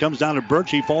 Rebound comes down to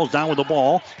Birch. He falls down with the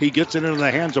ball. He gets it into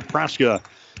the hands of Praska.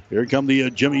 Here come the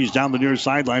Jimmies down the near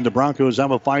sideline. The Broncos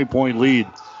have a 5-point lead.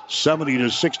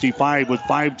 70-65 with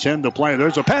 5:10 to play.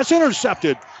 There's a pass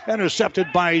intercepted. Intercepted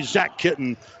by Zach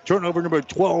Kitten. Turnover number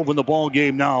 12 in the ball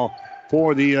game now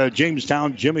for the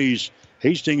Jamestown Jimmies.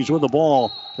 Hastings with the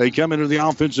ball. They come into the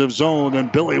offensive zone,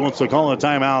 and Billy wants to call a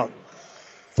timeout.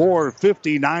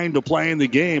 4:59 to play in the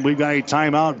game. We've got a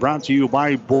timeout brought to you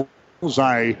by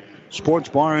Bullseye Sports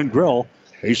Bar and Grill.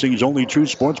 Hastings' only true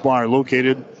sports bar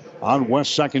located on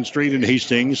West 2nd Street in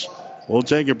Hastings. We'll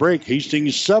take a break.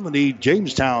 Hastings 70,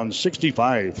 Jamestown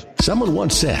 65. Someone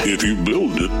once said, if you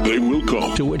build it, they will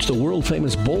come. To which the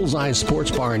world-famous Bullseye Sports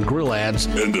Bar and Grill adds,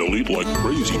 and they'll eat like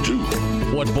crazy, too.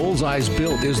 What Bullseye's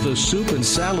built is the soup and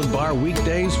salad bar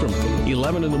weekdays from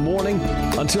 11 in the morning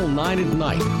until 9 at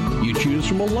night. You choose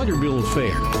from a lighter bill of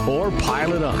fare or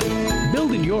pile it on.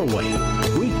 Build it your way.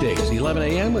 Weekdays 11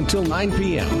 a.m. until 9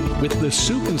 p.m. with the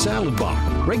soup and salad bar.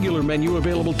 Regular menu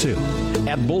available too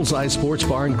at Bullseye Sports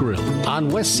Bar and Grill on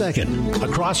West 2nd,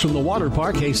 across from the Water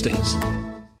Park, Hastings.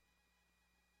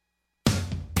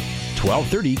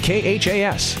 1230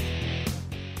 KHAS.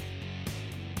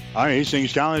 All right,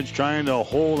 Hastings College trying to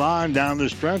hold on down the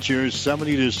stretch here.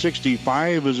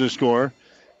 70-65 is the score.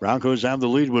 Broncos have the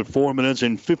lead with 4 minutes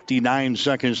and 59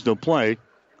 seconds to play.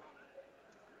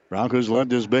 Broncos led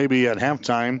this baby at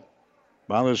halftime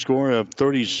by the score of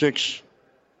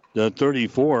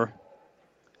 36-34.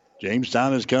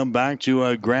 Jamestown has come back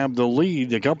to grab the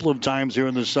lead a couple of times here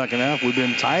in the second half. We've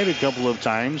been tied a couple of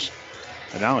times.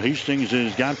 And now Hastings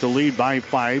has got the lead by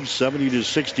 5,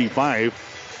 70-65.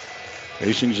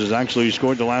 Hastings has actually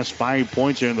scored the last 5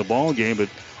 points here in the ball game, but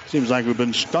seems like we've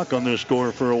been stuck on this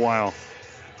score for a while.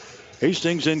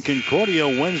 Hastings in Concordia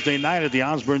Wednesday night at the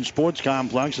Osborne Sports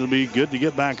Complex. It'll be good to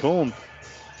get back home.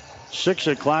 6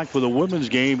 o'clock for the women's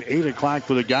game, 8 o'clock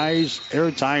for the guys.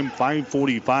 Airtime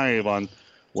 5:45 on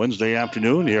Wednesday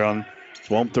afternoon here on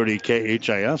 12:30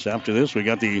 KHIS. After this, we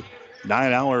got the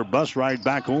 9-hour bus ride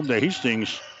back home to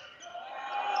Hastings.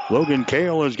 Logan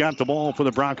Kale has got the ball for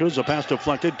the Broncos. A pass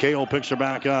deflected. Kale picks her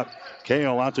back up.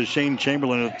 Kale out to Shane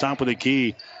Chamberlain at the top of the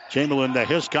key. Chamberlain to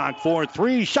Hiscock for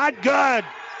 3. Shot good!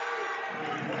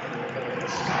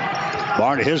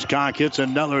 Bart Hiscock hits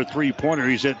another three-pointer.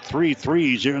 He's hit 3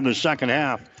 threes here in the second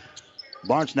half.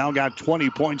 Bart's now got 20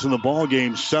 points in the ball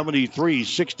game,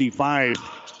 73-65.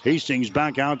 Hastings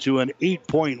back out to an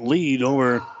 8-point lead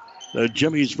over the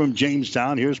Jimmies from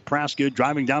Jamestown. Here's Praska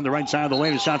driving down the right side of the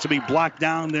lane. The shot's to be blocked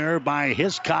down there by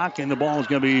Hiscock, and the ball is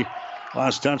going to be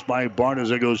last touched by Bart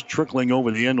as it goes trickling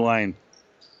over the end line.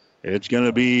 It's going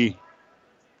to be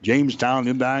Jamestown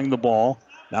inbounding the ball.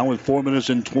 Now with 4 minutes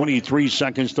and 23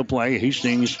 seconds to play,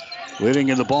 Hastings leading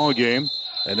in the ball game.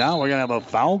 And now we're going to have a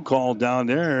foul call down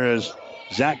there as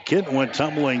Zach Kitten went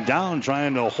tumbling down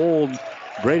trying to hold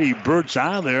Brady Burtz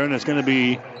out of there, and it's going to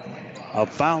be a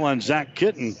foul on Zach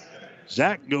Kitten.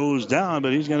 Zach goes down,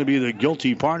 but he's going to be the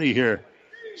guilty party here.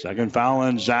 Second foul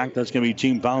on Zach. That's going to be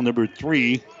team foul number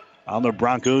 3 on the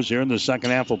Broncos here in the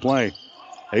second half of play.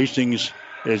 Hastings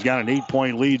has got an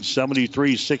 8-point lead,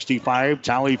 73-65.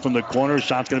 Tally from the corner.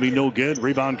 Shot's going to be no good.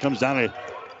 Rebound comes down to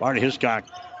Bart Hiscock.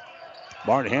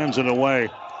 Bart hands it away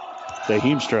to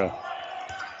Heemstra.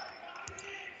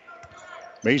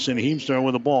 Mason Heemstra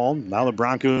with the ball. Now the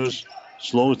Broncos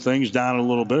slow things down a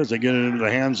little bit as they get it into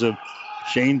the hands of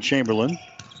Shane Chamberlain.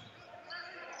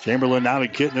 Chamberlain now to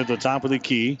Kitten at the top of the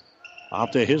key.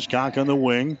 Off to Hiscock on the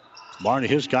wing. Martin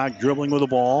Hiscock dribbling with the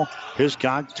ball.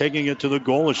 Hiscock taking it to the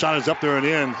goal. The shot is up there and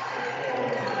in.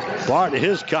 Bart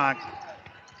Hiscock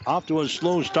off to a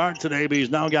slow start today, but he's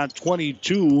now got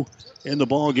 22 in the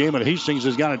ball game, and Hastings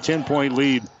has got a 10-point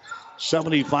lead,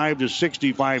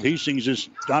 75-65. Hastings has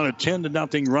got a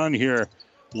 10-0 run here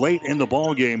late in the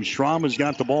ball game. Schramm has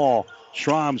got the ball.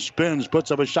 Schramm spins,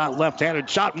 puts up a shot left-handed.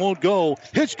 Shot won't go.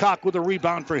 Hitchcock with a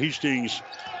rebound for Hastings.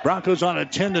 Broncos on a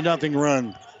 10-0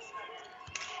 run.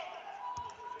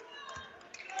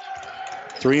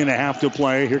 3.5 to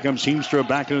play. Here comes Heemstra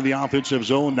back into the offensive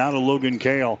zone. Now to Logan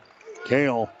Kale.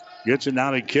 Kale gets it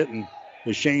now to Kitten.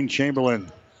 To Shane Chamberlain.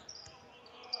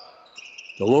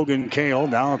 To Logan Kale.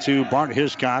 Now to Bart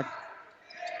Hiscock.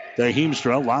 To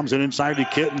Heemstra. Lobs it inside to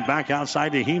Kitten. Back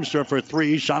outside to Heemstra for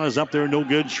 3. Shot is up there. No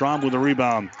good. Schramm with a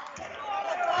rebound.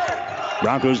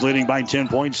 Broncos leading by 10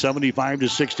 points.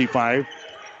 75-65.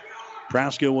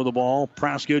 Praska with the ball.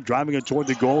 Praska driving it toward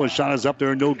the goal. His shot is up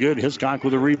there. No good. Hiscock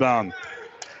with a rebound.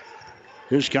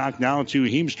 Hiscock now to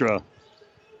Heemstra.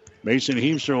 Mason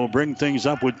Heemstra will bring things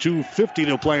up with 2:50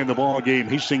 to play in the ball game.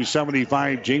 Hastings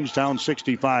 75, Jamestown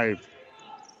 65.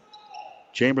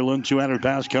 Chamberlain, 200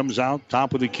 pass comes out.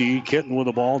 Top of the key. Kitten with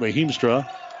the ball to Heemstra.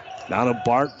 Now to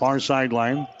Bart, far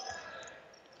sideline.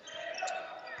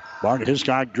 Bart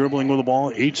Hiscock dribbling with the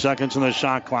ball. 8 seconds on the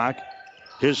shot clock.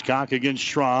 Hiscock against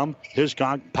Schramm.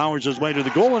 Hiscock powers his way to the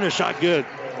goal, and a shot good.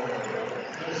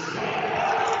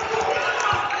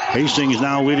 Hastings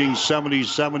now leading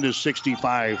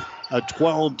 77-65. A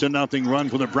 12-0 run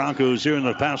for the Broncos here in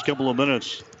the past couple of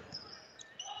minutes.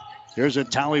 Here's a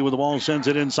Tally with the ball, sends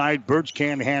it inside. Burtz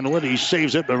can't handle it. He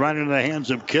saves it, but right into the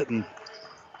hands of Kitten.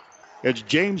 It's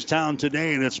Jamestown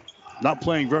today that's not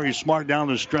playing very smart down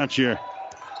the stretch here.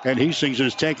 And Hastings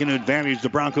is taking advantage. The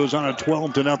Broncos on a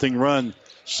 12-0 run.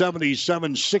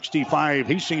 77-65.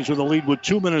 Hastings with the lead with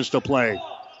 2 minutes to play.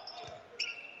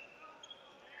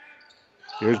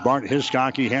 Here's Bart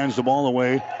Hiscock. He hands the ball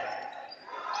away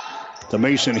to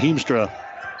Mason Heemstra.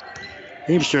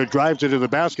 Heemstra drives it to the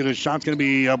basket. His shot's going to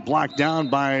be blocked down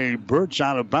by Burtz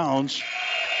out of bounds.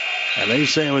 And they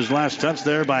say it was last touch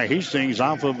there by Hastings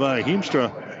off of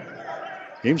Heemstra.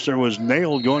 Heemstra was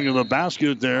nailed going to the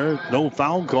basket there. No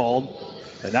foul called.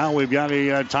 And now we've got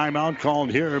a timeout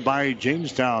called here by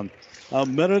Jamestown.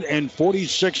 1 minute and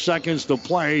 46 seconds to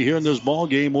play here in this ball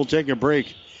game. We'll take a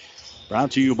break.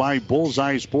 Brought to you by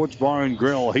Bullseye Sports Bar and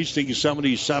Grill. Hastings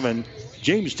 77,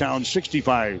 Jamestown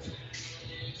 65.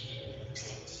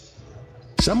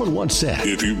 Someone once said,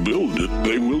 if you build it,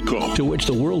 they will come. To which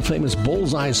the world-famous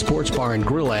Bullseye Sports Bar and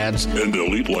Grill adds, and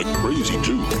they'll eat like crazy,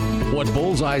 too. What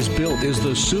Bullseye's built is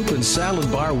the soup and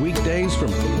salad bar weekdays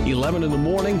from 11 in the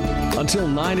morning until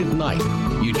 9 at night.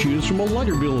 You choose from a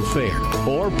lighter bill of fare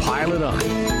or pile it on.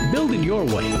 Build it your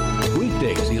way.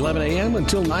 Weekdays, 11 a.m.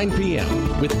 until 9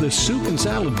 p.m. with the soup and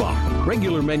salad bar.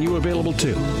 Regular menu available,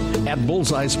 too. At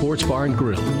Bullseye Sports Bar and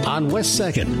Grill on West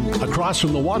 2nd, across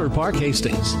from the Water Park,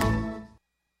 Hastings.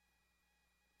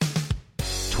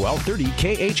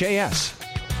 1230 KHAS.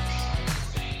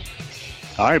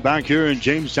 All right, back here in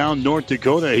Jamestown, North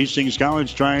Dakota. Hastings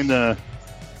College trying to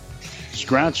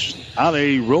scratched out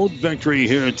a road victory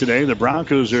here today. The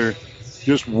Broncos are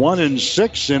just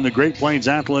 1-6 in the Great Plains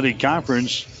Athletic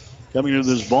Conference coming into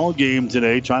this ball game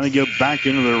today, trying to get back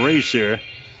into the race here.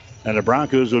 And the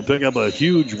Broncos would pick up a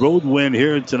huge road win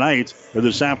here tonight, or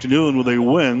this afternoon, with a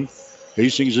win.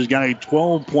 Hastings has got a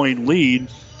 12-point lead.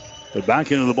 But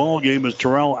back into the ball game is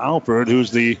Terrell Alford,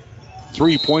 who's the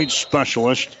 3-point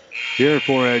specialist here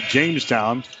for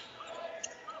Jamestown.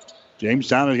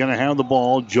 Jamestown is going to have the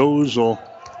ball. Joes will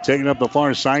take it up the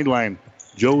far sideline.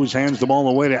 Joes hands the ball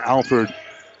away to Alford,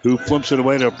 who flips it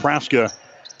away to Praska.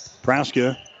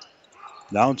 Praska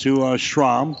down to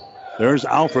Schramm. There's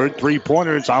Alford,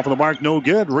 3-pointer. It's off of the mark, no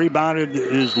good. Rebounded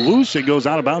is loose. It goes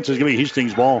out of bounds. It's going to be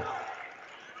Hastings' ball.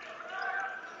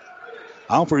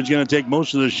 Alford's going to take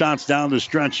most of the shots down the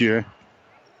stretch here.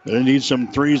 They need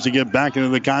some threes to get back into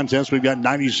the contest. We've got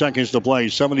 90 seconds to play.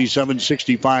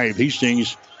 77-65.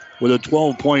 Hastings with a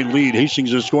 12-point lead.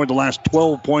 Hastings has scored the last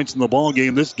 12 points in the ball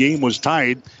game. This game was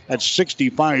tied at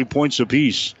 65 points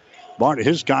apiece. Bart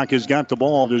Hiscock has got the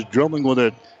ball, just dribbling with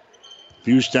it. A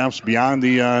few steps beyond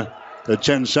the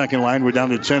 10-second line. We're down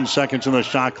to 10 seconds on the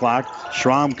shot clock.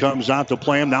 Schramm comes out to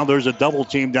play him. Now there's a double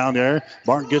team down there.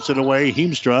 Bart gets it away.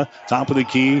 Heemstra, top of the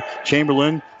key.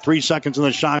 Chamberlain, 3 seconds on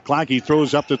the shot clock. He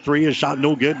throws up the three. A shot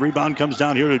no good. Rebound comes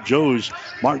down here to Joes.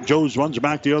 Mark Joes runs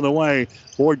back the other way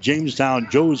for Jamestown.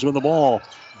 Joes with the ball.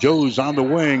 Joes on the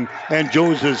wing. And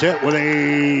Joes is hit with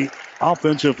a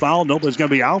offensive foul. Nope, it's going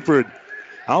to be Alford.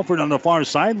 Alford on the far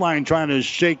sideline trying to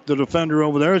shake the defender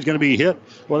over there is going to be hit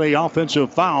with a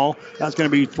offensive foul. That's going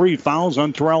to be 3 fouls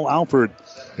on Terrell Alford.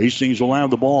 Hastings will have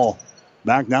the ball.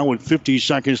 Back now with 50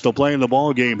 seconds to play in the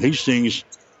ball game. Hastings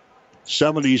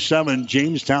 77,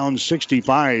 Jamestown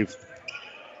 65.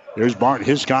 There's Bart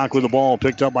Hiscock with the ball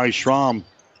picked up by Schramm.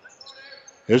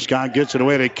 Hiscock gets it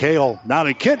away to Kale. Now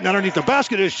to Kitten underneath the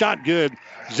basket. His shot good.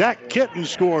 Zach Kitten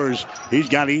scores. He's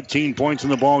got 18 points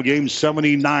in the ball game,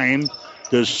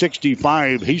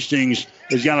 79-65. Hastings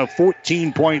has got a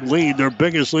 14-point lead, their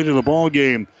biggest lead of the ball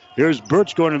game. Here's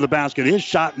Birch going to the basket. His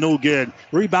shot no good.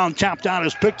 Rebound tapped out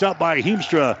is picked up by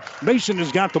Heemstra. Mason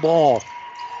has got the ball.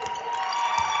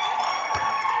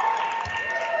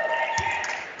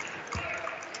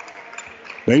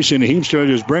 Mason Heemstra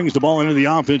just brings the ball into the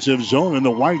offensive zone, and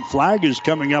the white flag is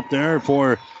coming up there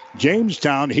for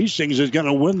Jamestown. Hastings is going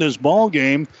to win this ball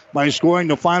game by scoring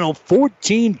the final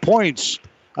 14 points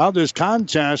of this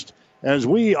contest, as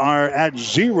we are at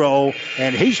 0,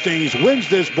 and Hastings wins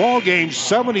this ball game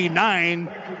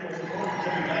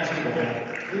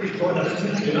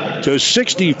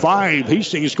 79-65.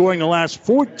 Hastings scoring the last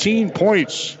 14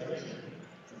 points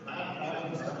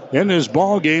in this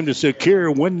ball game to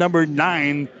secure win number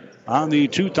 9 on the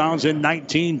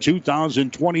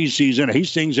 2019-2020 season.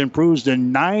 Hastings improves to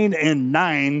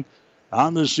 9-9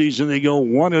 on the season. They go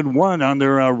 1-1 on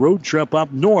their road trip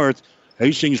up north.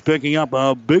 Hastings picking up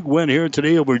a big win here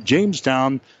today over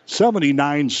Jamestown,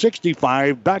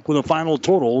 79-65. Back with the final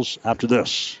totals after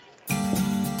this.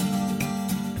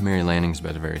 Mary Lanning's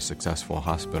been a very successful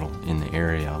hospital in the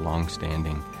area, a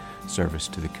long-standing service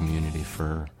to the community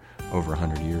for over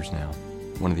 100 years now.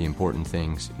 One of the important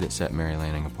things that set Mary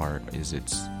Lanning apart is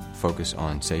its focus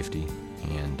on safety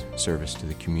and service to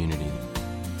the community.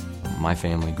 My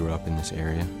family grew up in this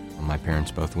area. My parents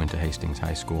both went to Hastings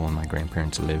High School, and my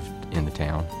grandparents lived in the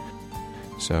town.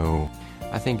 So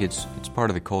I think it's part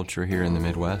of the culture here in the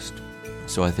Midwest.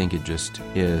 So I think it just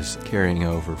is carrying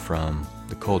over from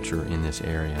the culture in this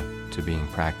area to being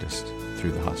practiced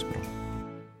through the hospital.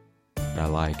 I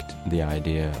liked the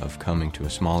idea of coming to a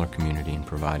smaller community and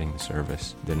providing the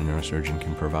service that a neurosurgeon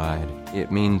can provide.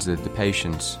 It means that the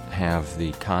patients have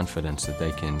the confidence that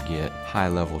they can get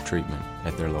high-level treatment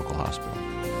at their local hospital.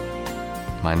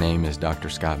 My name is Dr.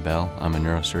 Scott Bell. I'm a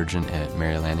neurosurgeon at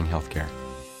Mary Lanning Healthcare.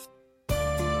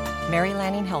 Mary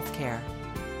Lanning Healthcare.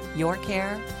 Your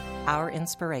care, our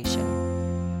inspiration.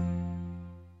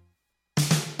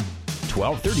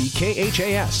 1230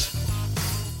 KHAS.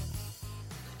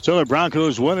 So the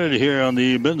Broncos win it here on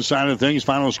the men's side of things.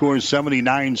 Final score is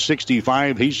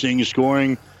 79-65. Hastings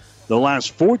scoring the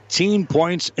last 14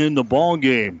 points in the ball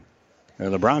game.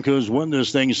 And the Broncos win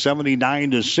this thing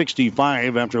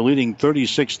 79-65 after leading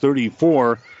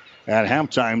 36-34 at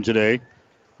halftime today.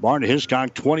 Bart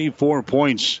Hiscock, 24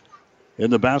 points in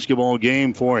the basketball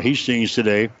game for Hastings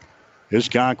today.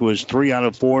 Hiscock was 3 out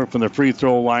of 4 from the free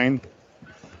throw line.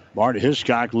 Bart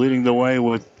Hiscock leading the way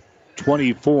with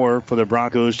 24 for the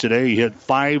Broncos today. He hit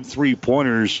 5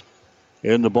 3-pointers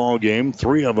in the ball game.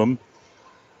 3 of them,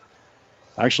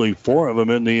 actually 4 of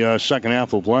them in the second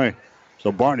half of play.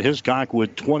 So Bart Hiscock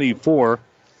with 24.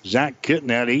 Zach Kitten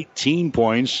had 18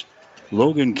 points.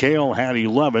 Logan Kale had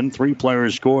 11. 3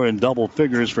 players score in double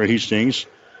figures for Hastings.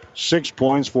 6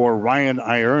 points for Ryan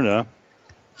Ierna.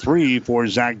 3 for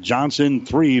Zach Johnson.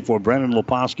 3 for Brennan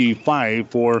Leposki. 5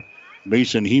 for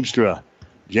Mason Heemstra.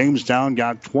 Jamestown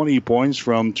got 20 points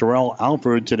from Terrell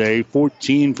Alford today.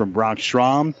 14 from Brock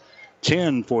Schramm.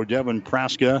 10 for Devin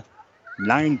Praska.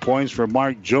 9 points for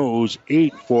Mark Joes.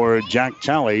 8 for Jack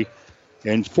Talley.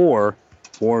 And 4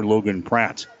 for Logan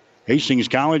Pratt. Hastings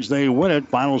College, they win it.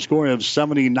 Final score of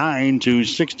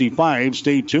 79-65.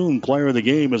 Stay tuned. Player of the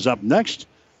game is up next.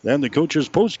 Then the coach's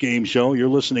post-game show. You're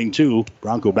listening to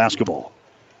Bronco Basketball.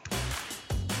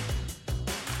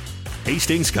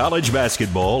 Hastings College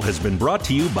basketball has been brought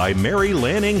to you by Mary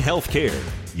Lanning Healthcare.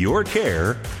 Your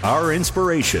care, our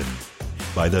inspiration.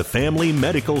 By the Family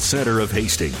Medical Center of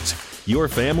Hastings. Your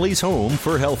family's home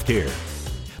for healthcare.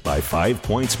 By 5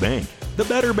 Points Bank, the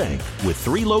better bank with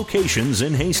 3 locations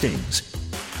in Hastings.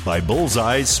 By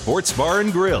Bullseye's Sports Bar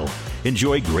and Grill.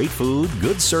 Enjoy great food,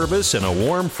 good service, and a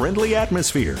warm, friendly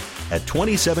atmosphere at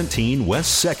 2017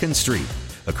 West 2nd Street,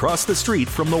 across the street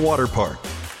from the water park.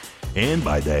 And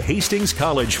by the Hastings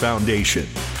College Foundation.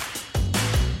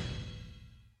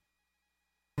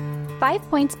 5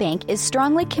 Points Bank is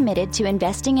strongly committed to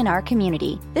investing in our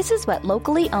community. This is what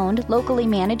locally owned, locally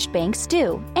managed banks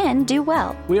do, and do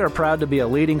well. We are proud to be a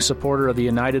leading supporter of the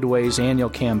United Way's annual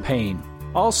campaign.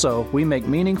 Also, we make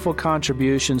meaningful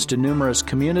contributions to numerous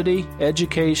community,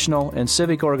 educational, and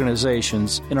civic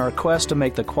organizations in our quest to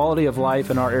make the quality of life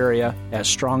in our area as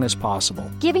strong as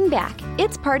possible. Giving back.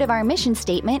 It's part of our mission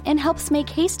statement and helps make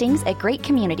Hastings a great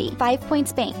community. 5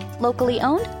 Points Bank. Locally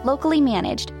owned, locally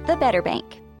managed. The better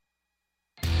bank.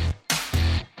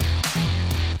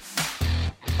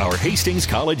 Our Hastings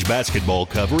College basketball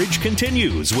coverage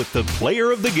continues with the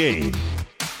player of the game.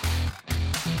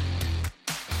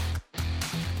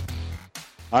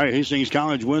 All right, Hastings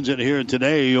College wins it here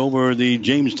today over the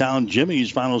Jamestown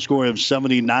Jimmies. Final score of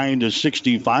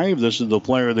 79-65. This is the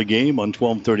player of the game on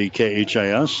 1230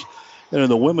 KHIS. And in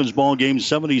the women's ball game,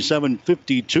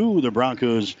 77-52, the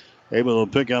Broncos able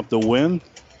to pick up the win.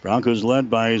 Broncos led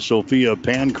by Sophia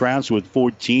Pankratz with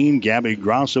 14, Gabby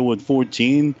Grosso with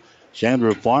 14.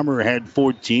 Chandra Farmer had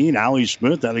 14. Allie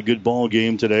Smith had a good ball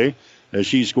game today as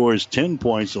she scores 10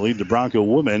 points to lead the Bronco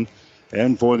women.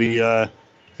 And for the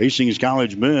Hastings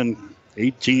College men,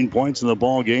 18 points in the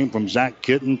ball game from Zach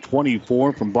Kitten,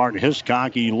 24 from Bart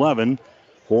Hiscock, 11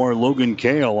 for Logan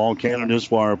Kale. All candidates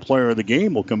for our player of the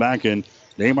game. We'll come back and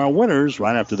name our winners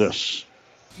right after this.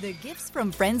 The gifts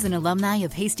from friends and alumni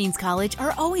of Hastings College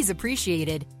are always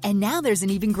appreciated. And now there's an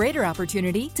even greater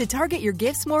opportunity to target your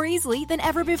gifts more easily than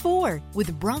ever before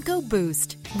with Bronco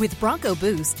Boost. With Bronco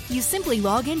Boost, you simply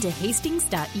log into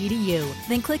hastings.edu,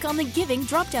 then click on the Giving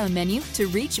drop-down menu to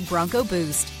reach Bronco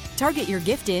Boost. Target your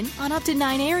gift in on up to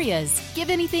 9 areas. Give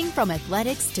anything from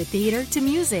athletics to theater to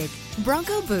music.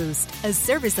 Bronco Boost, a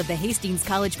service of the Hastings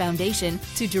College Foundation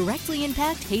to directly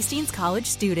impact Hastings College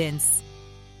students.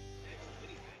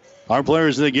 Our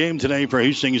players of the game today for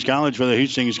Hastings College, for the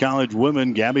Hastings College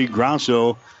women, Gabby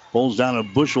Grosso pulls down a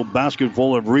bushel basket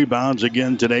full of rebounds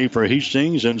again today for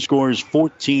Hastings and scores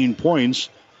 14 points.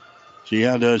 She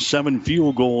had 7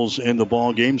 field goals in the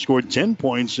ball game, scored 10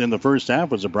 points in the first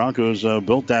half as the Broncos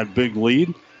built that big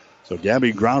lead. So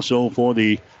Gabby Grosso for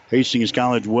the Hastings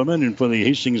College women, and for the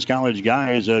Hastings College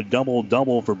guys, a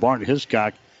double-double for Bart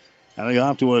Hiscock. And they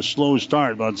got off to a slow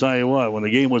start, but I'll tell you what, when the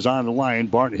game was on the line,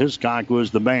 Bart Hiscock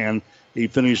was the man. He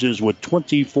finishes with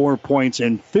 24 points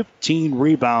and 15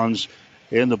 rebounds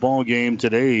in the ball game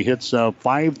today. He hits 5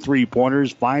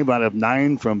 3-pointers, 5 out of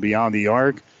 9 from beyond the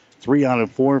arc, 3 out of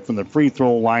 4 from the free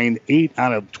throw line, 8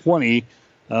 out of 20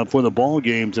 for the ball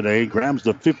game today. Grabs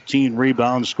the 15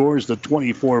 rebounds, scores the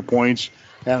 24 points,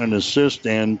 and an assist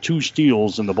and 2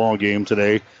 steals in the ball game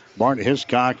today. Bart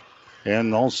Hiscock,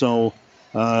 and also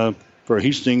for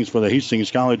Hastings, for the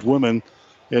Hastings College women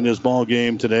in this ball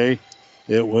game today,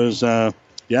 it was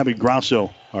Gabby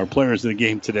Grosso, our players in the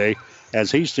game today, as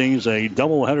Hastings a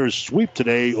doubleheader sweep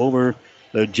today over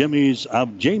the Jimmies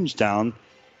of Jamestown.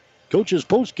 Coach's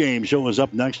post-game show is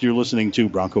up next. You're listening to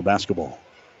Bronco Basketball.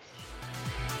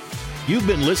 You've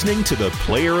been listening to the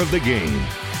player of the game.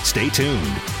 Stay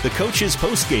tuned. The coach's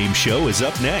post-game show is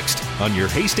up next on your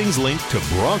Hastings link to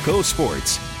Bronco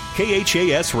Sports,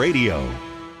 KHAS Radio.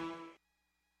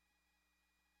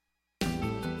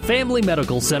 Family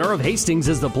Medical Center of Hastings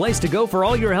is the place to go for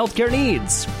all your healthcare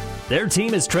needs. Their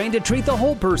team is trained to treat the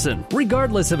whole person,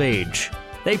 regardless of age.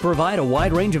 They provide a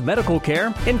wide range of medical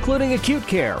care, including acute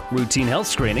care, routine health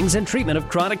screenings, and treatment of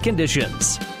chronic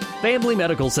conditions. Family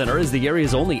Medical Center is the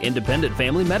area's only independent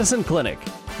family medicine clinic.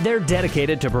 They're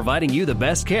dedicated to providing you the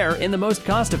best care in the most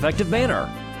cost-effective manner.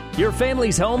 Your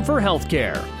family's home for health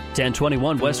care.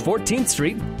 1021 West 14th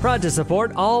Street, proud to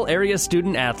support all area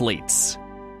student athletes.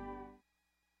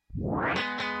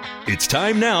 It's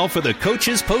time now for the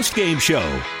Coach's Post-Game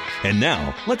Show. And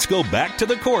now, let's go back to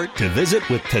the court to visit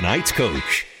with tonight's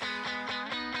coach.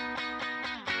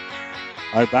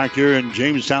 All right, back here in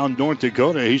Jamestown, North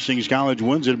Dakota, Hastings College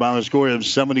wins it by a score of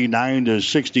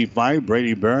 79-65.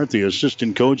 Brady Barrett, the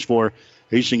assistant coach for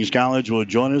Hastings College, will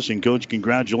join us. And, Coach,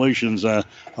 congratulations. A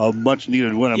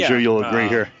much-needed win. I'm sure you'll agree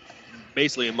here.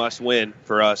 Basically a must-win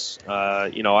for us.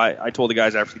 I told the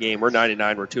guys after the game, we're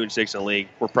 9-9. We're 2-6 in the league.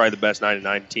 We're probably the best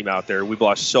 9-9 team out there. We've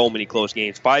lost so many close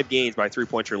games. 5 games by 3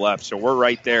 points or left. So we're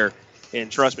right there. And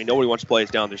trust me, nobody wants to play us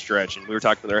down the stretch. And we were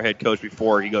talking with our head coach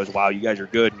before. He goes, wow, you guys are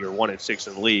good, and you're 1-6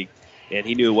 in the league. And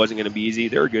he knew it wasn't going to be easy.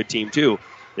 They're a good team, too.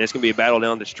 And it's going to be a battle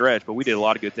down the stretch. But we did a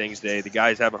lot of good things today. The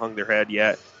guys haven't hung their head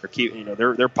yet.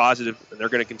 They're positive, and they're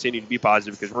going to continue to be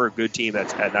positive because we're a good team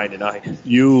that's at 9-9.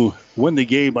 You win the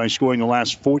game by scoring the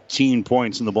last 14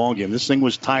 points in the ballgame. This thing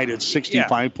was tied at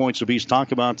 65 points apiece.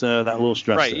 Talk about that little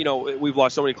stretch. Right. There. We've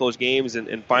lost so many close games,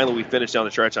 and finally we finished down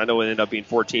the stretch. I know it ended up being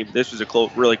 14, but this was a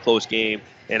really close game.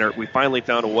 And we finally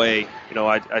found a way.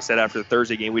 I said after the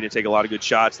Thursday game we didn't take a lot of good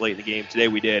shots late in the game. Today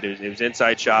we did. It was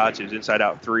inside shots. It was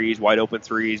inside-out threes, wide-open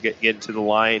threes, getting to the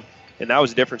line. And that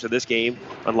was the difference of this game,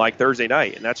 unlike Thursday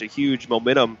night. And that's a huge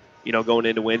momentum, going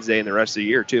into Wednesday and the rest of the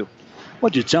year, too.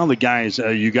 What'd you tell the guys?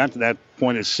 You got to that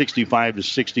point at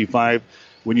 65-65.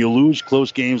 When you lose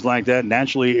close games like that,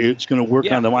 naturally it's going to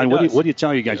work on the line. What do you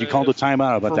tell you guys? You called a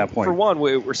timeout at that point. For one,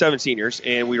 we're 7 seniors,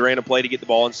 and we ran a play to get the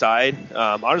ball inside.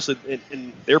 Honestly,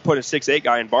 and they were putting a 6'8"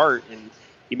 guy in Bart, and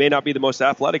he may not be the most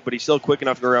athletic, but he's still quick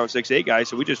enough to go around 6'8" guys.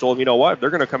 So we just told him, you know what,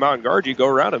 they're going to come out and guard you, go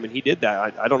around him, and he did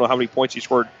that. I don't know how many points he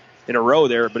scored in a row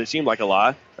there, but it seemed like a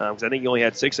lot because I think he only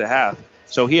had 6 at half.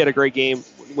 So he had a great game.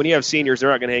 When you have seniors, they're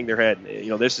not going to hang their head.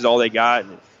 This is all they got,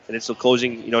 and it's the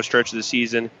closing stretch of the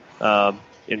season.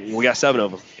 And we got 7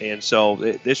 of them. And so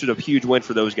this was a huge win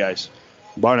for those guys.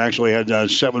 Bart actually had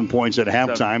 7 points at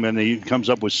halftime, and he comes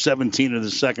up with 17 in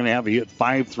the second half. He hit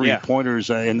 5 3-pointers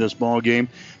in this ball game.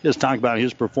 Just talk about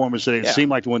his performance today. It seemed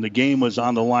like when the game was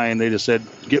on the line, they just said,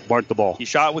 get Bart the ball. He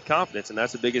shot with confidence, and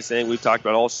that's the biggest thing we've talked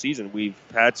about all season. We've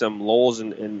had some lulls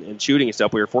in shooting and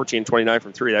stuff. We were 14-29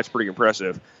 from 3. That's pretty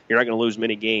impressive. You're not going to lose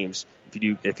many games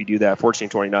if you do that.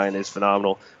 14-29 is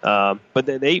phenomenal. But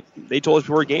they told us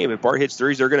before the game, if Bart hits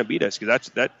threes, they're going to beat us because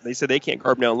they said they can't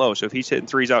guard him down low. So if he's hitting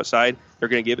threes outside, they're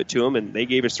going to give it to him, and they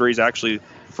gave us threes actually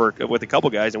with a couple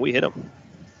guys, and we hit them.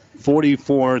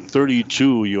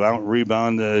 44-32, you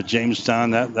out-rebound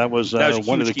Jamestown. That was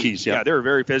one of the keys. Yeah, they're a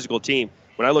very physical team.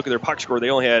 When I look at their puck score, they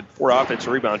only had 4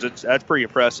 offensive rebounds. That's pretty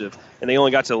impressive, and they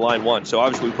only got to the line 1. So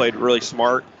obviously we played really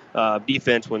smart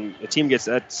defense. When a team g's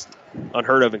that's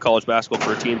unheard of in college basketball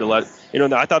for a team to let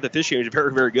I thought that this year was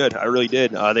very, very good. I really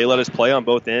did. They let us play on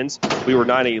both ends. We were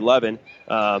 9-11.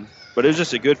 But it was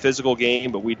just a good physical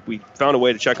game, but we found a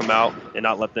way to check them out and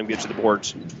not let them get to the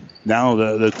boards. Now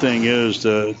the thing is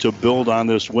to build on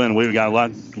this win. We've got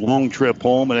a long trip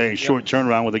home and a short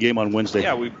turnaround with a game on Wednesday.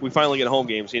 Yeah, we finally get a home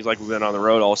game. Seems like we've been on the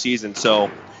road all season,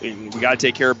 so we got to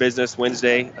take care of business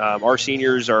Wednesday. Our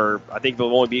seniors I think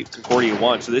they'll only beat Concordia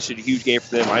 1, so this is a huge game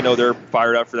for them. I know they're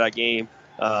fired up for that game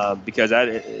because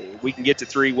we can get to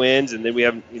 3 wins, and then we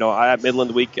have I have Midland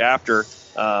the week after.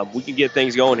 We can get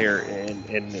things going here,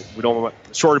 and we don't have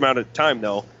a short amount of time,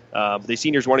 though. The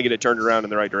seniors want to get it turned around in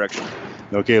the right direction.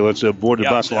 Okay, let's board the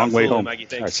bus a long way home. Maggie,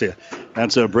 I see it.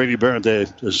 That's Brady Barrett,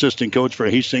 the assistant coach for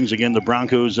Hastings. Again, the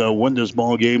Broncos win this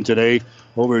ball game today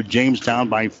over Jamestown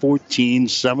by 14,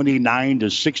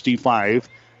 79-65.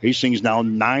 Hastings now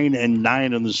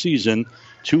 9-9 in the season,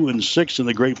 2-6 in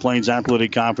the Great Plains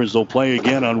Athletic Conference. They'll play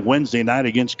again on Wednesday night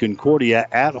against Concordia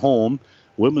at home.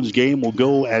 Women's game will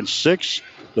go at 6.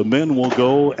 The men will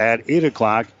go at 8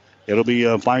 o'clock. It'll be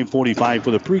 5:45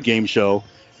 for the pregame show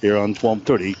here on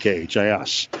 1230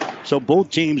 KHIS. So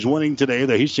both teams winning today.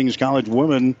 The Hastings College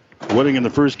women winning in the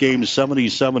first game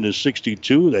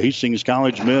 77-62. The Hastings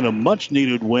College men a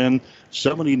much-needed win,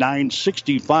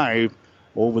 79-65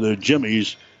 over the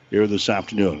Jimmies here this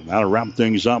afternoon. Now to wrap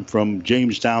things up from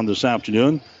Jamestown this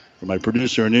afternoon, for my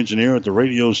producer and engineer at the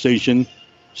radio station,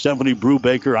 Stephanie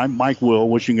Brubaker, I'm Mike Will,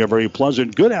 wishing you a very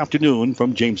pleasant good afternoon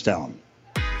from Jamestown.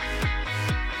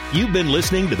 You've been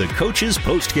listening to the Coach's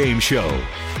Post-Game Show.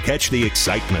 Catch the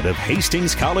excitement of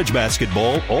Hastings College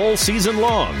basketball all season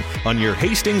long on your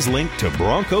Hastings link to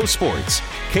Bronco Sports,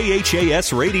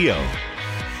 KHAS Radio.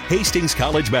 Hastings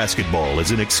College basketball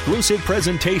is an exclusive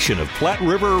presentation of Platte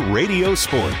River Radio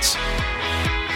Sports.